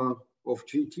of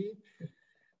GT,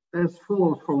 as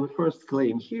follows from the first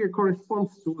claim here,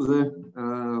 corresponds to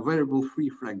the variable free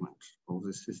fragment of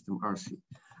the system RC.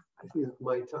 I think that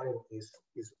my time is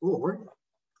over.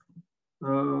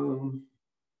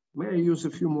 May I use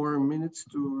a few more minutes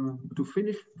to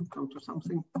finish, to come to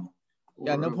something?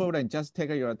 Yeah, no problem. Just take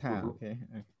your time. Okay.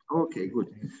 Okay, good.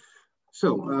 So,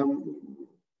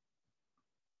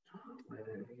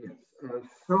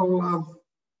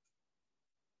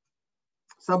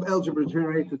 subalgebra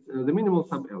generated, the minimal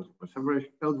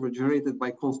subalgebra generated by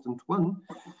constant 1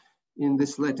 in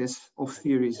this lattice of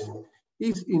theories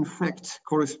is in fact,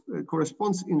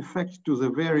 corresponds in fact to the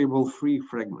variable free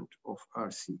fragment of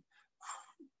RC.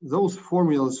 Those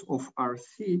formulas of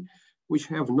RC which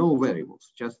have no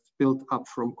variables, just built up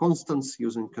from constants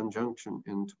using conjunction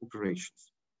and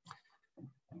operations.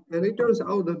 And it turns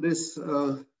out that this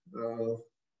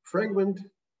fragment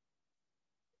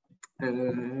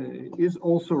is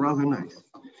also rather nice.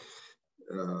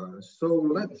 So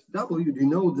let W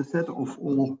denote the set of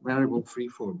all variable free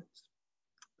formulas.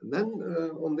 And then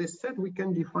on this set, we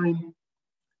can define,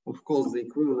 of course, the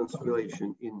equivalence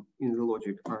relation in the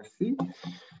logic RC.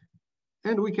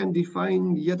 And we can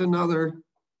define yet another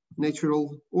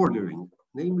natural ordering,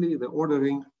 namely the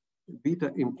ordering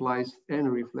beta implies n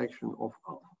reflection of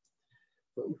alpha.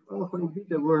 So if alpha and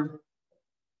beta were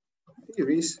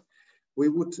theories, we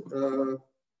would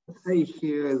say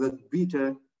here that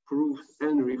beta proves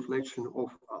n reflection of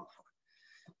alpha,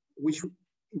 which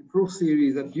in proof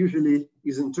theory that usually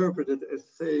is interpreted as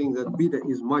saying that beta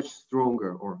is much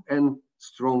stronger or n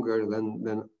stronger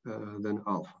than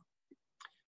alpha.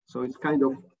 So it's kind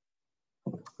of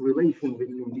relation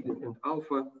between beta and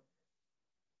alpha,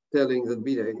 telling that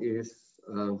beta is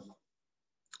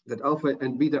that alpha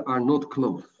and beta are not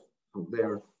close, so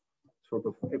they're sort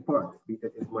of apart. Beta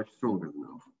is much stronger than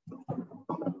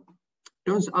alpha.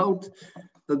 Turns out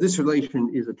that this relation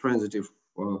is a transitive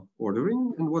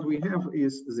ordering, and what we have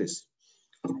is this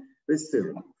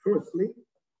theorem. Firstly,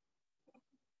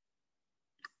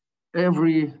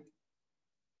 every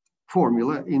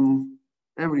formula in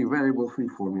every variable-free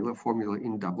formula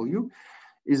in W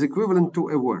is equivalent to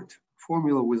a word,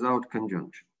 formula without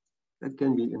conjunction. That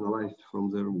can be analyzed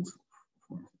from the rules.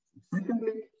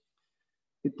 Secondly,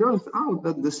 it turns out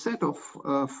that the set of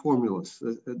formulas,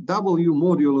 W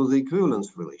modulo the equivalence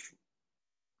relation,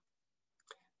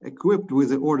 equipped with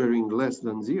the ordering less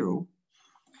than 0,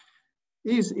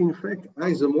 is in fact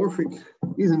isomorphic,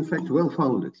 is in fact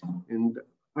well-founded and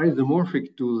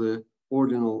isomorphic to the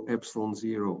ordinal epsilon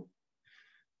 0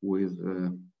 with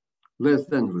less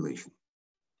than relation.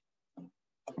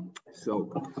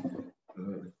 So,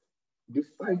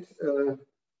 despite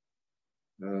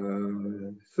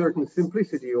certain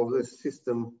simplicity of the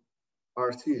system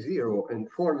RC0 and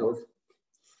formulas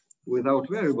without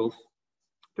variables,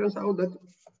 turns out that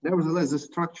nevertheless the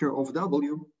structure of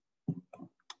W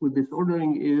with this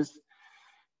ordering is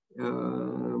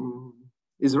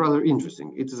rather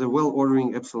interesting. It is a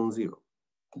well-ordering epsilon 0,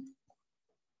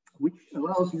 which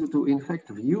allows you to in fact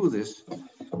view this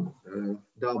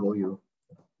W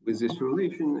with this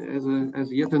relation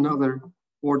as yet another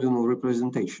ordinal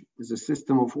representation, as a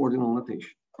system of ordinal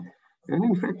notation. And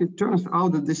in fact, it turns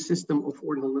out that this system of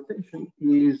ordinal notation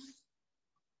is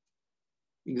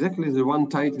exactly the one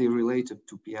tightly related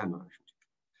to piano arithmetic.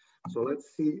 So let's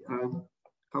see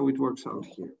how it works out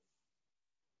here.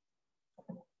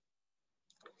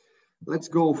 Let's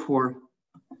go for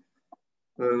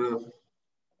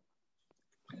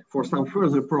some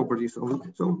further properties of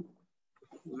it. So,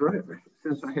 right,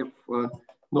 since I have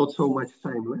not so much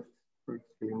time left,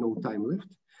 practically no time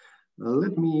left,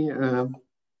 let me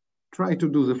try to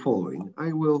do the following.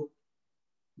 I will,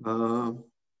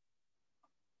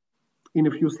 in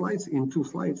a few slides, in 2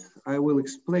 slides, I will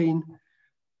explain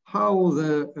how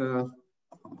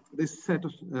this set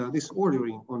of this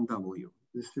ordering on W,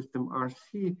 this system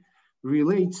RC,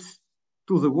 relates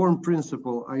to the worm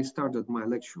principle I started my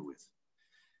lecture with.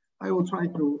 I will try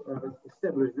to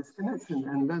establish this connection,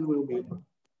 and then will be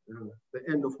the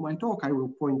end of my talk. I will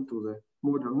point to the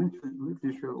modern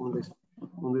literature on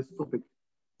this topic.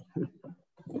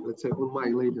 Let's say on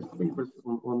my latest papers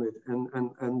on it,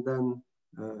 and then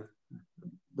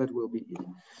that will be it.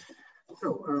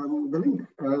 So the link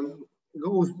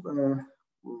goes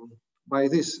by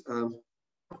this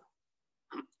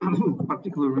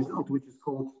particular result, which is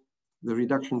called the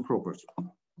reduction property.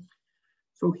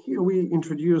 So here we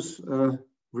introduce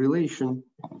relation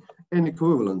and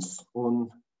equivalence on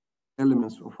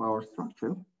elements of our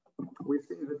structure. We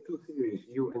say that 2 theories,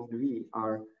 U and V,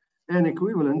 are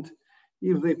n-equivalent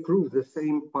if they prove the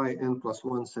same pi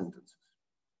n+1 sentences.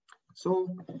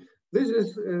 So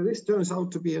this turns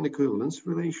out to be an equivalence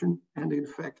relation, and in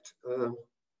fact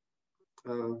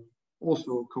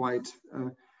also quite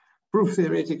proof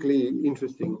theoretically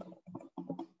interesting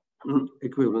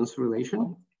equivalence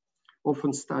relation,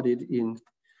 often studied in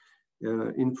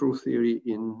proof theory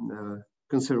in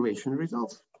conservation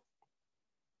results.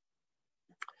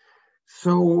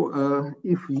 So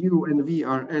if U and V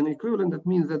are n equivalent, that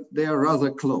means that they are rather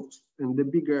close, and the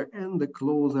bigger n, the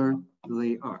closer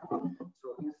they are.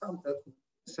 So in some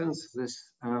sense,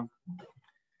 this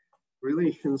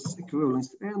relations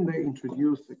equivalence, and they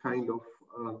introduce a kind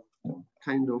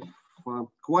of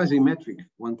quasi-metric,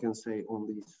 one can say, on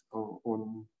these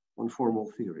on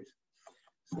formal theories.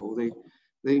 So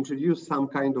they introduce some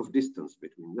kind of distance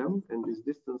between them, and this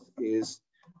distance is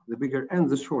the bigger and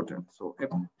the shorter. So a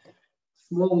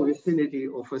small vicinity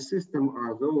of a system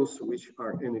are those which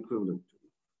are n equivalent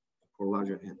for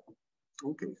larger n.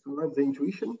 Okay, so that's the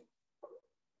intuition.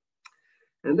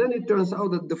 And then it turns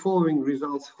out that the following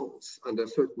results holds under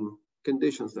certain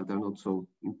conditions that are not so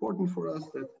important for us,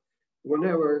 that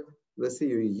whenever the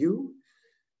theory U,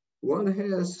 one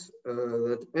has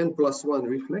that n+1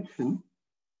 reflection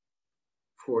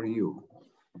for U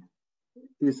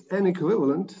is n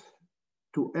equivalent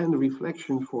to n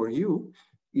reflection for U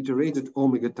iterated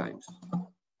omega times.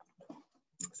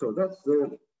 So that's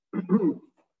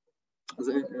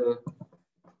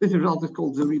this result is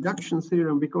called the reduction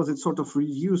theorem because it sort of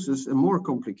reduces a more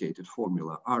complicated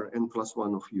formula,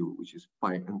 Rn+1 of U, which is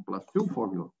pi n+2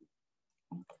 formula,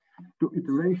 to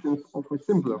iterations of a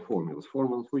simpler formulas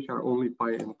which are only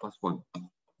pi n+1.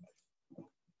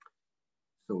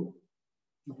 So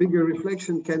bigger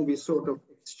reflection can be sort of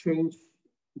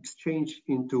exchanged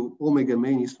into omega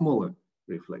many smaller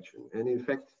reflection. And in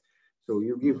fact, so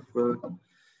you give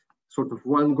sort of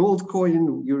one gold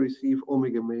coin, you receive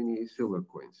omega many silver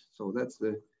coins. So that's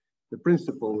the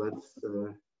principle that's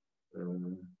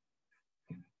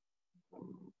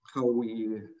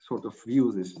we sort of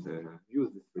view this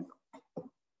result.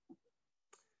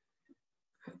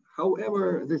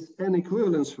 However, this n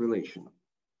equivalence relation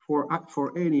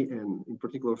for any n, in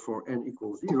particular for n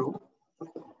equals 0,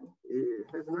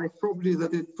 has a nice property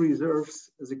that it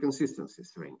preserves the consistency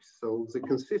strength. So the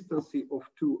consistency of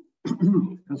two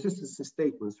consistency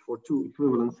statements for two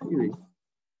equivalent series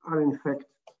are in fact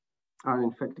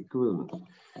equivalent.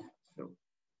 So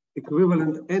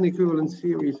n equivalent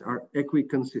series are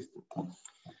equiconsistent.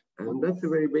 And that's a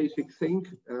very basic thing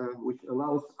which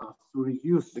allows us to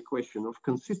reduce the question of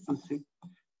consistency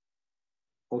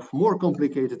of more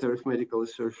complicated arithmetical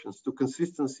assertions to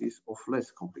consistencies of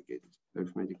less complicated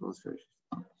arithmetical assertions.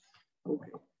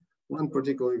 Okay, one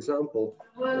particular example.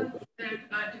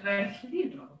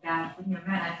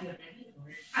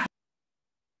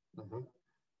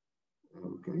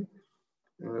 Okay,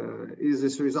 is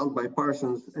this result by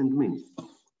Parsons and Mintz.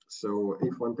 So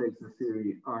if one takes the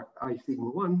theory I sigma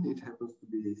 1, it happens to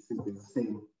be simply the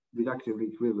same reductively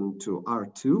equivalent to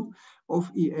R2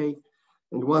 of EA.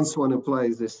 And once one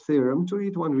applies this theorem to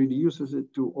it, one reduces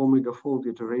it to omega-fold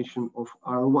iteration of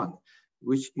R1,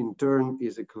 which in turn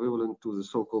is equivalent to the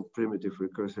so-called primitive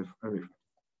recursive arithmetic.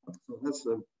 So that's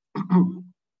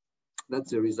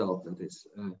that's a result that is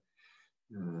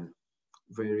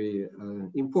very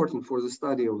important for the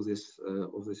study of this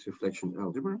reflection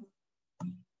algebra.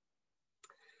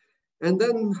 And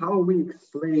then how we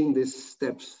explain these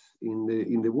steps in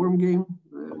the worm game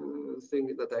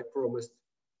thing that I promised.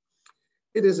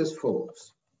 It is as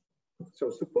follows. So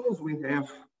suppose we have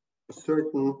a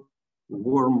certain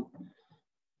worm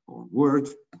or word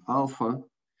alpha,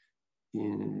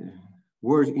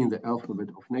 word in the alphabet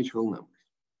of natural numbers.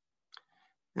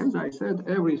 As I said,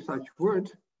 every such word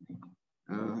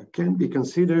can be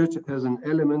considered as an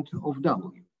element of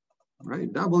W,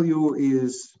 right? W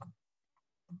is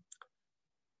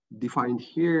defined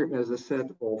here as a set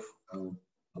of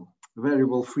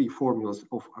variable free formulas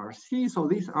of RC. So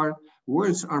these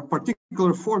words are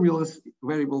particular formulas,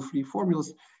 variable free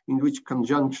formulas in which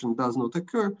conjunction does not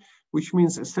occur, which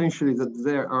means essentially that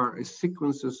there are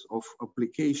sequences of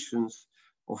applications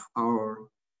of our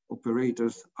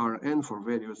operators Rn for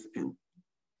various n.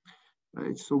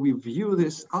 Right? So we view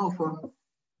this alpha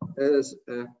as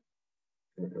a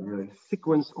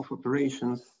sequence of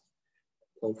operations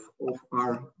of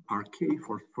Rk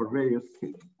for various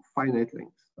k, finite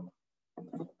lengths.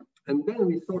 And then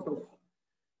we sort of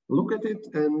look at it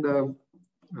and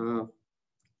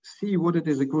see what it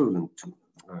is equivalent to.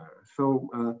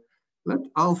 Let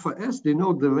alpha s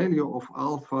denote the value of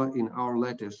alpha in our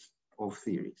lattice of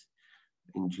theories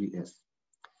in GS.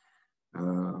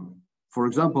 For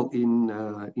example, in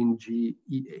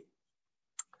GEA.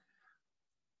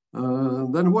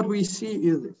 Then what we see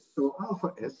is this. So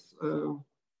alpha s,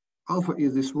 alpha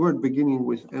is this word beginning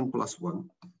with n+1.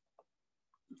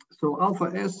 So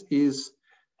alpha s is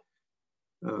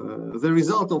the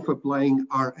result of applying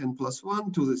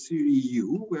Rn+1 to the series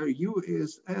U, where U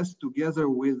is S together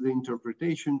with the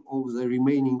interpretation of the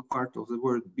remaining part of the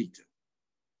word beta,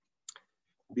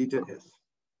 beta S.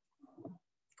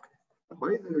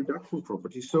 By the reduction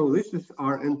property, so this is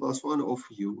Rn+1 of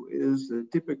U is a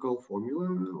typical formula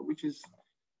which is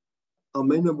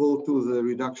amenable to the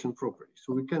reduction property.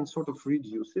 So we can sort of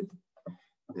reduce it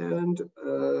and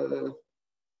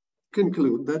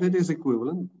conclude that it is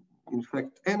equivalent, in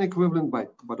fact, n equivalent,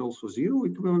 but also 0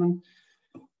 equivalent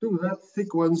to that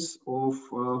sequence of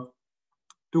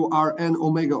to Rn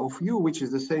omega of U, which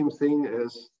is the same thing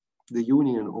as the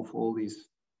union of all these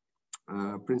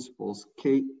principles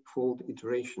k-fold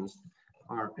iterations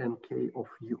Rnk of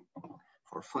U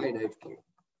for finite k.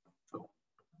 So,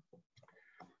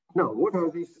 now, what are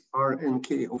these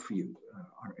Rnk of U?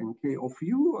 Rnk of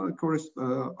U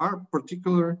are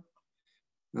particular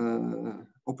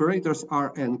operators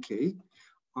Rnk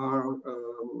are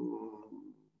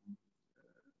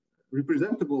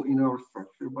representable in our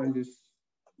structure by this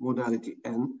modality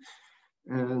n,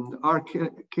 and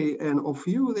Rkn of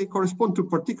U, they correspond to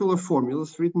particular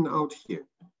formulas written out here.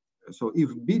 So if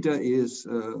beta is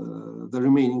the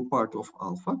remaining part of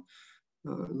alpha,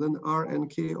 then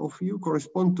Rnk of U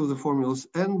correspond to the formulas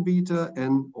n beta,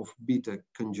 n of beta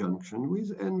conjunction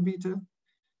with n beta,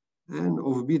 n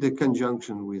of beta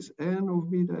conjunction with n of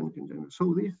beta and conjunction.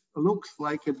 So this looks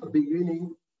like a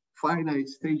beginning finite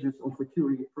stages of a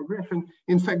Turing progression.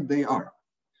 In fact, they are.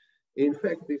 In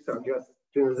fact, these are just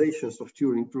generalizations of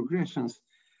Turing progressions,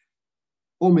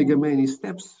 omega many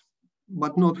steps,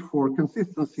 but not for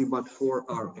consistency, but for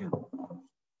Rn.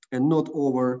 And not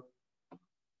over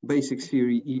basic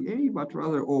theory EA, but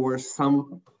rather over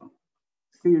some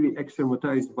theory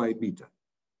axiomatized by beta.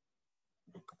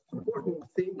 important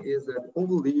thing is that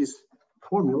all these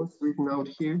formulas written out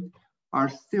here are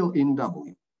still in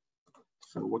W.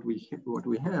 So what we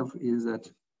have is that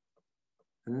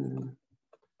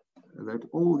that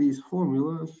all these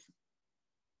formulas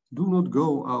do not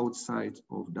go outside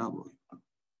of W.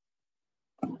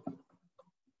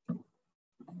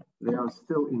 They are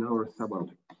still in our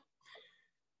suboutings.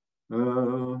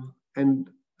 And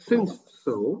since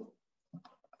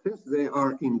they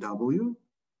are in W,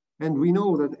 and we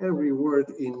know that every word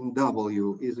in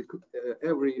W is,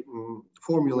 every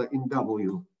formula in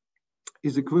W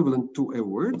is equivalent to a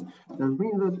word, that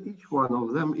means that each one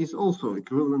of them is also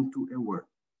equivalent to a word.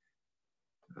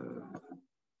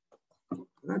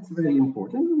 That's very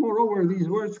important. Moreover, these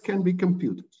words can be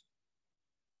computed.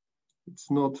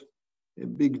 It's not a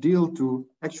big deal to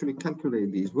actually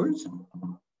calculate these words.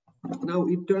 Now,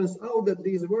 it turns out that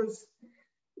these words,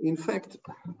 in fact,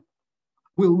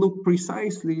 will look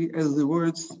precisely as the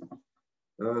words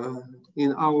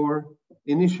in our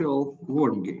initial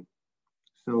worm game.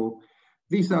 So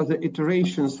these are the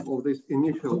iterations of this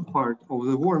initial part of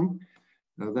the worm,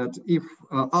 that if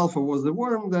alpha was the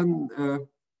worm, then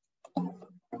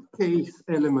case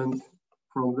element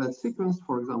from that sequence,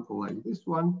 for example, like this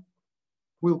one,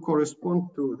 will correspond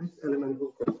to, this element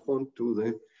will correspond to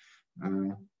the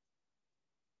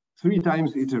three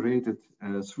times iterated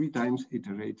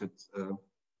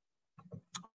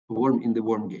worm in the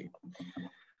worm game.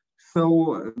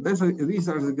 So these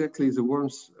are exactly the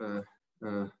worms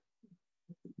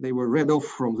they were read off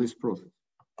from this process.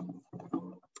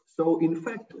 So in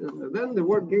fact, then the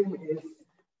worm game is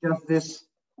just this,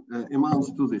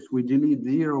 amounts to this. We delete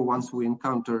 0 once we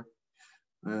encounter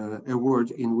a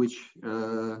word in which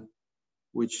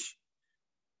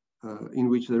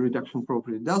the reduction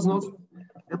property does not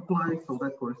apply. So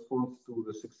that corresponds to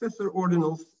the successor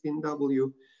ordinals in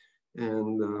W.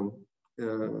 And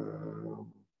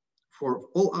for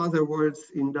all other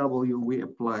words in W, we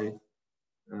apply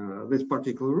this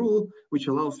particular rule, which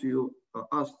allows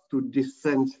us to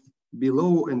descend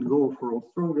below and go from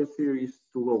stronger series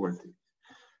to lower series.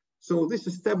 So this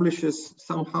establishes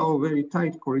somehow a very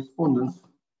tight correspondence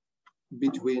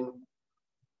between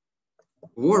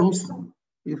worms,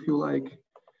 if you like,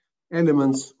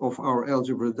 elements of our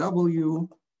algebra W,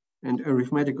 and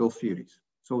arithmetical theories.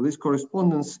 So this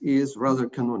correspondence is rather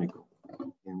canonical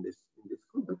in this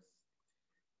context.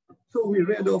 So we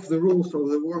read off the rules of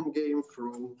the worm game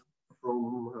from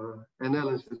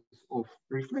analysis of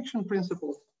reflection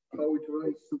principles, how it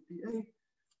relates to PA.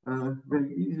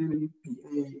 Very easily,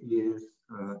 PA is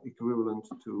equivalent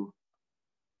to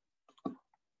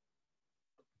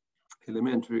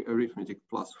elementary arithmetic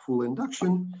plus full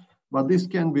induction, but this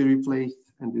can be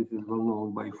replaced, and this is well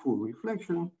known, by full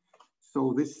reflection.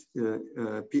 So this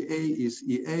PA is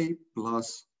EA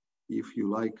plus, if you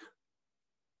like,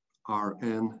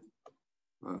 Rn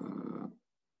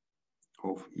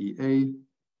of EA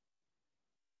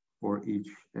for each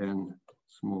n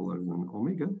smaller than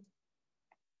omega,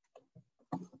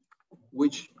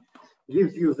 which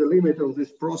gives you the limit of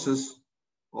this process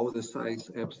of the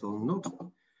size epsilon naught.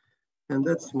 And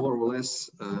that's more or less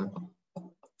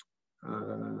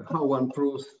how one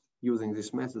proves, using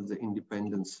this method, the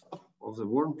independence of the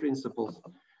worm principles.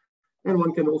 And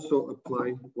one can also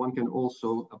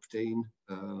obtain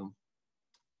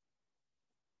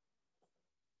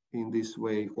in this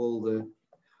way all the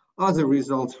other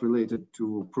results related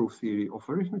to proof theory of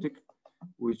arithmetic,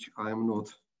 which I'm not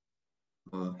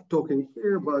talking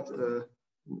here, but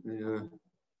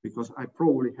because I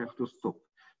probably have to stop.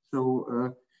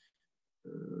 So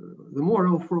the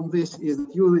moral from this is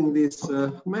that using these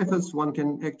methods, one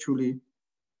can actually,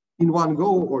 in one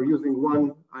go or using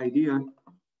one idea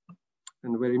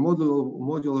and very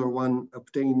modular one,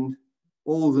 obtain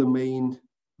all the main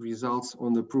results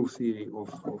on the proof theory of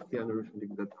piano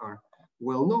arithmetic that are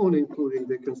well known, including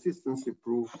the consistency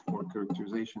proof or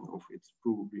characterization of its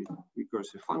provably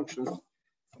recursive functions,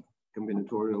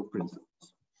 combinatorial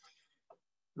principles.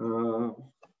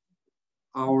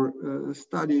 Our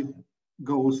study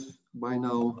goes by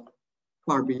now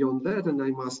far beyond that, and I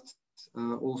must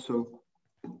also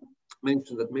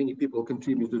mention that many people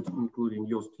contributed, including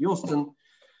Joost Joosten,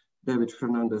 David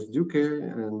Fernandez-Duque,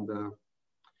 and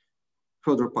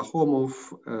Fyodor Pahomov,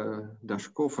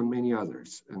 Dashkov, and many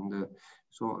others. And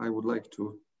so I would like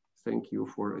to thank you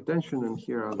for attention, and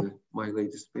here are my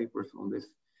latest papers on this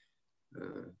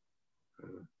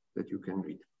that you can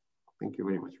read. Thank you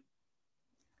very much.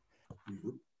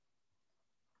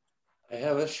 I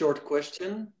have a short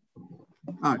question.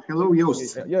 Hello,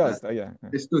 Joost. Yes, yeah.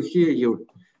 Nice to hear you.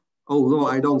 Although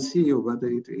I don't see you, but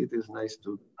it is nice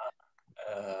to.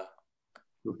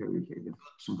 to hear you here.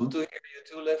 Good to hear you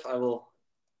too, Lev. I will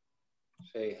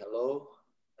say hello.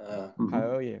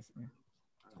 Hello, yes.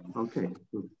 Okay.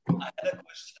 I had a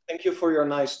question. Thank you for your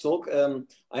nice talk.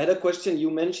 I had a question.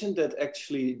 You mentioned that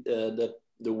actually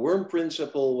the worm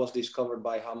principle was discovered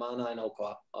by Hamana and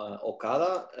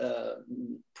Okada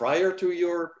prior to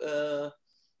your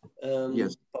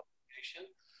Yes. publication.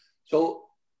 So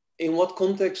in what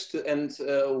context and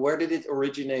where did it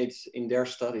originate in their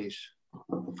studies?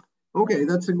 Okay,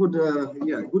 that's a good,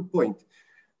 good point.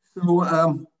 So,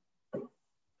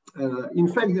 in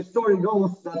fact, the story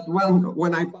goes that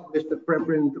when I published the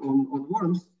preprint on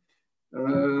worms,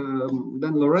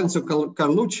 then Lorenzo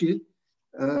Carlucci,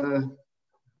 a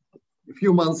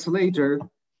few months later,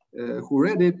 who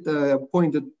read it,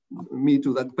 pointed me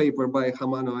to that paper by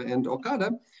Hamano and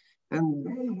Okada, and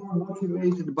they were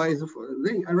motivated by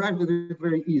they arrived at it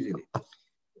very easily.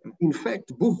 In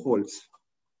fact, Buchholz,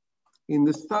 in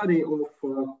the study of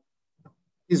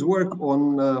his work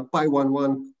on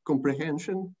pi11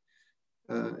 comprehension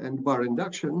and bar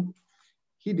induction,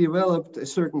 he developed a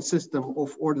certain system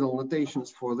of ordinal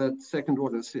notations for that second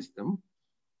order system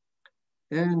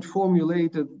and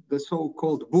formulated the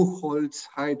so-called Buchholz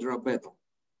Hydra battle.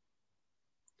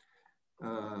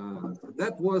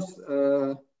 That was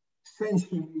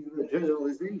essentially the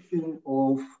generalization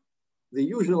of the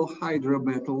usual Hydra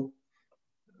battle,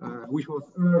 which was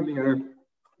earlier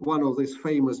one of these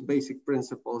famous basic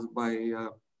principles by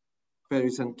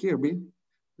Paris and Kirby.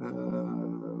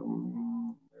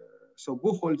 So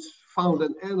Buchholz found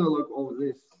an analog of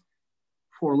this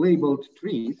for labeled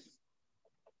trees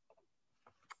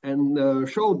and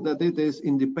showed that it is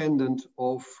independent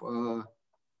of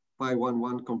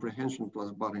pi11 comprehension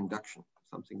plus bar induction,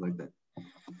 something like that.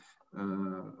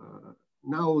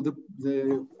 Now the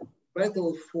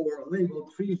battle for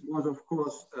labeled trees was, of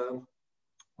course,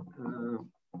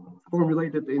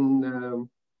 formulated in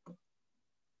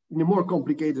a more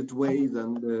complicated way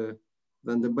than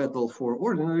the battle for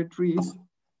ordinary trees.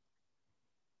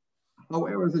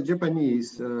 However, the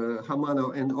Japanese,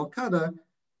 Hamano and Okada,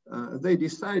 they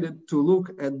decided to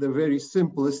look at the very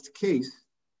simplest case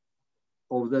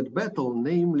of that battle,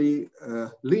 namely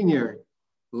linear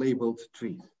labeled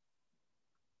trees.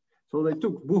 So they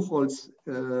took Buchholz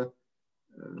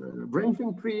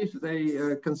branching trees,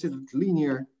 they considered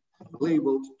linear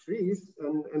labeled trees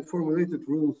and formulated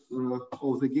rules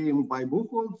of the game by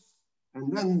Buchholz. And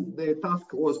then the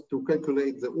task was to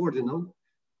calculate the ordinal,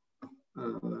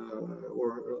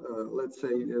 let's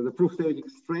say the proof theoretic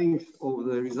strength of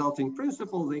the resulting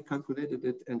principle. They calculated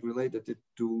it and related it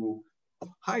to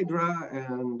Hydra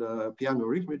and piano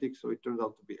arithmetic, so it turned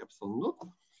out to be epsilon naught.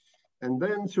 And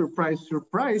then, surprise,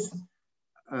 surprise,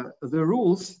 the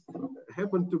rules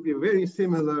happen to be very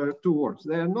similar to worms.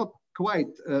 They are not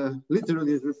quite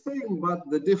literally the same, but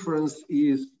the difference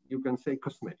is, you can say,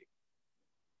 cosmetic.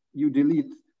 You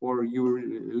delete or you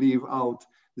leave out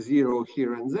 0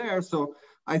 here and there. So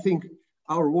I think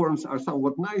our worms are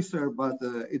somewhat nicer, but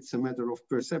it's a matter of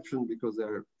perception because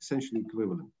they're essentially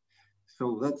equivalent.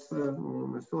 So that's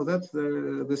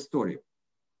the story.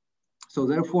 So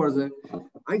therefore,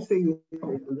 I think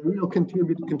the real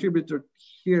contributor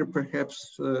here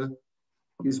perhaps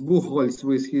is Buchholz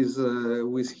with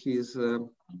his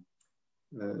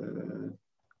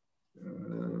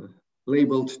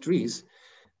labeled trees.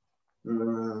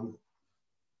 And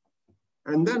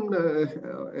then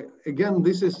again,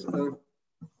 this is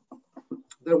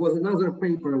there was another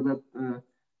paper that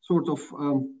sort of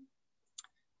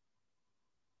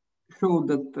showed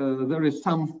that there is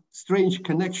some strange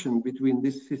connection between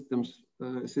this system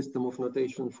of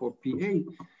notation for PA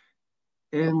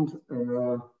and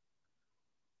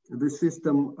the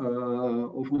system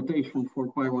of notation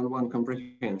for pi11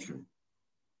 comprehension.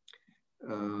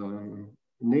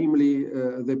 Namely,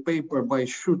 the paper by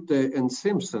Schutte and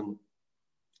Simpson,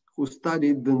 who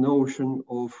studied the notion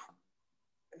of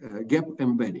gap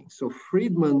embedding. So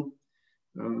Friedman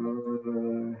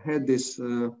had this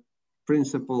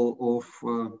principle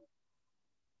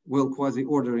of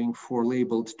quasi-ordering for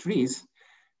labeled trees,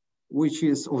 which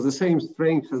is of the same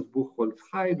strength as Buchholz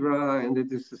Hydra, and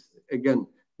it is, again,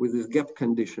 with this gap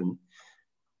condition.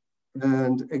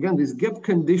 And again, these gap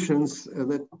conditions,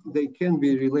 that they can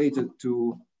be related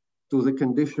to the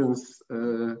conditions.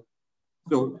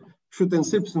 So Schutte and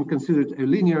Simpson considered a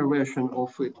linear version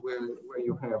of it where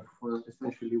you have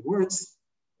essentially words.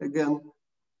 Again,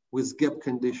 with gap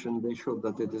condition, they showed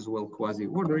that it is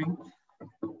quasi-ordering.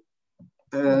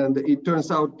 And it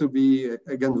turns out to be,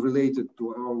 again, related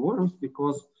to our worms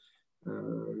because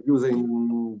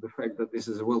using the fact that this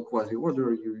is a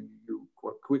quasi-order, you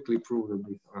quite quickly prove that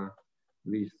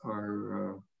these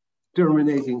are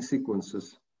terminating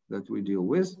sequences that we deal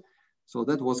with. So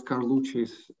that was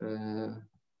Carlucci's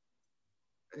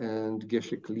and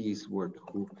Geshe-Lee's work,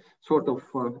 who sort of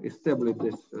established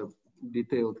this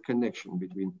detailed connection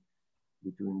between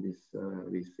these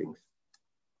things.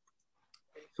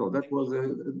 So that was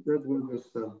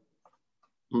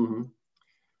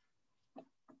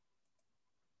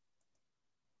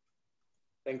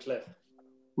Thanks, Lev.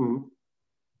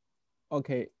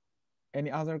 Okay.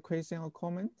 Any other question or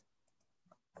comment?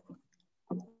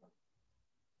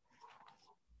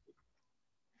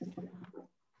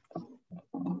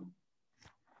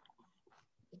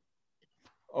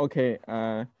 Okay.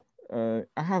 I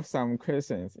have some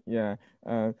questions. Yeah.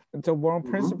 The Worm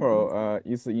principle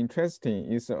is interesting.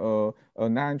 It's a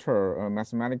natural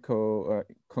mathematical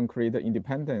concrete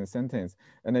independent sentence,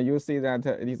 and you see that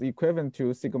it is equivalent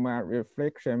to sigma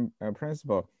reflection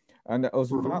principle. And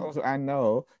also I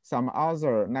know some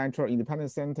other natural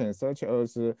independent sentence, such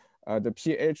as the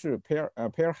PH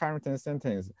pair Hamilton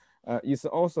sentence, is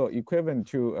also equivalent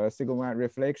to sigma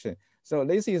reflection. So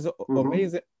this is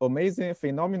amazing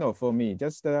phenomenon for me.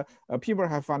 Just people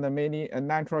have found many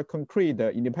natural concrete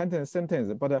independent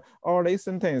sentences, but all these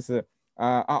sentences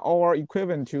are all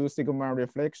equivalent to sigma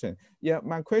reflection. Yeah,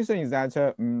 my question is that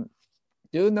do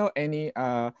you know any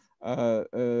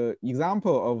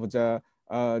example of the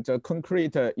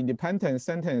concrete independent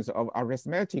sentence of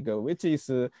arithmetic, which is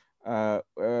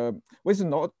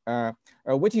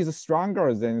which is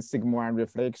stronger than sigma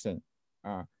reflection?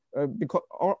 Because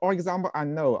all example I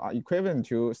know are equivalent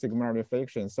to sigma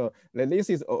reflection. So this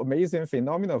is an amazing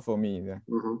phenomenon for me. Yeah.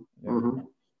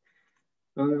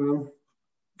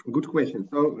 Good question.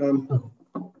 So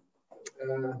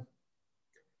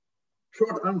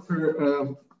short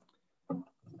answer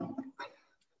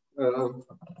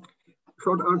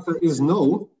is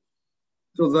no.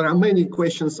 So there are many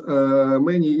questions,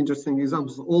 many interesting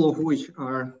examples, all of which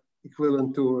are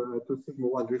equivalent to sigma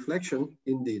 1 reflection,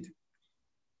 indeed.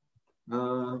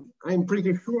 I'm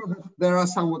pretty sure that there are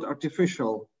somewhat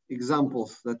artificial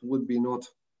examples that would be not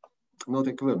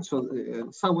equivalent. So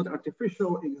somewhat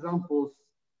artificial examples,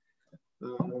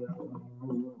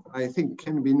 I think,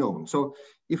 can be known. So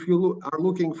if you are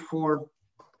looking for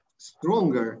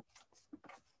stronger,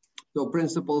 so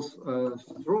principles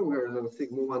stronger than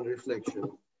sigma 1 reflection,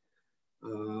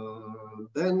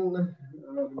 then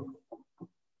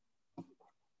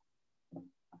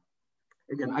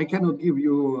again, I cannot give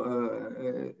you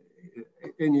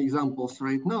any examples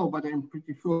right now, but I'm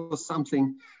pretty sure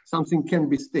something can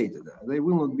be stated. They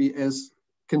will not be as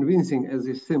convincing as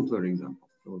a simpler example.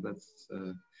 So that's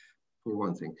for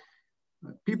one thing.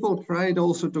 People tried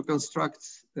also to construct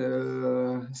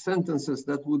sentences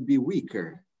that would be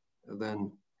weaker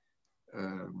than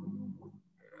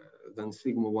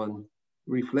sigma 1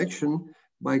 reflection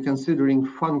by considering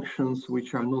functions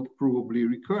which are not provably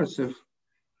recursive,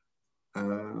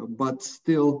 but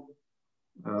still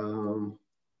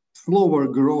slower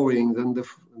growing than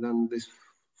this,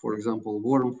 for example,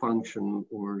 Worm function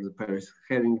or the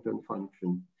Paris-Harrington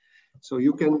function. So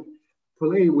you can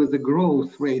play with the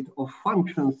growth rate of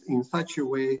functions in such a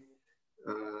way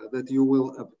that you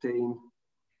will obtain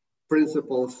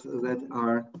principles that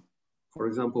are, for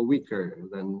example, weaker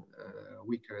than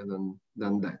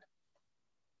that.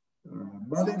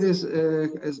 But it is,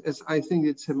 as I think,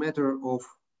 it's a matter of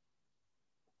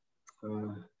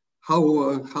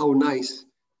how nice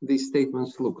these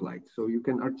statements look like. So you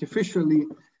can artificially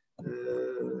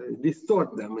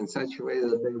distort them in such a way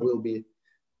that they will be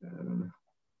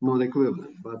not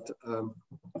equivalent. But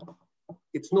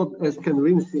it's not as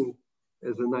convincing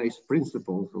as a nice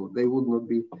principle, so they would not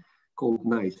be called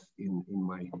nice in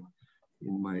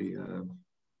my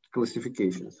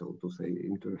classification, so to say.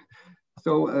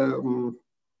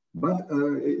 But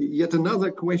yet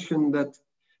another question that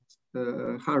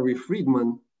Harvey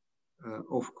Friedman,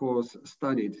 of course,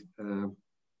 studied a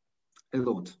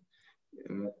lot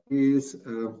is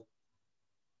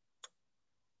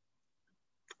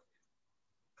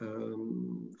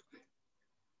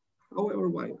however,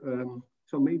 why?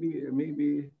 So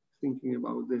maybe thinking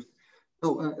about this.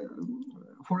 So,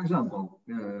 for example,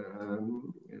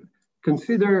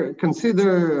 consider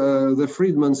the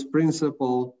Friedman's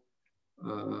principle,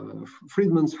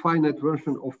 Friedman's finite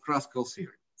version of Kruskal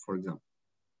theory, for example.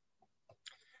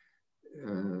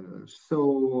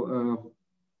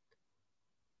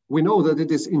 We know that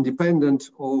it is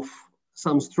independent of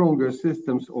some stronger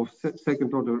systems of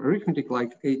second-order arithmetic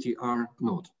like ATR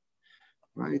naught,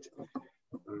 right?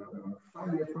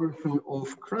 Finite version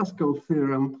of Kruskal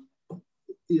theorem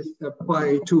is a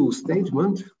pi2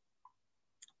 statement,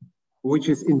 which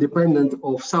is independent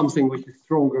of something which is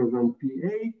stronger than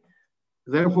PA,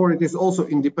 Therefore, it is also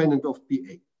independent of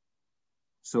PA.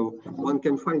 So one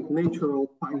can find natural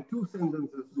pi2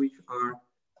 sentences which are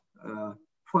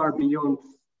far beyond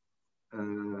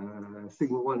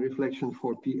sigma 1 reflection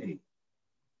for PA.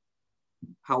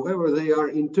 However, they are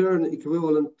in turn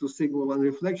equivalent to sigma 1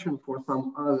 reflection for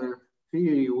some other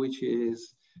theory, which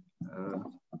is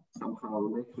somehow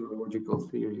meteorological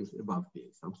theories above PA,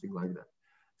 something like that.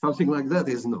 Something like that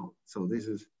is known. So this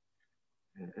is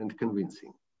and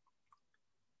convincing.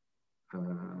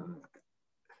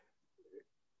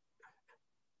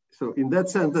 So in that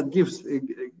sense, that gives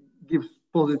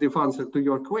positive answer to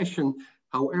your question.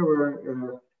 However,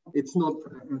 it's not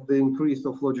the increase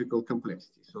of logical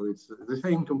complexity. So it's the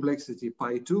same complexity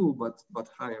pi2, but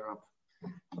higher up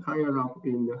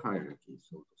in the hierarchy.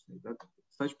 So to say that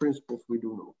such principles we do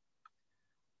know.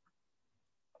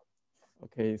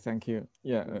 Okay, thank you.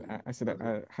 Yeah, I said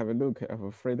I have a look at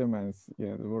Friedman's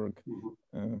work.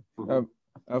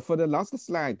 For the last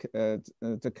slide,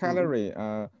 the calorie.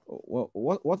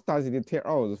 What does it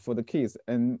tell us for the case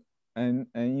n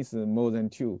is more than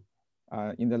 2?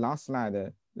 In the last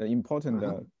slide, the important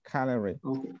calorie.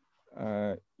 Okay.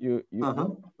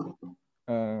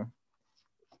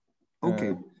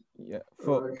 Okay. Yeah.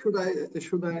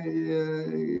 Should I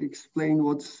explain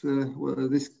what's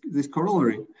this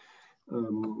corollary?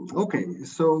 Okay.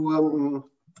 So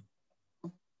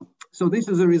this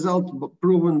is a result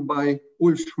proven by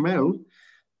Ulf-Schmel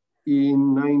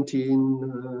in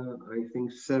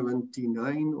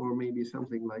 1979 or maybe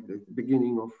something like the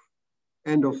beginning of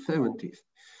end of 70s.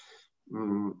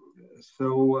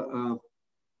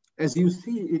 As you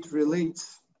see, it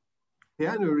relates, the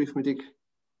arithmetic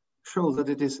shows that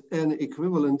it is n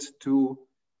equivalent to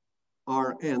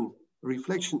Rn,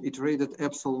 reflection iterated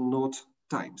epsilon naught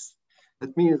times.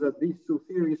 That means that these two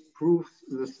theories prove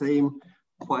the same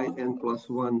pi n plus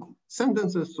 1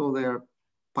 sentences, so they are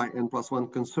pi n plus 1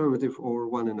 conservative over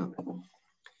one another.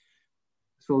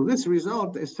 So this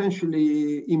result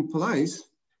essentially implies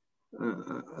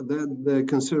that the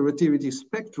conservativity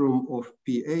spectrum of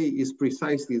PA is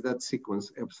precisely that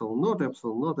sequence, epsilon naught,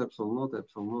 epsilon naught, epsilon naught,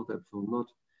 epsilon naught, epsilon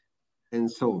naught, and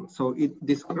so on. So it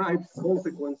describes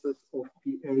consequences of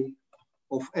PA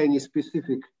of any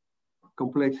specific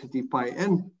complexity pi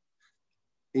n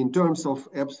in terms of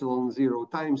epsilon 0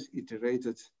 times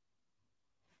iterated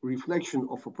reflection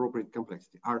of appropriate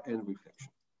complexity, Rn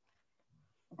reflection.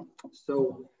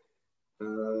 So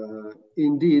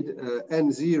indeed,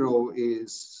 n0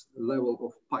 is level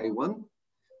of pi 1,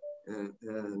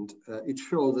 and it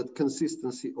shows that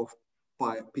consistency of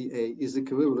PA is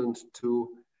equivalent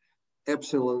to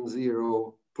epsilon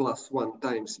 0 plus 1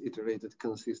 times iterated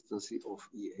consistency of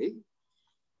EA.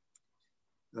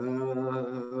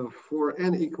 For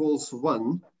n equals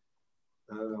 1,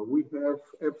 we have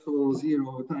epsilon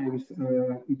 0 times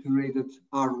iterated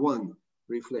R1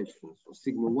 reflection, so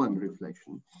sigma 1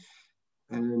 reflection.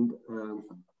 And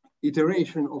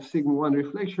iteration of sigma 1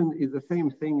 reflection is the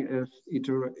same thing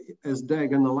as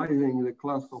diagonalizing the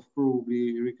class of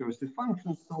probably recursive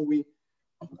functions. So we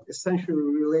essentially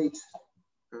relate,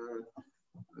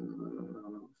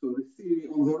 so the theory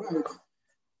on the right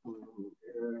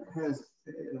has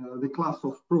the class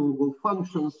of provable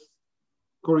functions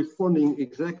corresponding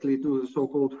exactly to the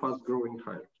so-called fast-growing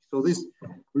hierarchy. So this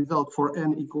result for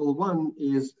n equal 1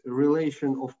 is a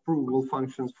relation of provable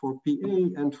functions for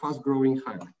PA and fast-growing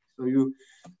hierarchy. So you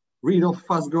read off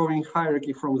fast-growing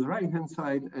hierarchy from the right-hand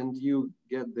side, and you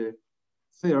get the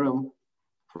theorem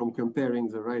from comparing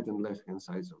the right and left-hand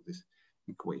sides of this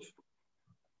equation.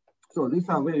 So these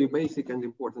are very basic and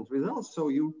important results. So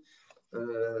you,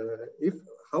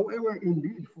 however,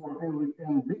 indeed, for every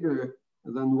n bigger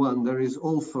than 1, there is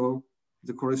also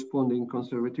the corresponding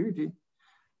conservativity.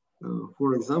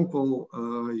 For example,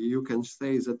 you can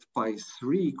say that pi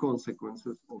 3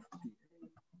 consequences of PA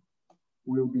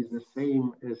will be the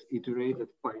same as iterated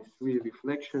pi 3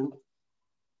 reflection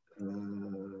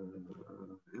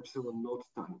epsilon naught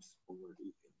times over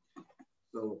EA.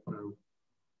 So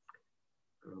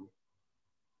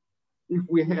if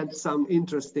we had some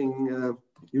interesting,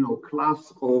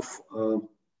 class of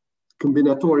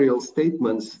combinatorial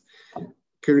statements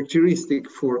characteristic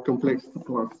for complexity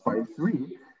class pi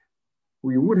 3,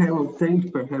 we would have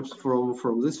obtained perhaps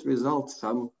from this result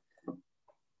some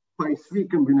pi 3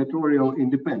 combinatorial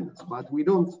independence, but we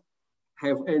don't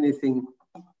have anything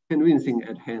convincing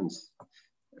at hand.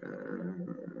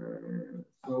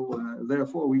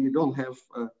 Therefore, we don't have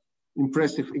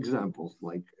impressive examples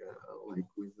like with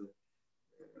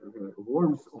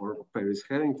Worms or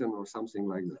Paris-Harrington or something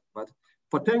like that. But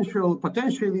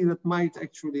potentially that might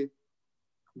actually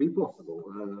be possible.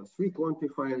 3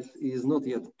 quantifiers is not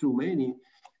yet too many,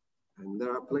 and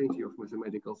there are plenty of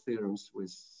mathematical theorems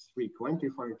with 3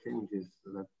 quantifier changes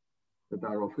that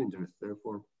are of interest.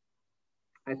 Therefore,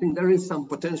 I think there is some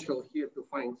potential here to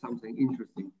find something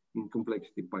interesting in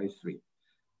complexity pi 3.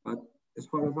 But as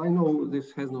far as I know,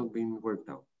 this has not been worked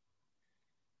out.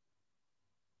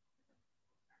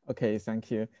 Okay,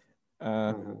 thank you.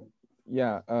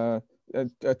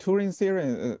 Turing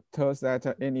theorem tells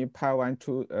that any pi 1,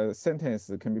 2 sentence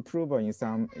can be provable in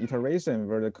some iteration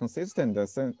with a consistent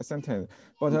sentence.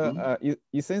 But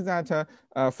it seems that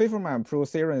Feynman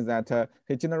proved theorem that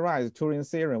he generalized Turing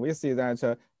theorem. We see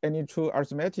that any true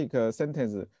arithmetic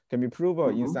sentence can be provable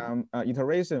in some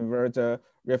iteration with the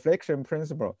reflection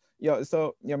principle. Yeah.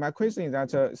 So my question is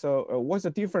that what's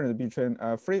the difference between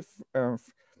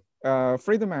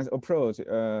Friedman's approach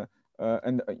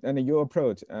and your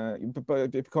approach,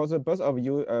 because both of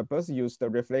you both use the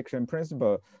reflection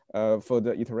principle for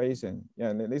the iteration.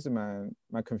 Yeah, this is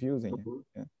my confusing.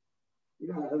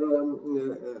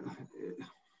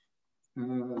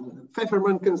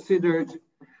 Feynman considered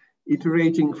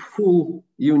iterating full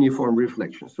uniform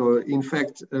reflection. So in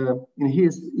fact, in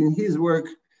his work,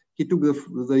 he took the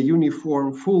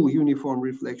full uniform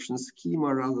reflection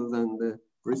schema rather than the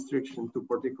restriction to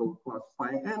particle plus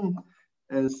phi n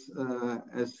as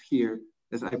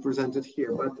I presented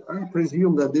here. But I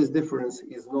presume that this difference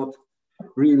is not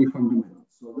really fundamental.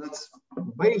 So that's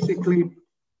basically,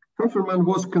 Feynman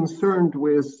was concerned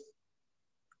with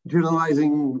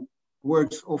generalizing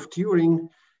works of Turing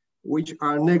which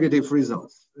are negative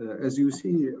results. As you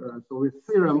see, so with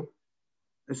theorem,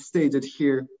 as stated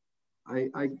here,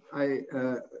 I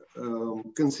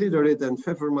consider it, and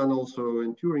Feynman also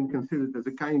and Turing considered it as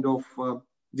a kind of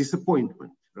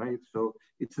disappointment, right? So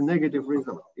it's a negative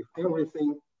result. If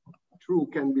everything true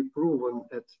can be proven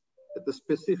at a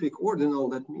specific ordinal,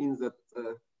 that means that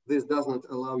this does not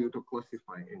allow you to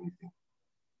classify anything.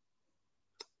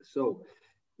 So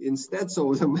instead,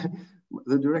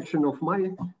 the direction of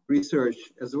my research,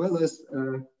 as well as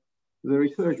the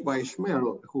research by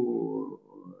Schmerl,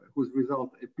 whose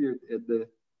result appeared at the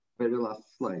very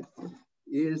last slide,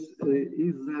 is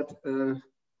that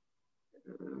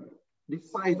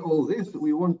despite all this,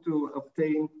 we want to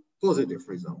obtain positive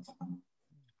results.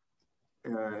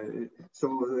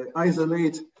 So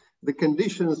isolate the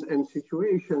conditions and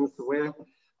situations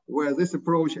where this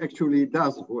approach actually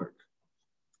does work.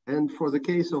 And for the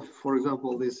case of, for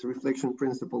example, this reflection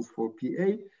principles for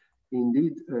PA,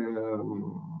 indeed,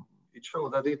 it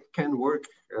shows that it can work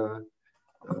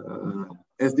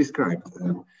as described.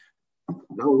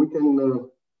 Now we can,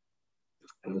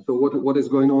 so what is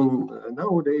going on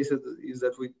nowadays is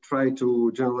that we try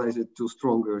to generalize it to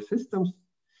stronger systems,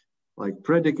 like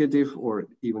predicative or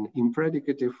even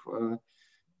impredicative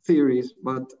theories,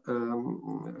 but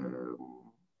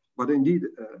indeed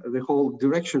the whole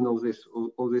direction of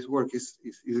this work is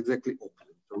exactly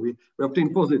opposite. So we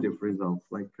obtain positive results,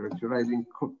 like characterizing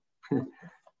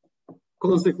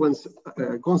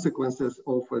consequences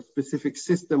of a specific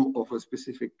system of a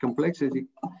specific complexity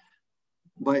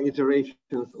by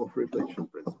iterations of reflection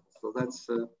principles. So that's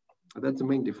the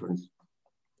main difference.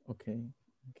 Okay.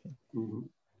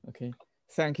 Okay.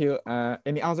 Thank you.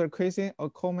 Any other questions or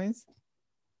comments?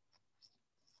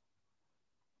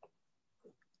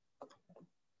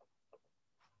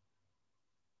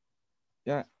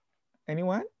 Yeah.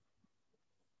 Anyone?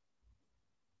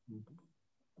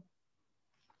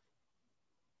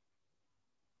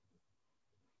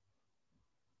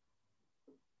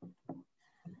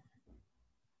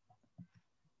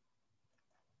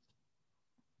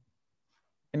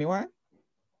 Anyone?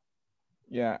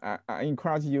 Yeah, I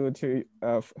encourage you to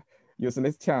use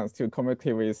this chance to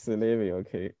communicate with Levi.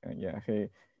 Okay,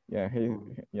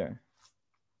 yeah.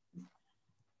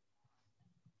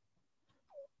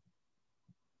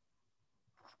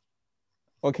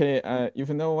 Okay, if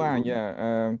no one,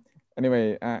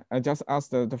 anyway, I just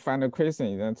asked the final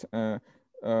question that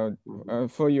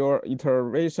for your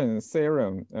iteration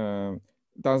theorem,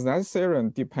 does that theorem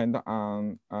depend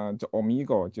on the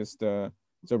omega, just the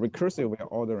recursive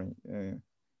ordering? You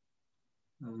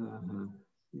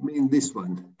mean this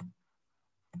one?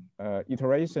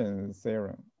 Iteration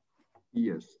theorem.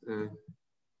 Yes.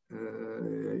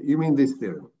 You mean this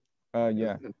theorem?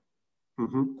 Yeah.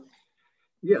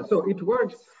 Yeah, so it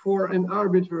works for an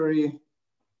arbitrary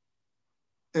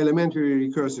elementary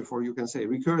recursive, or you can say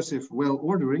recursive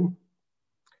well-ordering,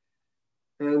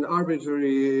 and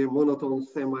arbitrary monotone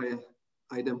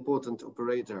semi-idempotent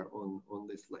operator on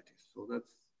this lattice. So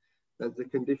that's the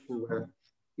condition where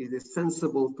it is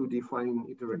sensible to define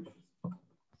iterations.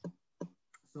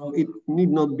 So it need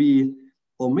not be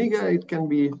omega, it can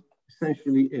be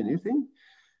essentially anything.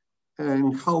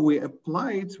 And how we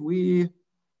apply it, we,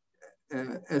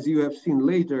 as you have seen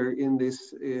later in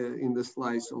this in the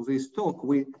slides of this talk,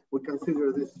 we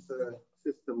consider this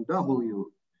system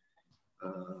W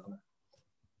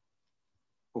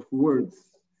of words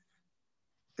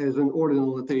as an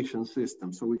ordinal notation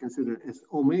system. So we consider as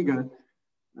omega,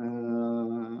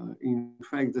 in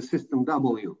fact, the system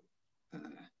W.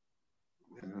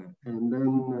 And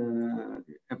then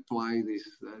apply these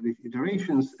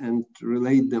iterations and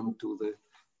relate them to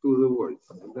the words.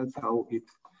 And that's how it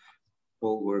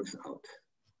all works out.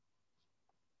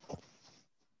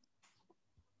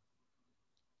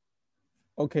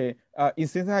 Okay, it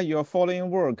seems that your following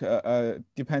work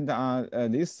depends on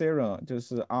this theorem,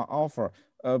 just alpha.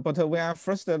 But when I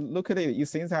first look at it, it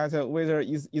seems that whether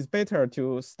it's better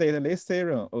to state this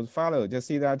theorem or follow. Just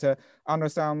see that under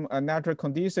some natural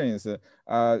conditions,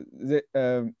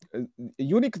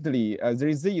 uniquely there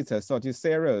exists such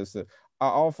series are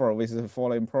offered with the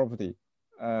following property.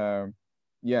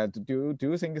 Yeah, do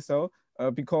you think so?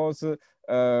 Because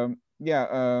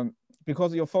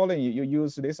because you're following, you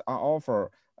use this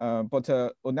offer, but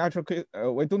natural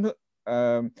we don't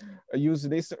use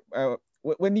this.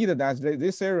 We need that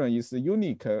this theorem is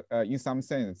unique in some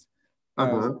sense.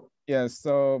 Yeah,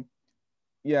 so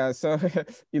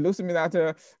it looks to me that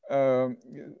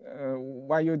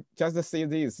why you just say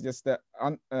this, just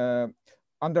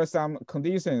under some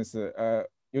conditions,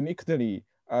 uniquely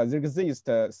there exist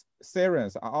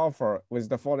theorems are offered with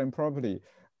the following property,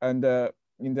 and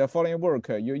in the following work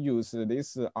you use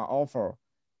this offer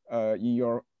in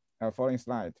your following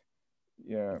slide.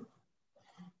 Yeah.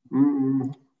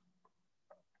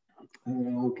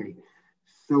 Okay,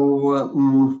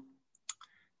 so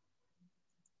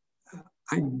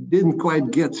I didn't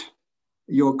quite get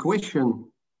your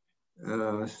question.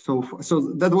 So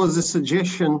that was a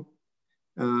suggestion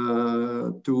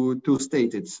to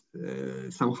state it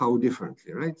somehow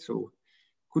differently, right? So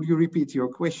could you repeat your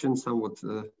question somewhat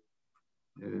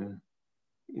in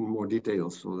more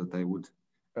detail so that I would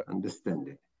understand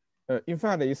it? In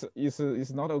fact,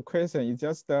 it's not a question. It's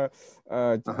just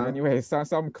anyway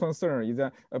some concern is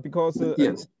that because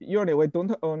yes, usually we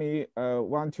don't only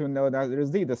want to know that there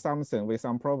is something with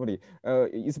some property.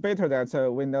 It's better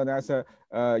that we know that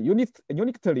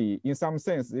uniquely in some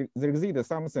sense there exists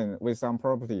something with some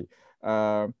property.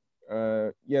 Yeah,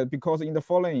 because in the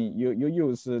following you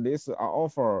use this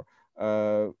offer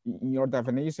in your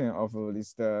definition of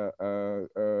this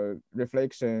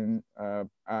reflection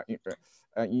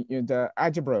in the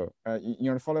algebra in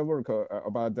your following work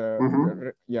about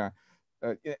the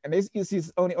and this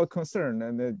is only a concern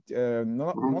and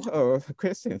not a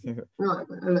question. No,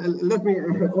 let me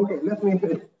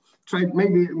try.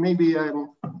 Maybe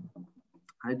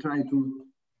I try to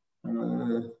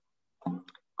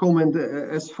comment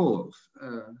as follows.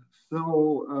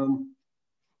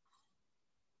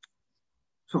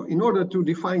 So in order to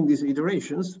define these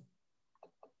iterations,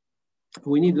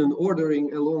 we need an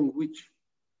ordering along which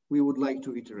we would like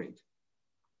to iterate.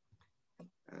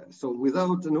 So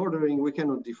without an ordering, we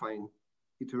cannot define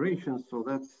iterations. So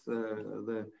that's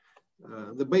the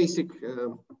basic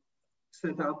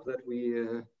setup that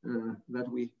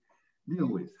we deal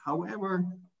with. However,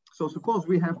 so suppose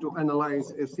we have to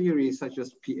analyze a theory such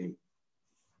as PA.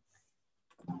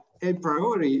 A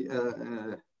priori,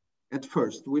 at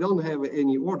first, we don't have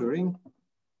any ordering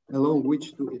along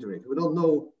which to iterate. We don't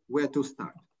know where to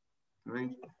start,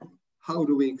 right? How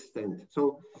do we extend?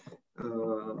 So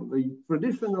the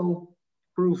traditional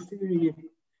proof theory,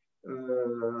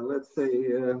 let's say,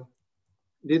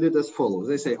 did it as follows.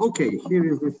 They say, okay, here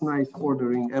is this nice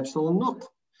ordering epsilon naught,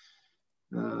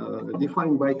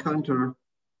 defined by counter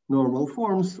normal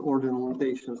forms, ordinal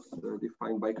notations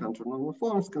defined by counter normal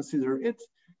forms, consider it,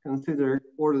 consider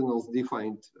ordinals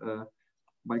defined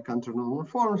by counter normal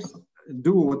forms,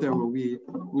 do whatever we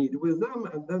need with them,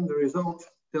 and then the result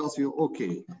tells you,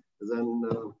 okay, then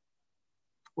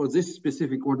for this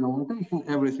specific ordinal notation,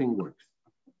 everything works.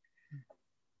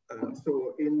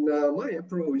 So in my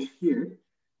approach here,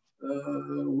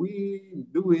 we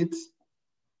do it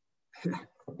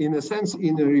in a sense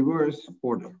in a reverse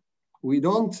order. We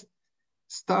don't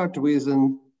start with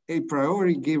an a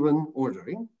priori given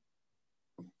ordering.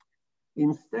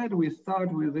 Instead, we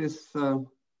start with this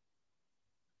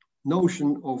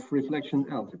notion of reflection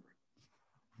algebra.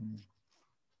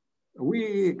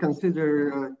 We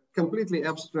consider completely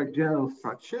abstract general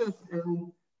structures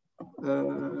and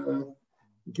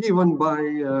given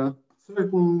by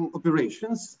certain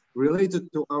operations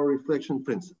related to our reflection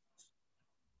principles.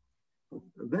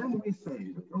 Then we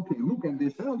say, okay, look at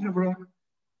this algebra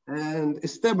and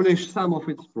establish some of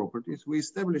its properties. We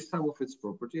establish some of its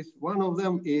properties. One of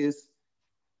them is,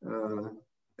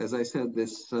 as I said,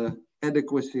 this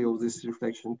adequacy of this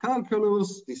reflection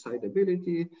calculus,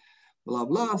 decidability, blah,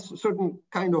 blah, certain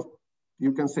kind of,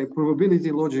 you can say,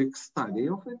 probability logic study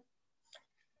of it.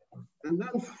 And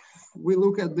then we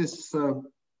look at this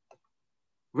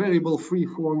variable free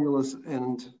formulas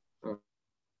and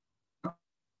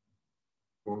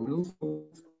formulas,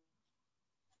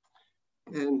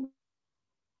 and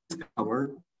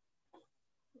discover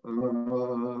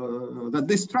that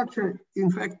this structure,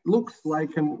 in fact, looks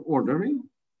like an ordering,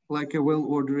 like a well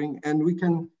ordering, and we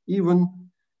can even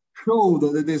show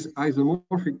that it is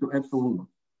isomorphic to epsilon naught.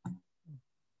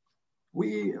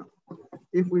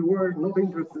 If we were not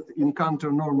interested in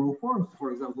counter normal forms,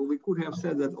 for example, we could have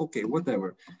said that, okay,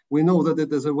 whatever. We know that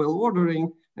it is a well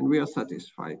ordering and we are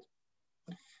satisfied.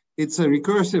 It's a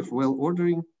recursive well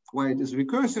ordering. Why it is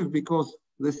recursive? Because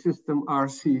the system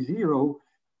RC0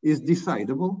 is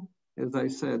decidable. As I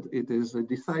said, it is a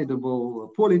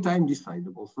decidable, polytime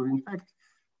decidable. So in fact,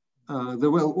 the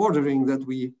well ordering that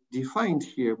we defined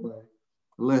here by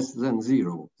less than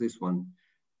 0, this one,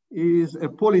 is a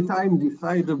polytime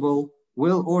decidable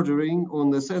well ordering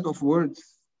on the set of words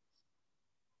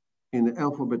in the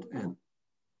alphabet N.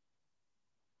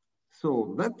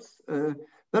 So that's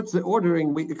the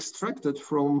ordering we extracted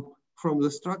from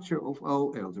the structure of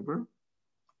our algebra.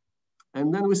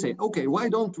 And then we say, okay, why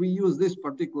don't we use this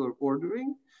particular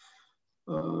ordering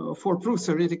for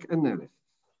proof-theoretic analysis?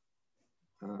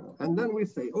 And then we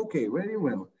say, okay, very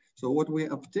well. So what we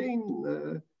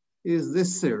obtain is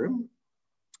this theorem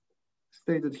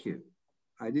stated here.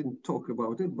 I didn't talk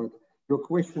about it, but your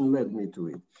question led me to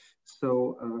it.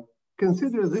 So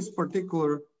consider this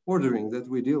particular ordering that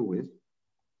we deal with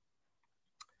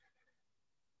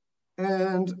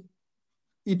and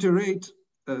iterate,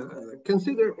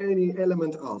 consider any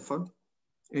element alpha,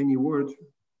 any word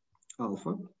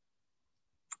alpha,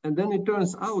 and then it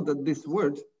turns out that this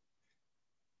word,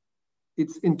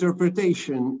 its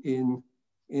interpretation in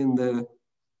the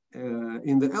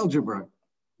algebra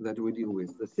that we deal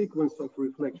with, the sequence of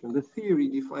reflection, the theory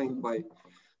defined by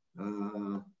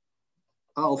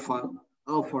alpha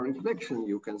reflection,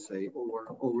 you can say,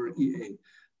 over EA,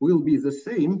 will be the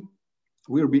same,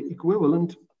 will be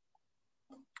equivalent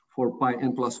for pi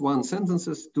n plus 1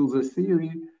 sentences to the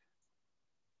theory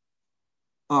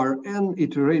Rn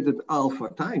iterated alpha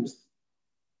times,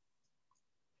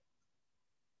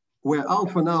 where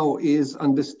alpha now is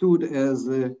understood as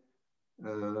the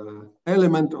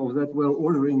element of that well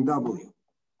ordering W.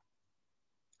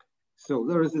 So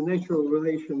there is a natural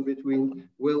relation between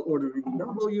well ordering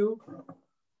W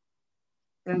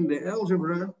and the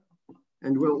algebra,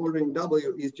 and well ordering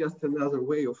W is just another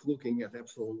way of looking at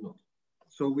epsilon naught.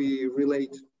 So we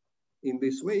relate in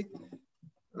this way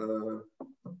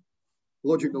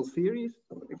logical theories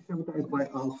axiomatized by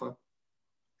alpha,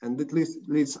 and it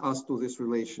leads us to this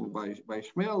relation by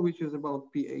Schmel, which is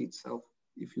about PA itself,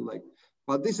 if you like.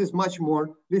 But this is much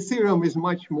more, this theorem is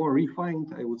much more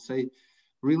refined, I would say,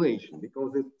 relation,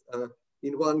 because it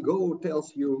in one go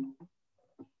tells you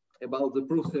about the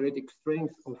proof-theoretic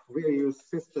strength of various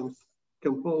systems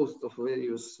composed of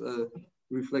various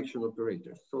reflection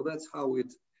operators. So that's how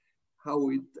it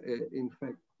in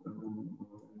fact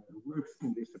works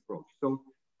in this approach. So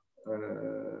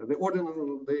the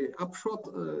ordinal, the upshot,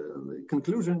 the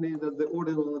conclusion is that the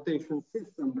ordinal notation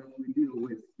system that we deal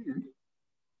with here,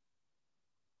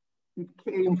 it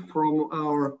came from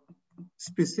our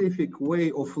specific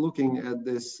way of looking at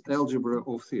this algebra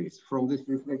of theories, from this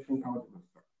reflection algebra.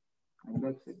 And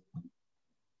that's it.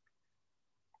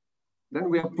 Then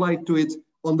we applied to it,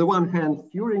 on the one hand,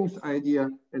 Turing's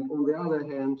idea, and on the other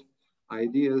hand,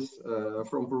 ideas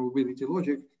from probability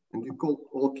logic, and it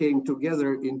all came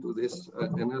together into this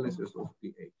analysis of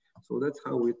PA. So that's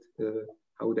how it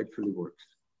actually works.